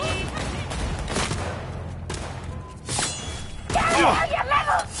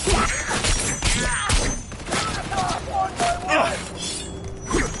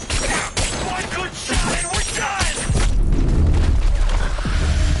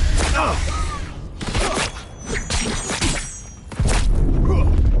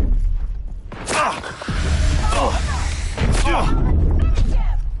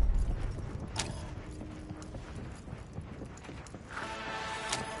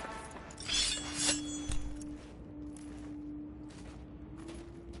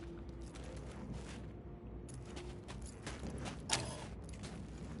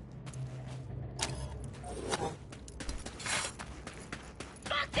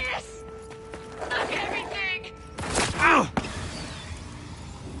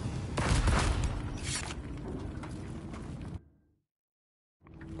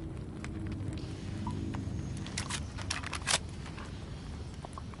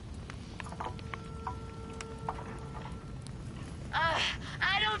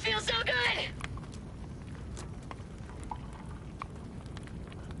 Feel so good!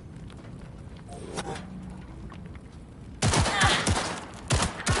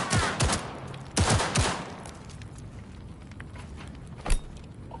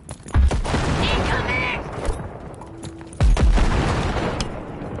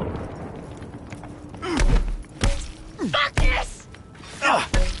 Fuck this!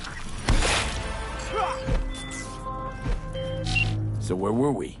 So where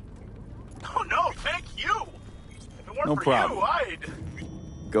were we? Oh, no, thank you. If it weren't No for problem. you,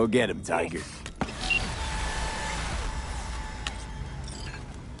 I'd... Go get him, Tiger.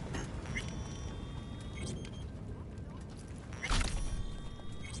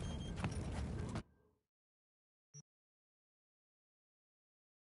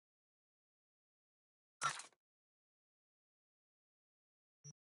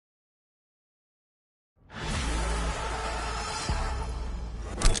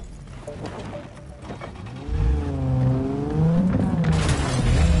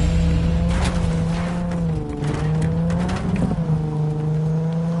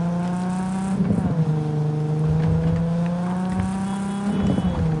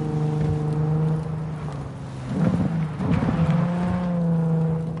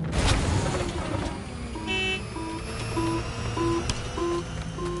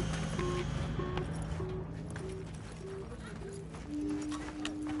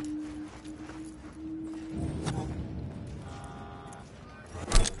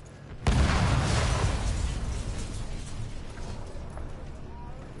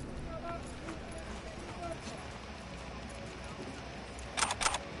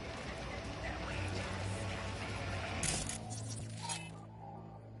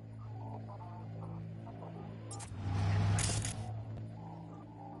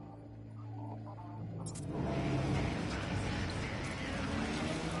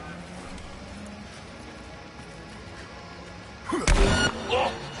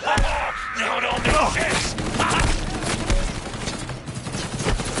 No, no, no, this!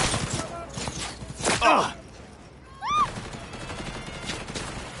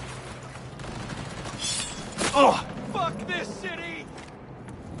 Fuck this city!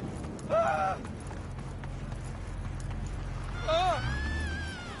 Ah! Ah!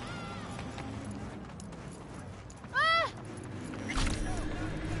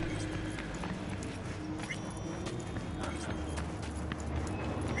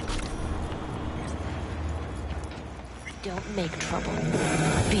 Don't make trouble.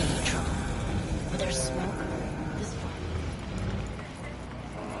 Be trouble. Where there's smoke, there's fire.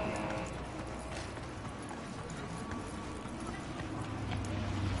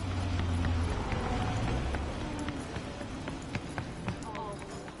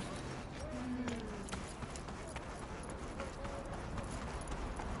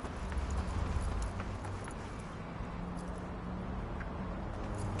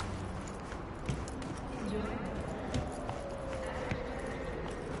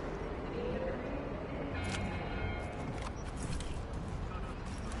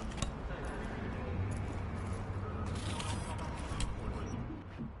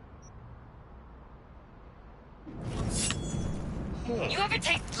 You ever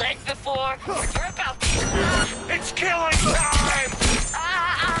taste lead before? You're about to... It's killing time!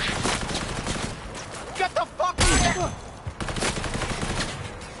 Get the fuck out!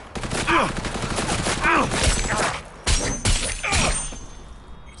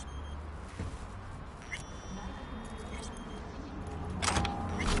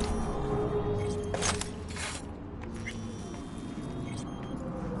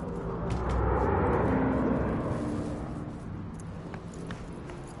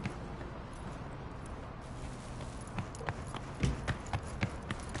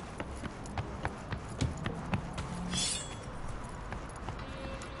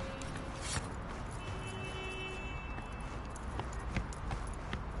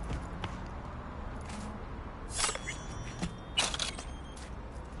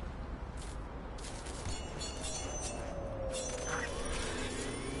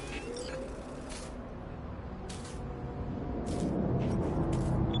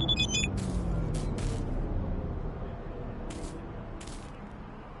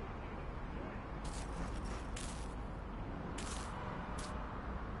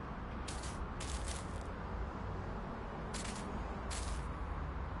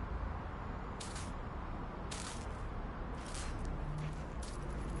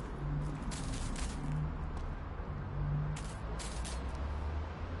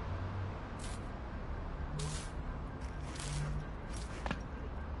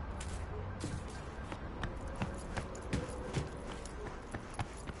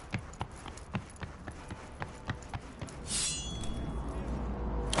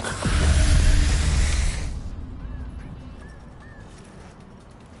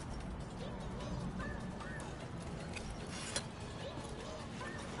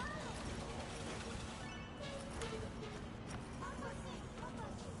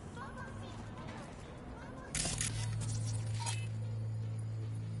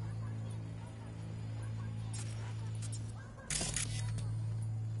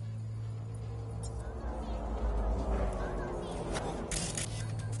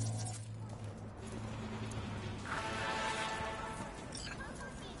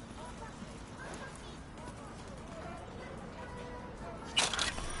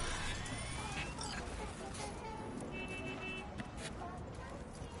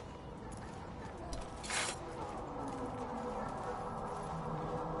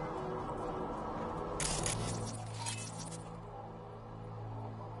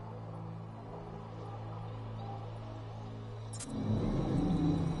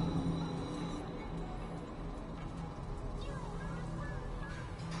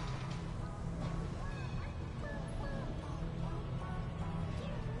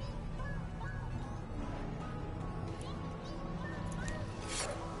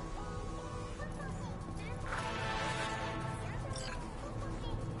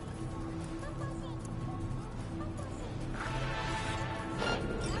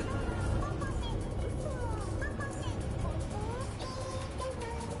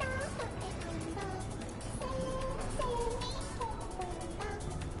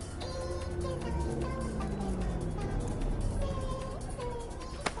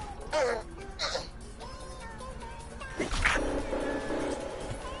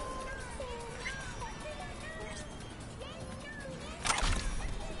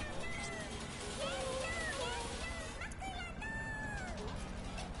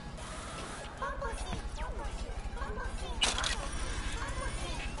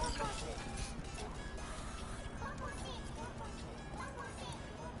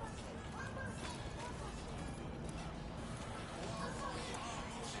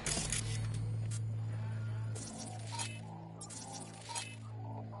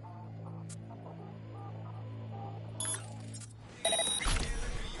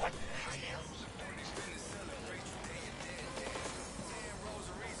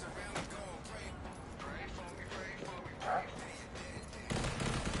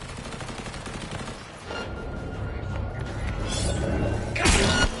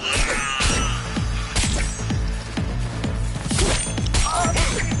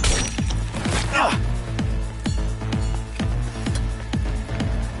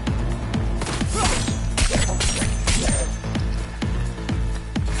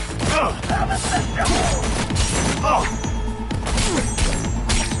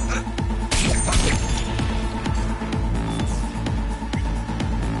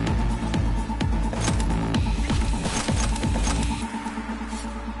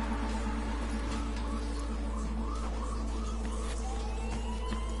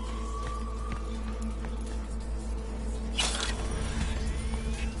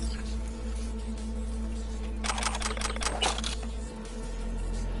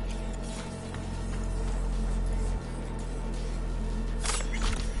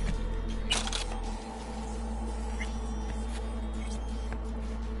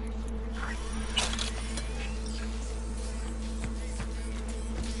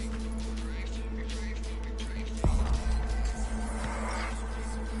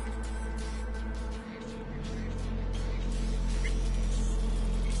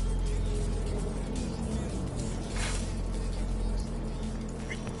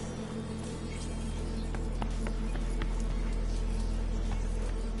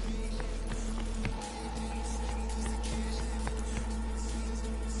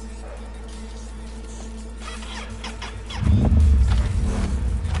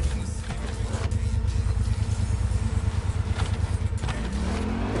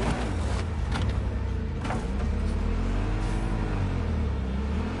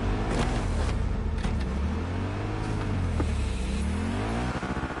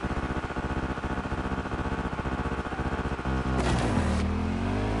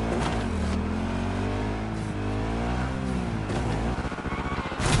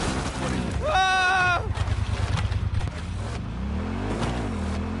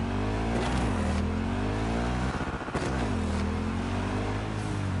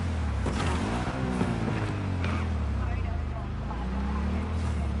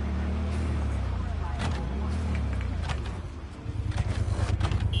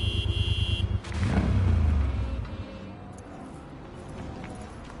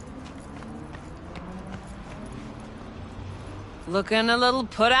 Looking a little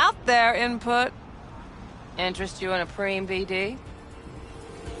put out there, Input. Interest you in a preem BD?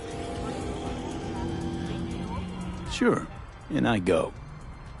 Sure, and I go.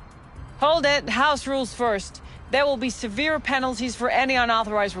 Hold it. House rules first. There will be severe penalties for any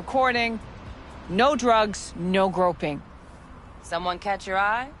unauthorized recording. No drugs, no groping. Someone catch your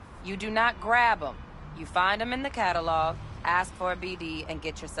eye? You do not grab them. You find them in the catalog, ask for a BD, and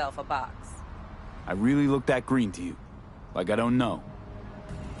get yourself a box. I really look that green to you. Like I don't know.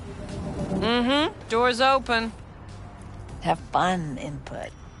 Mm-hmm. Door's open. Have fun, Input.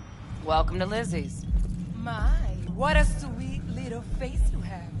 Welcome to Lizzie's. My, what a sweet little face you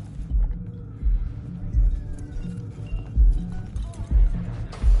have.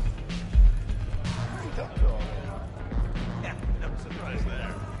 Yeah, no surprise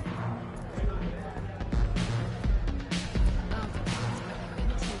there.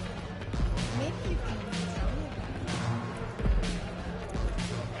 Maybe you can tell me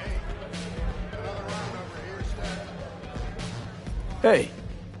Hey.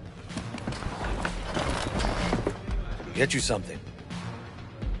 Get you something.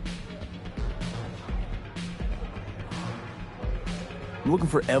 I'm looking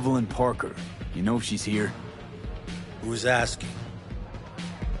for Evelyn Parker. You know if she's here? Who's asking?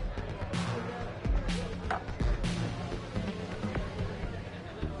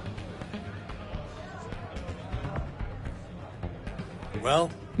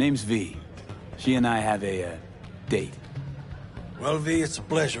 Well? Name's V. She and I have a, date. Well, V, it's a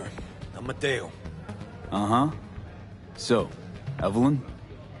pleasure. I'm Mateo. Uh-huh. So, Evelyn?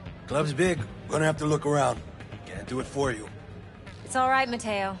 Club's big. Gonna have to look around. Can't do it for you. It's all right,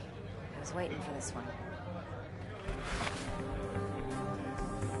 Mateo. I was waiting for this one.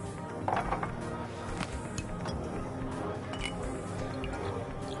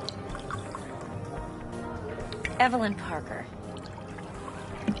 Evelyn Parker.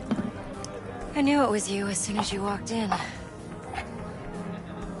 I knew it was you as soon as you walked in.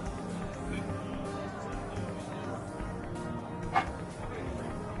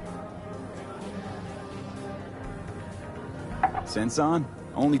 Sense on?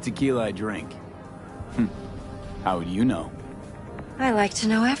 Only tequila I drink. How would you know? I like to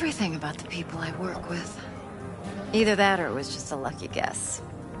know everything about the people I work with. Either that or it was just a lucky guess.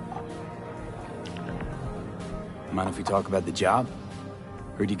 Mind if we talk about the job?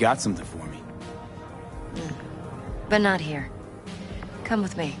 Heard you got something for me. But not here. Come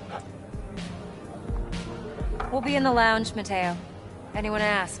with me. We'll be in the lounge, Mateo. Anyone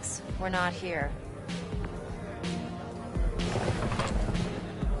asks, we're not here.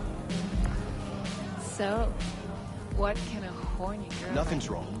 So, what can a horny girl... Nothing's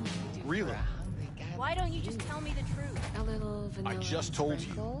wrong. Really. Why don't you just tell me the truth? A little vanilla I just told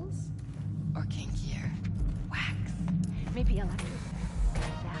you. sprinkles? Or kinkier? Wax? Maybe electric?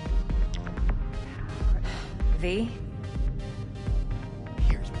 V?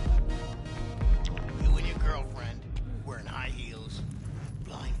 Here's what. You and your girlfriend wearing high heels,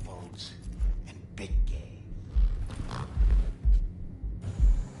 blindfolds, and big gay.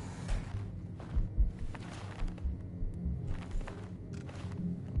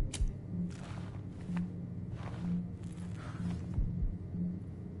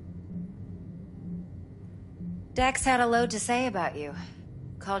 Dex had a load to say about you.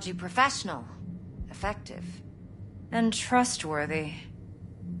 Called you professional, effective, and trustworthy.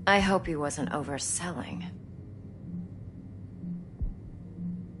 I hope he wasn't overselling.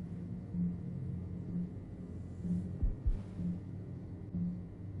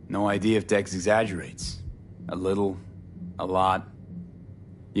 No idea if Dex exaggerates. A little, a lot.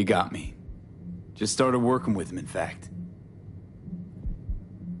 You got me. Just started working with him, in fact.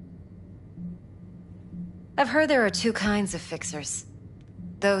 I've heard there are two kinds of fixers.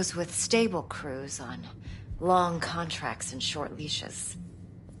 Those with stable crews on long contracts and short leashes.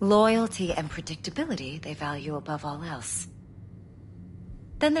 Loyalty and predictability they value above all else.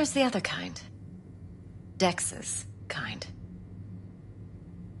 Then there's the other kind. Dex's kind.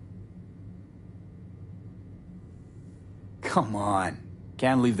 Come on.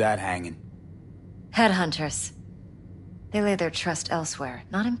 Can't leave that hanging. Headhunters. They lay their trust elsewhere,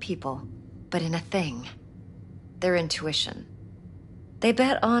 not in people, but in a thing. Their intuition. They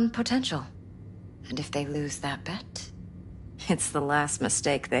bet on potential. And if they lose that bet, it's the last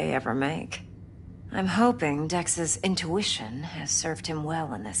mistake they ever make. I'm hoping Dex's intuition has served him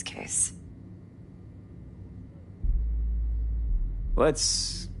well in this case.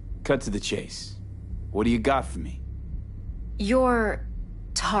 Let's cut to the chase. What do you got for me? Your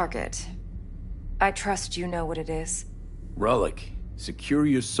target. I trust you know what it is. Relic. Secure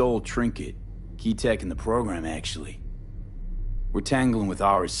your soul trinket. Key tech in the program, actually. We're tangling with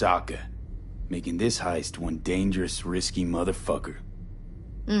Arasaka, making this heist one dangerous, risky motherfucker.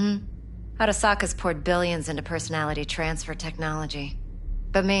 Mm-hmm. Arasaka's poured billions into personality transfer technology.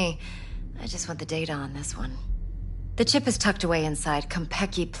 But me, I just want the data on this one. The chip is tucked away inside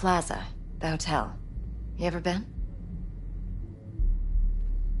Konpeki Plaza, the hotel. You ever been?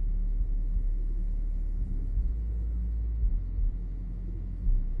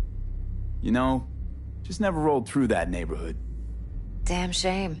 You know, just never rolled through that neighborhood. Damn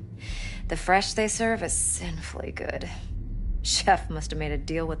shame. The fresh they serve is sinfully good. Chef must have made a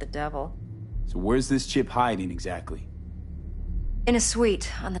deal with the devil. So where's this chip hiding exactly? In a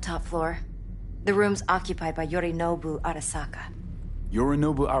suite on the top floor. The room's occupied by Yorinobu Arasaka.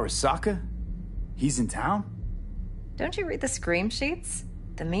 Yorinobu Arasaka? He's in town? Don't you read the scream sheets?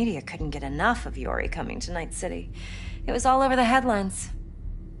 The media couldn't get enough of Yori coming to Night City. It was all over the headlines.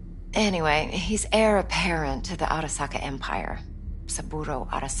 Anyway, he's heir apparent to the Arasaka Empire. Saburo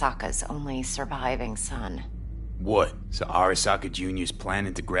Arasaka's only surviving son. What? So Arasaka Jr.'s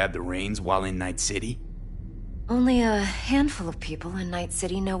planning to grab the reins while in Night City? Only a handful of people in Night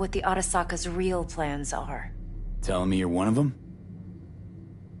City know what the Arasaka's real plans are. Telling me you're one of them?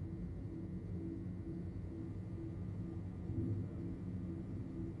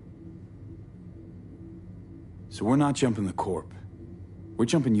 So we're not jumping the Corp. We're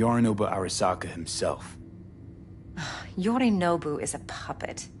jumping Yorinobu Arasaka himself. Yorinobu is a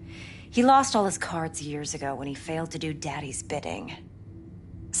puppet. He lost all his cards years ago when he failed to do Daddy's bidding.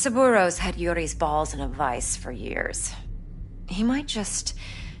 Saburo's had Yori's balls in a vice for years. He might just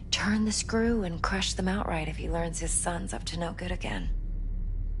turn the screw and crush them outright if he learns his son's up to no good again.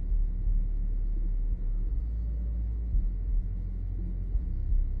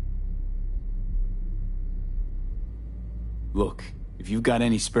 Look, if you've got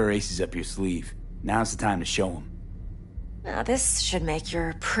any spare aces up your sleeve, now's the time to show them. Now this should make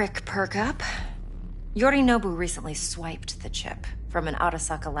your prick perk up. Yorinobu recently swiped the chip from an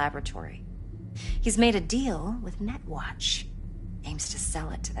Arasaka laboratory. He's made a deal with Netwatch. Aims to sell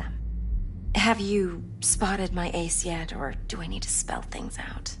it to them. Have you spotted my ace yet, or do I need to spell things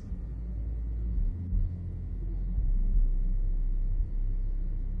out?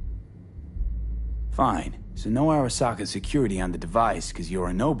 Fine. So no Arasaka security on the device because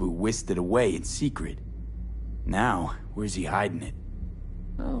Yorinobu whisked it away in secret. Now, where's he hiding it?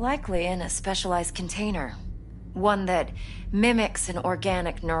 Well, likely in a specialized container. One that mimics an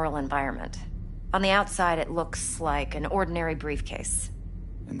organic neural environment. On the outside, it looks like an ordinary briefcase.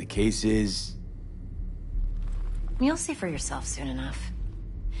 And the case is... You'll see for yourself soon enough.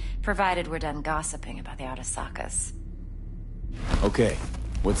 Provided we're done gossiping about the Arasakas. Okay,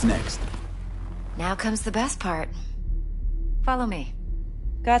 what's next? Now comes the best part. Follow me.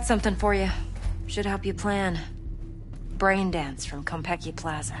 Got something for you. Should help you plan. Brain dance from Konpeki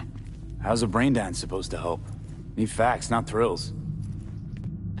Plaza. How's a brain dance supposed to help? Need facts, not thrills.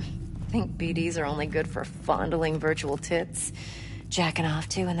 Think BDs are only good for fondling virtual tits? Jacking off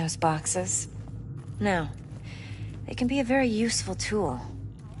to in those boxes? No. They can be a very useful tool.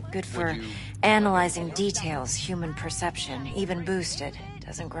 Good for analyzing details human perception, even boosted,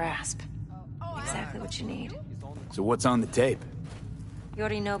 doesn't grasp. Exactly what you need. So what's on the tape?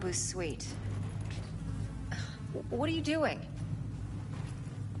 Yorinobu's suite. What are you doing?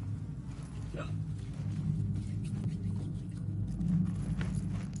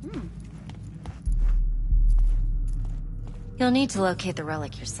 You'll need to locate the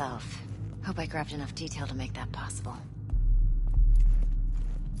relic yourself. Hope I grabbed enough detail to make that possible.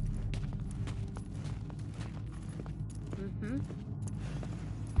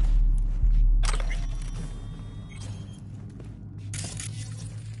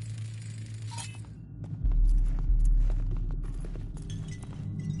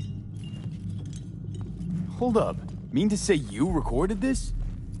 Hold up. Mean to say you recorded this?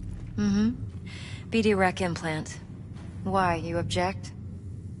 Mm-hmm. BD rec implant. Why, you object?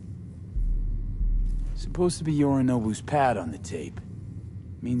 Supposed to be Yorinobu's pad on the tape.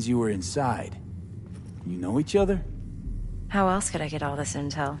 Means you were inside. You know each other? How else could I get all this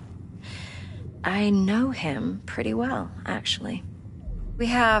intel? I know him pretty well, actually. We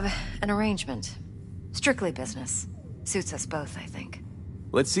have an arrangement. Strictly business. Suits us both, I think.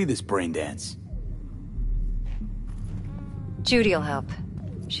 Let's see this brain dance. Judy'll help.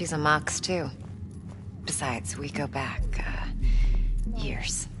 She's a Mox, too. Besides, we go back,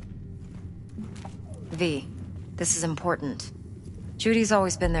 years. V, this is important. Judy's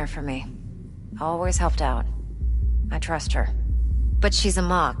always been there for me. Always helped out. I trust her. But she's a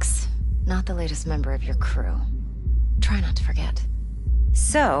Mox, not the latest member of your crew. Try not to forget.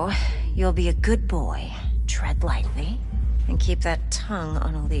 So, you'll be a good boy, tread lightly, and keep that tongue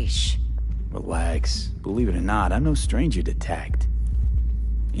on a leash. Relax. Believe it or not, I'm no stranger to tact.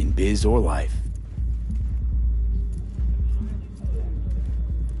 In biz or life.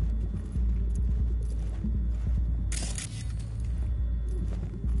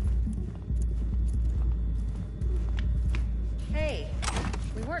 Hey,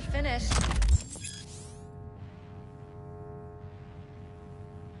 we weren't finished.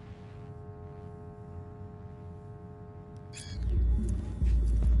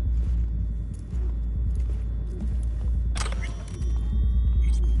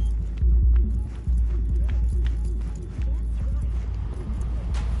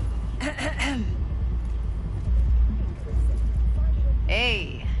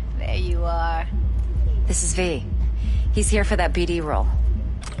 Hey, there you are. This is V. He's here for that BD role.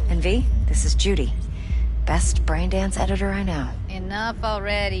 And V, this is Judy. Best brain dance editor I know. Enough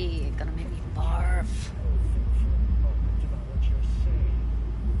already. You're gonna make me barf.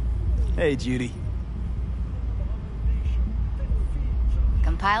 Hey, Judy.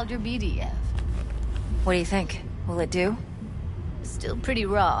 Compiled your BDF. What do you think? Will it do? Still pretty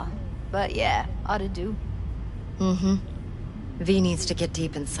raw, but yeah, ought to do. Mm-hmm. V needs to get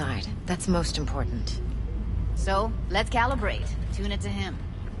deep inside. That's most important. So, let's calibrate. Tune it to him.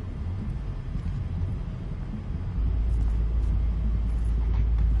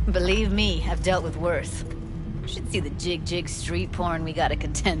 Believe me, I've dealt with worse. You should see the jig street porn we gotta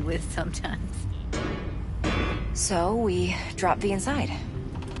contend with sometimes. So, we drop V inside.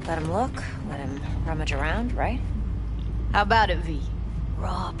 Let him look, let him rummage around, right? How about it, V?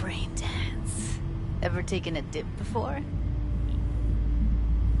 Raw brain dance. Ever taken a dip before?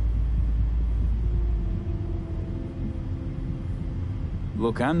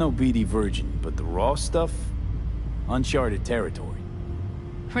 Look, I'm no BD virgin, but the raw stuff? Uncharted territory.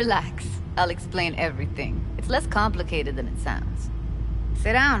 Relax. I'll explain everything. It's less complicated than it sounds.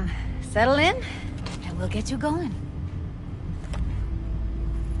 Sit down, settle in, and we'll get you going.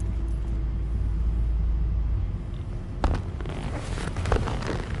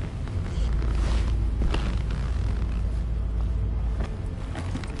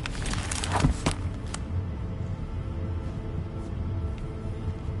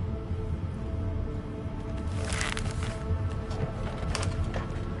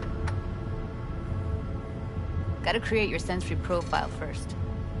 Gotta create your sensory profile first.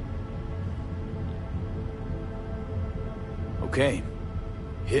 Okay.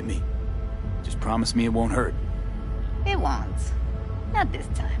 Hit me. Just promise me it won't hurt. It won't. Not this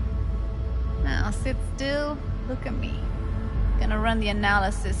time. Now sit still, look at me. Gonna run the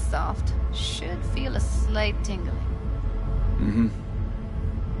analysis soft. Should feel a slight tingling. Mm-hmm.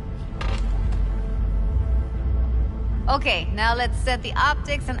 Okay, now let's set the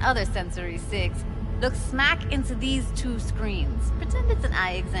optics and other sensory sigs. Look smack into these two screens. Pretend it's an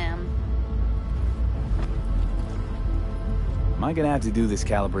eye exam. Am I gonna have to do this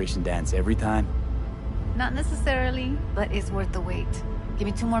calibration dance every time? Not necessarily, but it's worth the wait. Give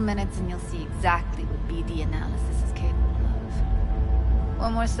me 2 more minutes and you'll see exactly what BD analysis is capable of.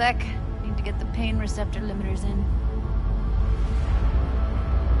 1 more sec. Need to get the pain receptor limiters in.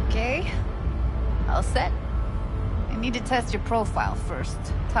 Okay. All set. I need to test your profile first.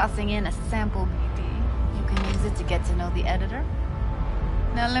 Tossing in a sample BD. You can use it to get to know the editor.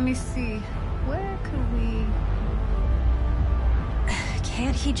 Now let me see. Where could we...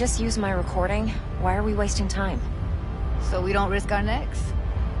 Can't he just use my recording? Why are we wasting time? So we don't risk our necks?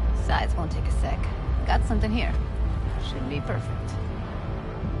 Besides, won't take a sec. Got something here. Should be perfect.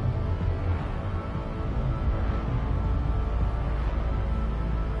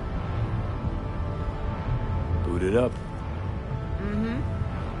 Boot it up. Mm-hmm.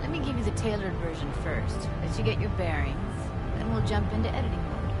 Let me give you the tailored version first. Let you get your bearings. Then we'll jump into editing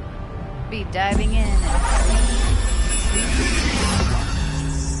mode. Be diving in and...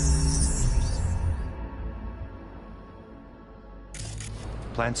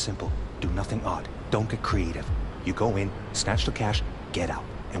 Plan simple. Do nothing odd. Don't get creative. You go in, snatch the cash, get out.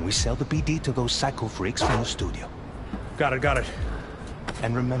 And we sell the BD to those psycho freaks from the studio. Got it.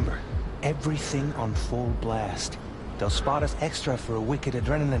 And remember, everything on full blast. They'll spot us extra for a wicked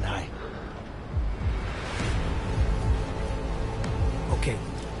adrenaline high. Okay,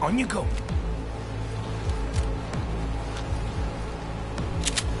 on you go.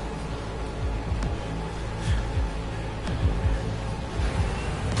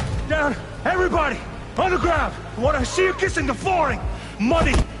 Down! Everybody! On the ground! I want to see you kissing the flooring!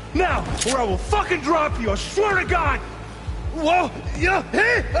 Money! Now! Or I will fucking drop you! I swear to God! Whoa! Yeah!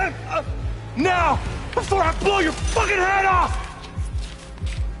 Hey! Now! Before I blow your fucking head off!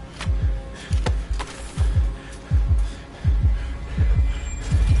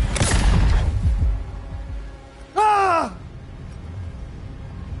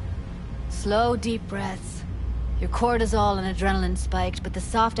 Slow, deep breaths. Your cortisol and adrenaline spiked, but the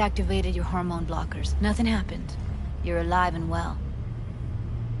soft activated your hormone blockers. Nothing happened. You're alive and well.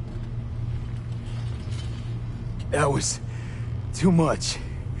 That was too much.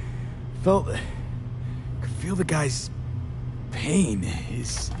 Could feel the guy's pain,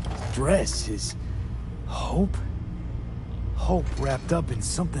 his stress, his hope. Hope wrapped up in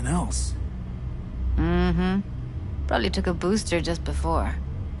something else. Mm-hmm. Probably took a booster just before.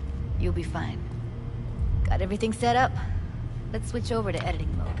 You'll be fine. Got everything set up? Let's switch over to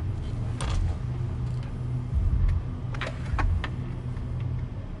editing mode.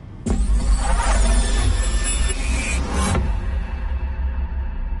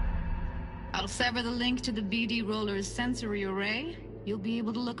 I'll sever the link to the BD Roller's sensory array. You'll be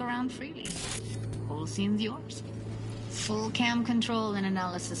able to look around freely. Whole scene's yours. Full cam control in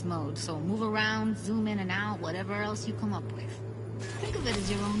analysis mode, so move around, zoom in and out, whatever else you come up with. Think of it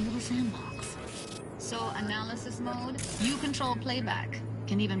as your own little sandbox. So, analysis mode, you control playback.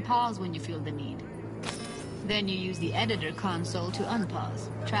 Can even pause when you feel the need. Then you use the editor console to unpause.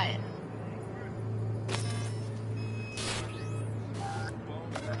 Try it.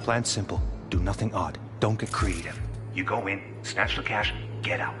 Plan's simple. Do nothing odd. Don't get creative. You go in, snatch the cash,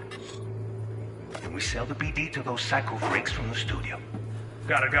 get out. And we sell the BD to those psycho freaks from the studio.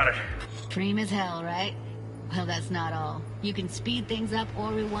 Got it. Cream as hell, right? Well, that's not all. You can speed things up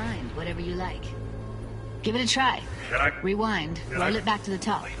or rewind, whatever you like. Give it a try. Rewind. Roll it back to the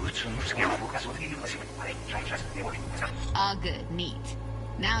top. All good. Neat.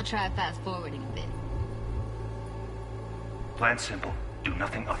 Now try fast forwarding a bit. Plan simple. Do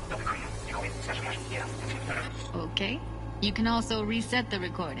nothing odd. Don't be creative. You go in, snatch the cash, get out. Okay. You can also reset the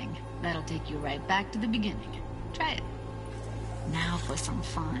recording. That'll take you right back to the beginning. Try it. Now for some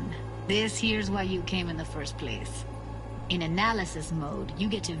fun. This here's why you came in the first place. In analysis mode, you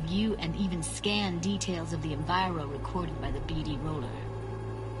get to view and even scan details of the enviro recorded by the BD Roller.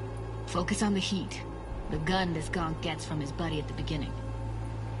 Focus on the heat, the gun this gonk gets from his buddy at the beginning.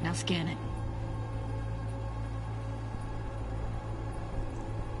 Now scan it.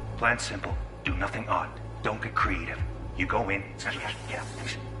 Plan simple. Do nothing odd. Don't get creative. You go in, snatch the cash, get out.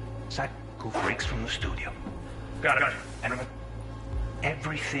 Psycho freaks from the studio. Got it. And remember,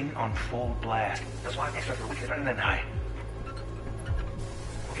 everything on full blast. That's why I expect a week and then high.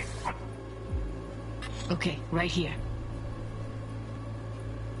 Okay, on. Okay, right here.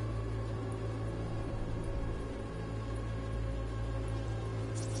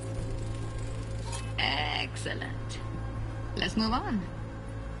 Excellent. Let's move on.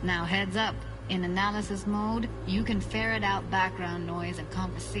 Now heads up. In analysis mode, you can ferret out background noise and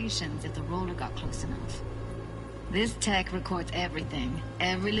conversations if the roller got close enough. This tech records everything,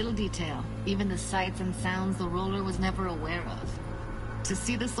 every little detail, even the sights and sounds the roller was never aware of. To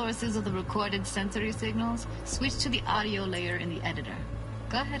see the sources of the recorded sensory signals, switch to the audio layer in the editor.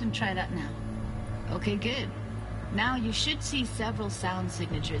 Go ahead and try that now. Okay, good. Now you should see several sound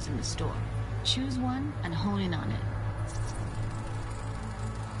signatures in the store. Choose one and hone in on it.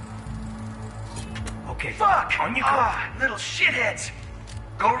 Okay. Fuck! On you go. Little shitheads!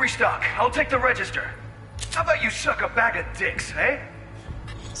 Go restock. I'll take the register. How about you suck a bag of dicks, eh?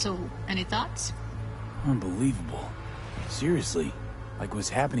 So, any thoughts? Unbelievable. Seriously, like what's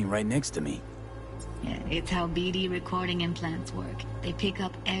happening right next to me. Yeah, it's how BD recording implants work. They pick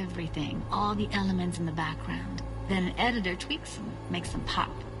up everything, all the elements in the background. Then an editor tweaks them, makes them pop.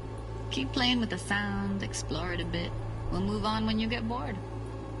 Keep playing with the sound, explore it a bit. We'll move on when you get bored.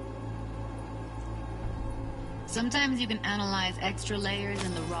 Sometimes you can analyze extra layers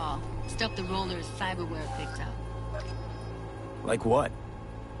in the raw, stuff the roller's cyberware picked up. Like what?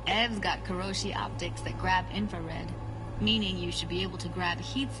 Ev's got Kiroshi optics that grab infrared, meaning you should be able to grab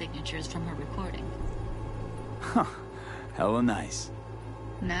heat signatures from her recording. Huh. Hella nice.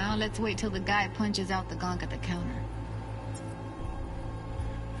 Now let's wait till the guy punches out the gonk at the counter.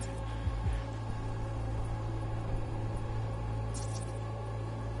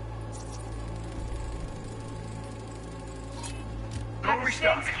 Go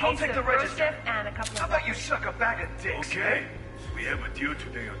restock. I'll take the register. How about you suck a bag of dicks? Okay. We have a deal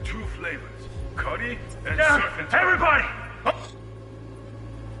today on 2 flavors. Curry and Down! surf and turf. Everybody!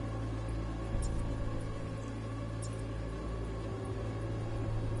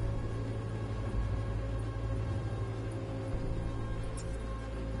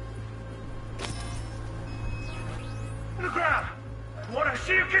 On the ground! I want to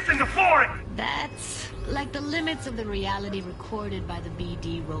see you kissing the flooring! That's like the limits of the reality recorded by the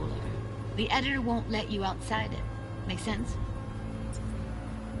BD Roller. The editor won't let you outside it. Make sense?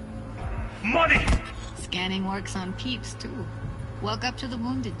 Money! Scanning works on peeps, too. Walk up to the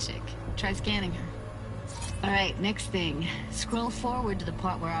wounded chick. Try scanning her. Alright, next thing. Scroll forward to the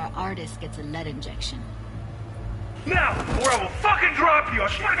part where our artist gets a lead injection. Now, or I will fucking drop you! I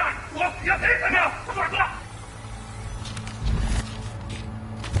swear to God! Whoa, yeah, now!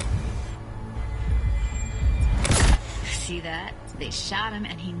 See that? They shot him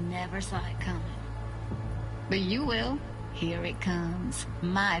and he never saw it coming. But you will. Here it comes.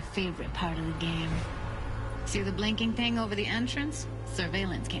 My favorite part of the game. See the blinking thing over the entrance?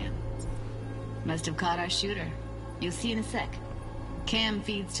 Surveillance cam. Must have caught our shooter. You'll see in a sec. Cam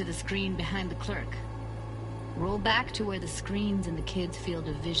feeds to the screen behind the clerk. Roll back to where the screen's in the kid's field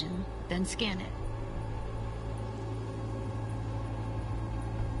of vision, then scan it.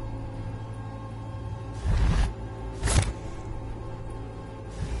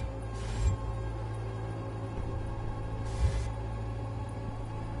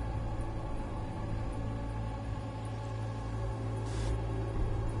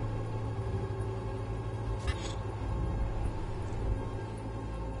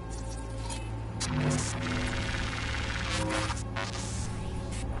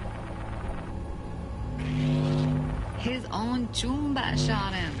 His own Chumba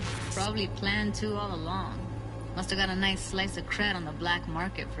shot him. Probably planned to all along. Must have got a nice slice of cred on the black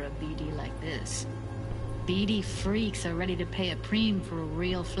market for a BD like this. BD freaks are ready to pay a preem for a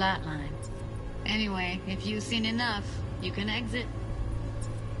real flatline. Anyway, if you've seen enough, you can exit.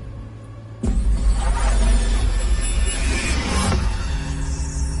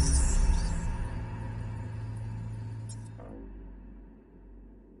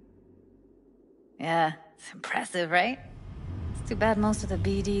 Yeah, it's impressive, right? It's too bad most of the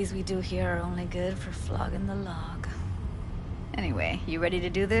BDs we do here are only good for flogging the log. Anyway, you ready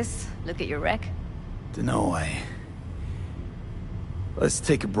to do this? Look at your wreck? Dunno, Let's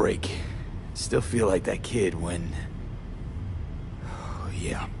take a break. Still feel like that kid when... Oh,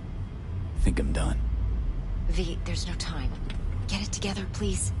 yeah. Think I'm done. V, there's no time. Get it together,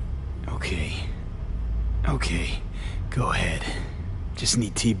 please. Okay. Okay. Go ahead. Just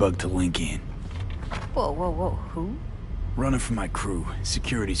need T-Bug to link in. Whoa, whoa, whoa, who? Runner for my crew,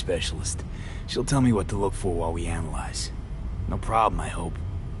 security specialist. She'll tell me what to look for while we analyze. No problem, I hope.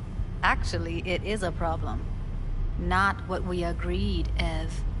 Actually, it is a problem. Not what we agreed,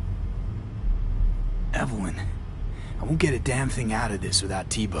 Ev. Evelyn, I won't get a damn thing out of this without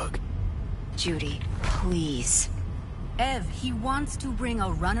T-Bug. Judy, please. Ev, he wants to bring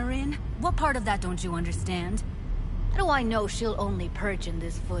a runner in? What part of that don't you understand? How do I know she'll only perch in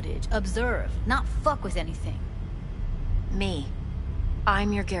this footage? Observe, not fuck with anything. Me.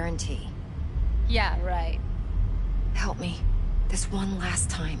 I'm your guarantee. Yeah, right. Help me. This one last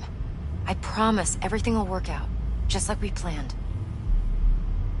time. I promise everything will work out. Just like we planned.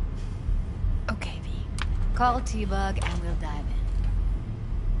 Okay, V. Call T-Bug and we'll dive in.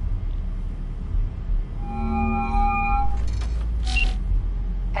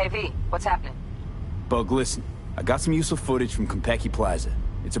 Hey, V. What's happening? Bug, listen. I got some useful footage from Konpeki Plaza.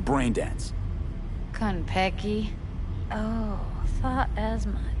 It's a brain dance. Konpeki? Oh, thought as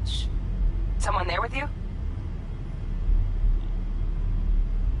much. Someone there with you?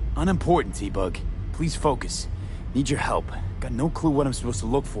 Unimportant, T-Bug. Please focus. Need your help. Got no clue what I'm supposed to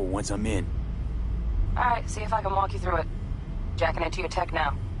look for once I'm in. Alright, see if I can walk you through it. Jacking into your tech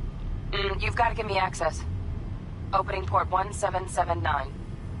now. You've got to give me access. Opening port 1779.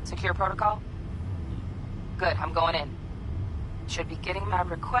 Secure protocol? Good, I'm going in. Should be getting my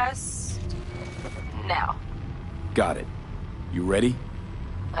request... now. Got it. You ready?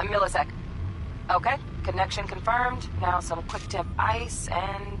 A millisec. Okay, connection confirmed. Now some quick temp ice,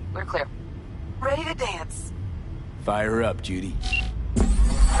 and we're clear. Ready to dance. Fire up, Judy.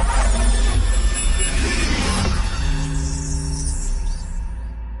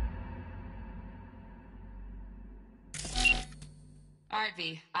 Alright,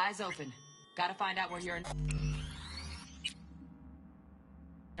 V. Eyes open. Gotta find out where you're in...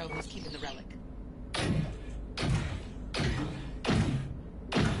 know who's keeping the relic.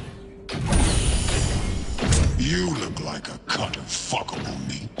 You look like a cut of fuckable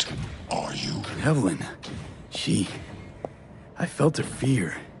meat. Are you? Evelyn. I felt her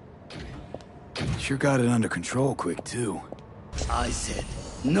fear. Sure got it under control quick, too. I said,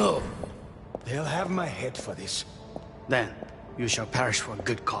 no. They'll have my head for this. Then, you shall perish for a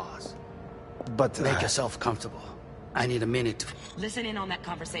good cause. But make yourself comfortable. I need a minute to... Listen in on that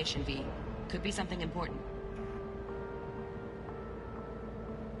conversation, V. Could be something important.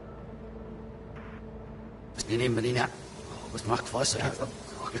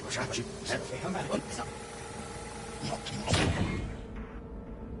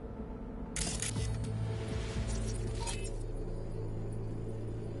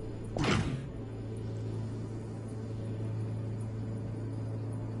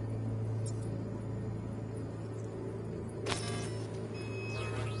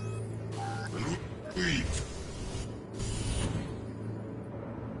 Leave.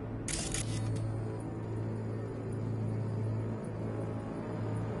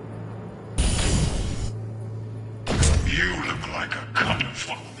 You look like a cut of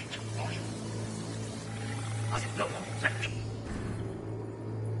fuck.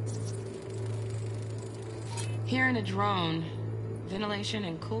 Here in a drone. Ventilation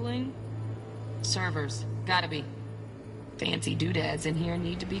and cooling? Servers. Gotta be. Fancy doodads in here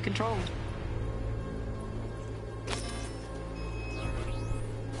need to be controlled.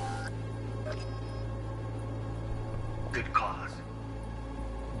 Good cause.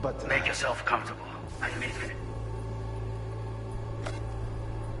 But make yourself comfortable. I mean,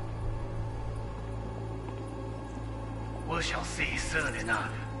 we shall see soon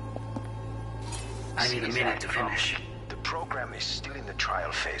enough. I need a minute to finish. The program is still in the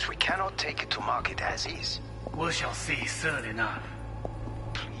trial phase. We cannot take it to market as is. We shall see soon enough.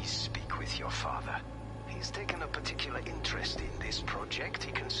 Please speak with your father. He's taken a particular interest in this project.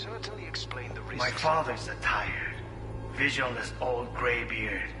 He can certainly explain the risks. My father's a tired, visionless old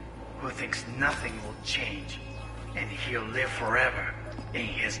graybeard who thinks nothing will change, and he'll live forever in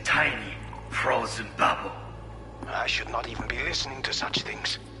his tiny, frozen bubble. I should not even be listening to such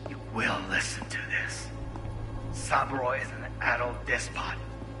things. You will listen to this. Saburo is an adult despot,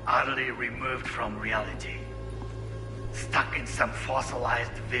 utterly removed from reality. Stuck in some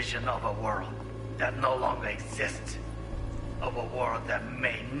fossilized vision of a world that no longer exists. Of a world that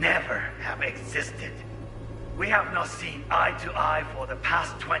may never have existed. We have not seen eye to eye for the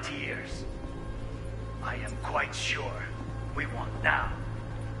past 20 years. I am quite sure we want now.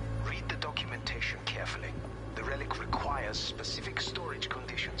 Read the documentation carefully. The relic requires specific storage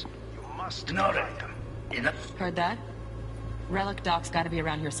conditions. You must provide them. Heard that? Relic docs gotta be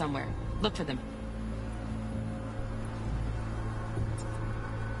around here somewhere. Look for them.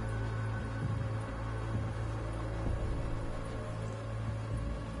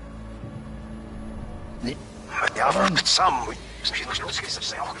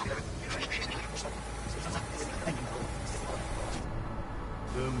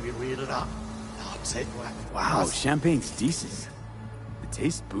 Wow, champagne's decent. The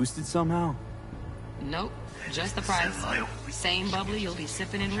taste boosted somehow? Nope, just the price. Same bubbly you'll be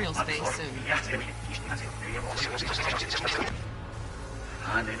sipping in real space soon.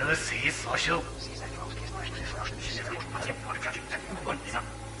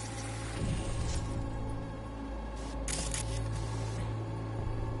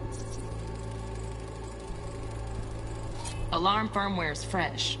 Alarm firmware's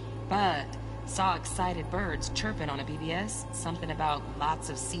fresh, but saw excited birds chirping on a BBS. Something about lots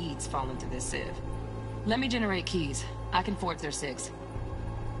of seeds falling to this sieve. Let me generate keys. I can forge their SIGs.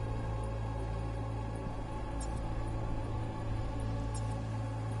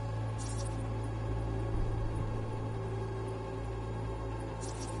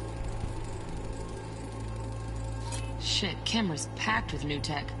 Shit, camera's packed with new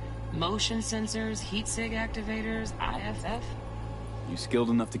tech. Motion sensors, heat sig activators, IFF. You skilled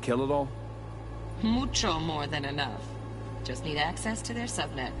enough to kill it all? Mucho more than enough. Just need access to their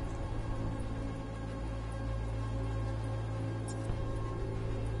subnet.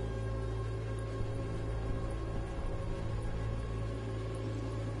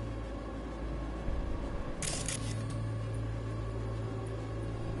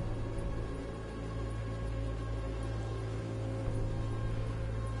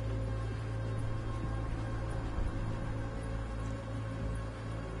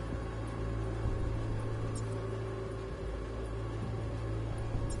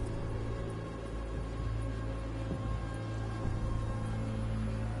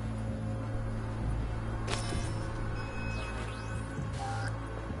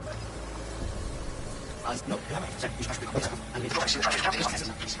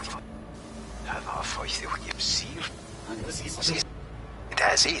 It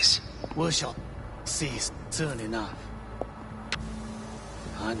as is. We shall see soon enough.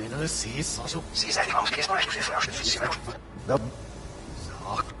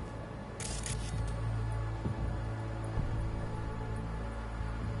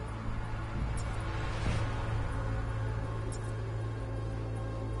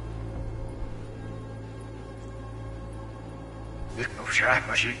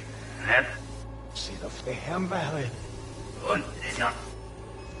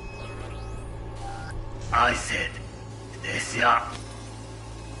 I said,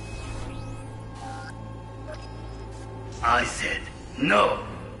 I said, no.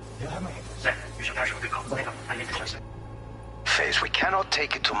 Phase, we cannot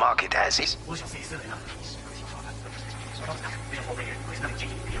take it to market as is. We shall see soon enough.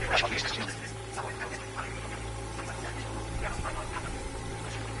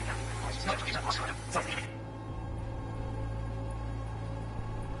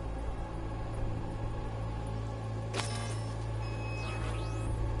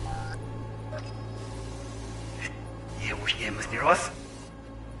 Hypotenuse-Hero.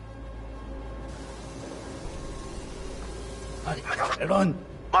 Run.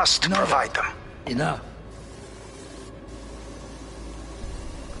 Must provide them. Enough.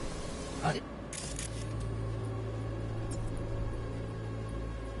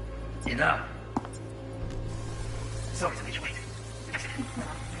 Enough. Sorry to make you wait.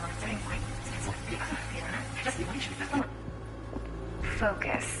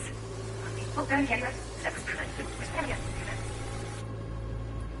 Focus.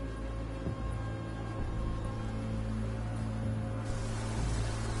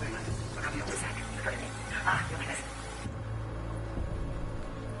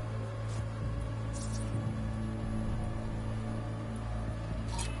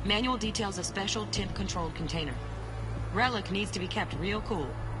 Manual details a special temp-controlled container. Relic needs to be kept real cool.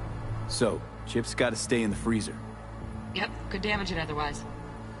 So, Chip's gotta stay in the freezer. Yep, could damage it otherwise.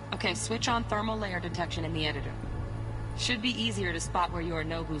 Okay, switch on thermal layer detection in the editor. Should be easier to spot where you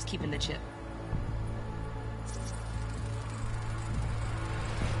know who's keeping the chip.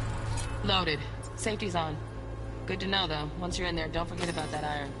 Loaded. Safety's on. Good to know, though. Once you're in there, don't forget about that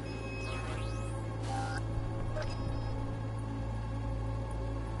iron.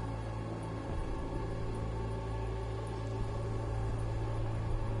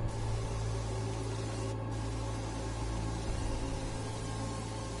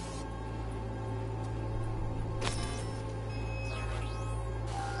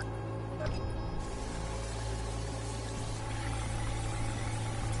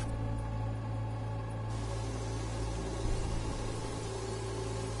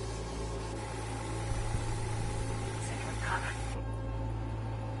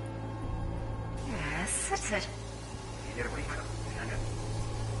 That's it.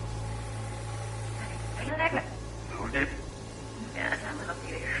 Hold it.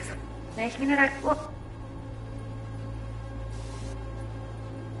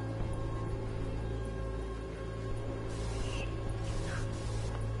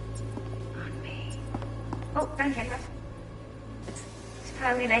 Oh, danke. It's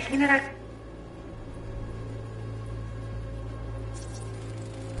probably nice mineral.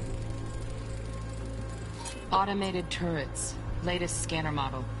 Automated turrets. Latest scanner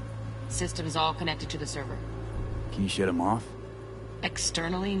model. Systems all connected to the server. Can you shut them off?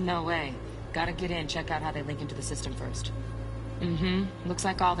 Externally, no way. Gotta get in, check out how they link into the system first. Mm-hmm. Looks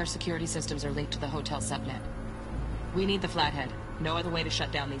like all their security systems are linked to the hotel subnet. We need the Flathead. No other way to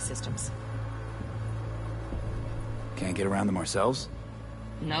shut down these systems. Can't get around them ourselves?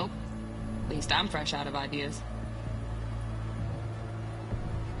 Nope. At least I'm fresh out of ideas.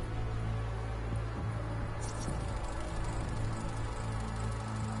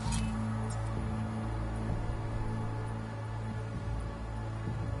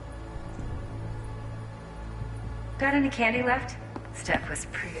 Got any candy left? Steph was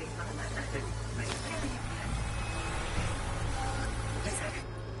pretty.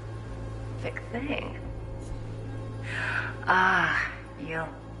 Big thing. Ah, you'll.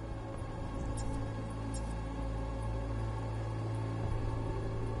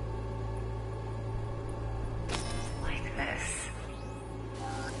 Like this.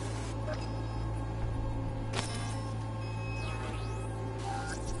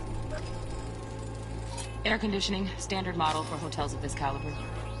 Air conditioning, standard model for hotels of this caliber.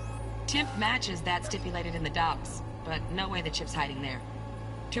 Temp matches that stipulated in the docs, but no way the chip's hiding there.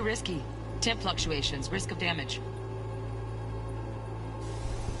 Too risky. Temp fluctuations, risk of damage.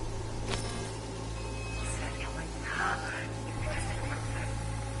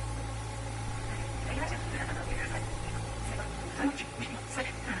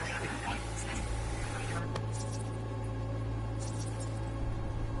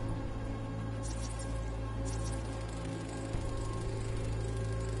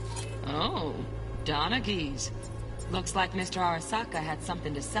 Oh, Donaghy's. Looks like Mr. Arasaka had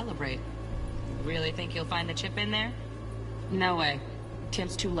something to celebrate. Really think you'll find the chip in there? No way.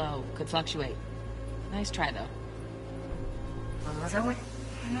 Temp's too low. Could fluctuate. Nice try, though.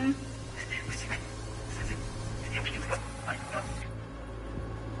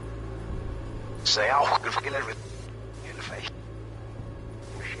 Say auch gefehlt wird. Face.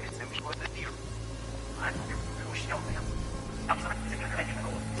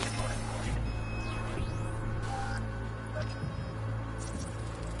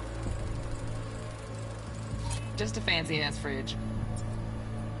 Just a fancy-ass fridge.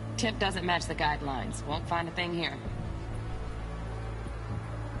 Temp doesn't match the guidelines. Won't find a thing here.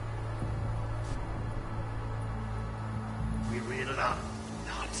 We read it up.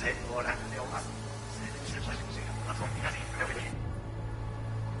 Not say more than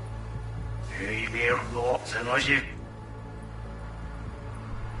Hey, there, lots of you.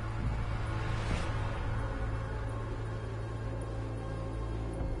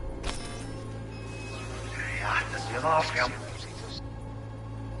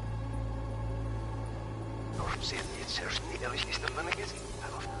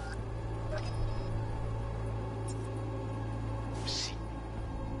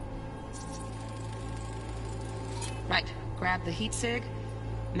 Right. Grab the heat sig.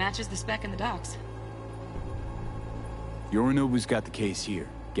 Matches the spec in the docs. Yorinobu's got the case here.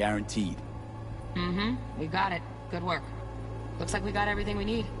 Guaranteed. Mm-hmm. We got it. Good work. Looks like we got everything we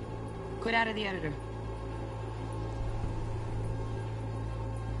need. Quit out of the editor.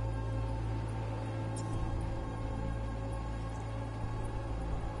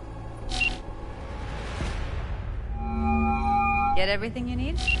 Get everything you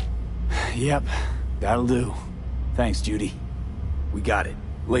need? Yep, that'll do. Thanks, Judy. We got it.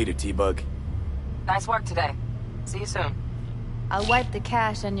 Later, T-Bug. Nice work today. See you soon. I'll wipe the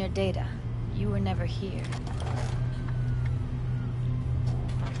cache on your data. You were never here.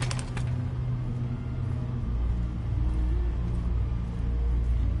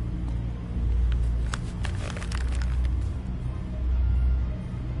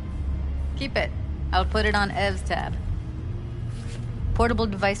 Keep it. I'll put it on Ev's tab. Portable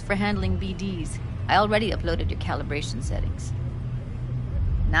device for handling BDs. I already uploaded your calibration settings.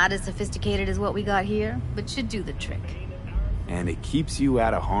 Not as sophisticated as what we got here, but should do the trick. And it keeps you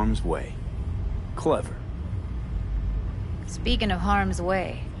out of harm's way. Clever. Speaking of harm's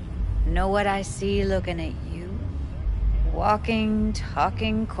way, know what I see looking at you? Walking,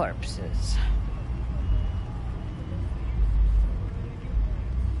 talking corpses.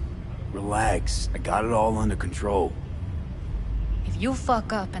 Relax. I got it all under control. If you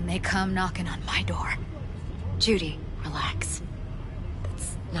fuck up and they come knocking on my door... Judy, relax.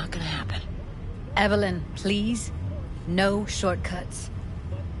 That's not gonna happen. Evelyn, please. No shortcuts.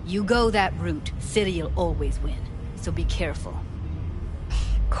 You go that route, City'll always win. So be careful.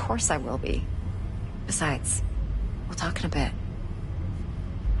 Of course I will be. Besides, we'll talk in a bit.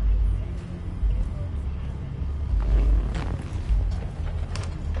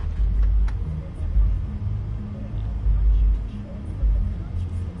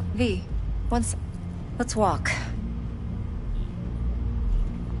 V, let's walk.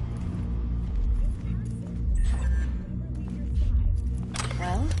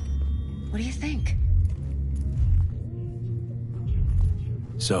 Well, what do you think?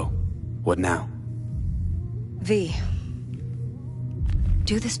 So, what now? V,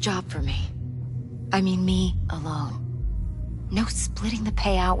 do this job for me. I mean me alone. No splitting the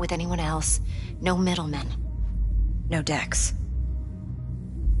payout with anyone else. No middlemen. No Dex.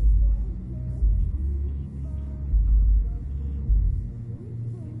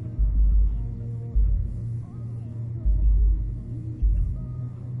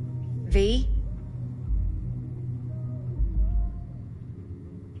 V?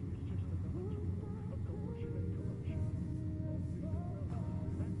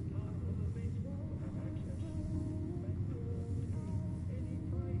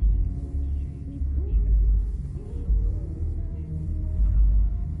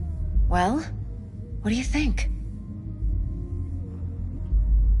 Well, what do you think?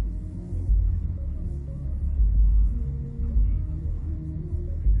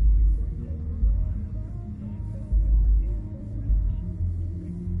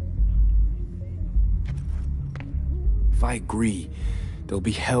 If I agree, there'll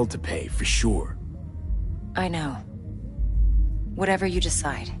be hell to pay, for sure. I know. Whatever you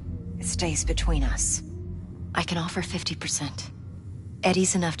decide, it stays between us. I can offer 50%.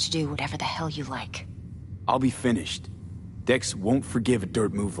 Eddie's enough to do whatever the hell you like. I'll be finished. Dex won't forgive a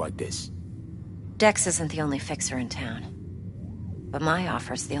dirt move like this. Dex isn't the only fixer in town. But my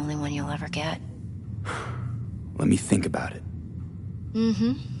offer's the only one you'll ever get. Let me think about it.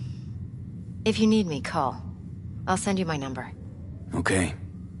 Mm-hmm. If you need me, call. I'll send you my number. Okay.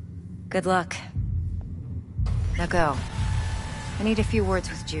 Good luck. Now go. I need a few words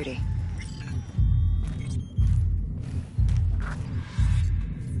with Judy.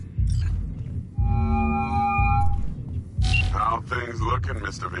 How things looking,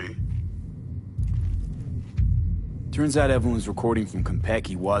 Mr. V? Turns out Evelyn's recording from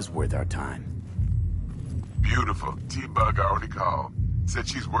Konpeki was worth our time. Beautiful. T-Bug already called. Said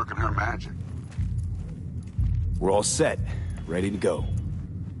she's working her magic. We're all set. Ready to go.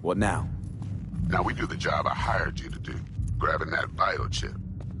 What now? Now we do the job I hired you to do. Grabbing that biochip.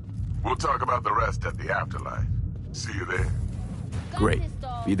 We'll talk about the rest at the afterlife. See you there. Great.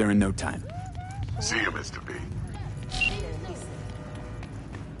 Be there in no time. See you, Mr. V.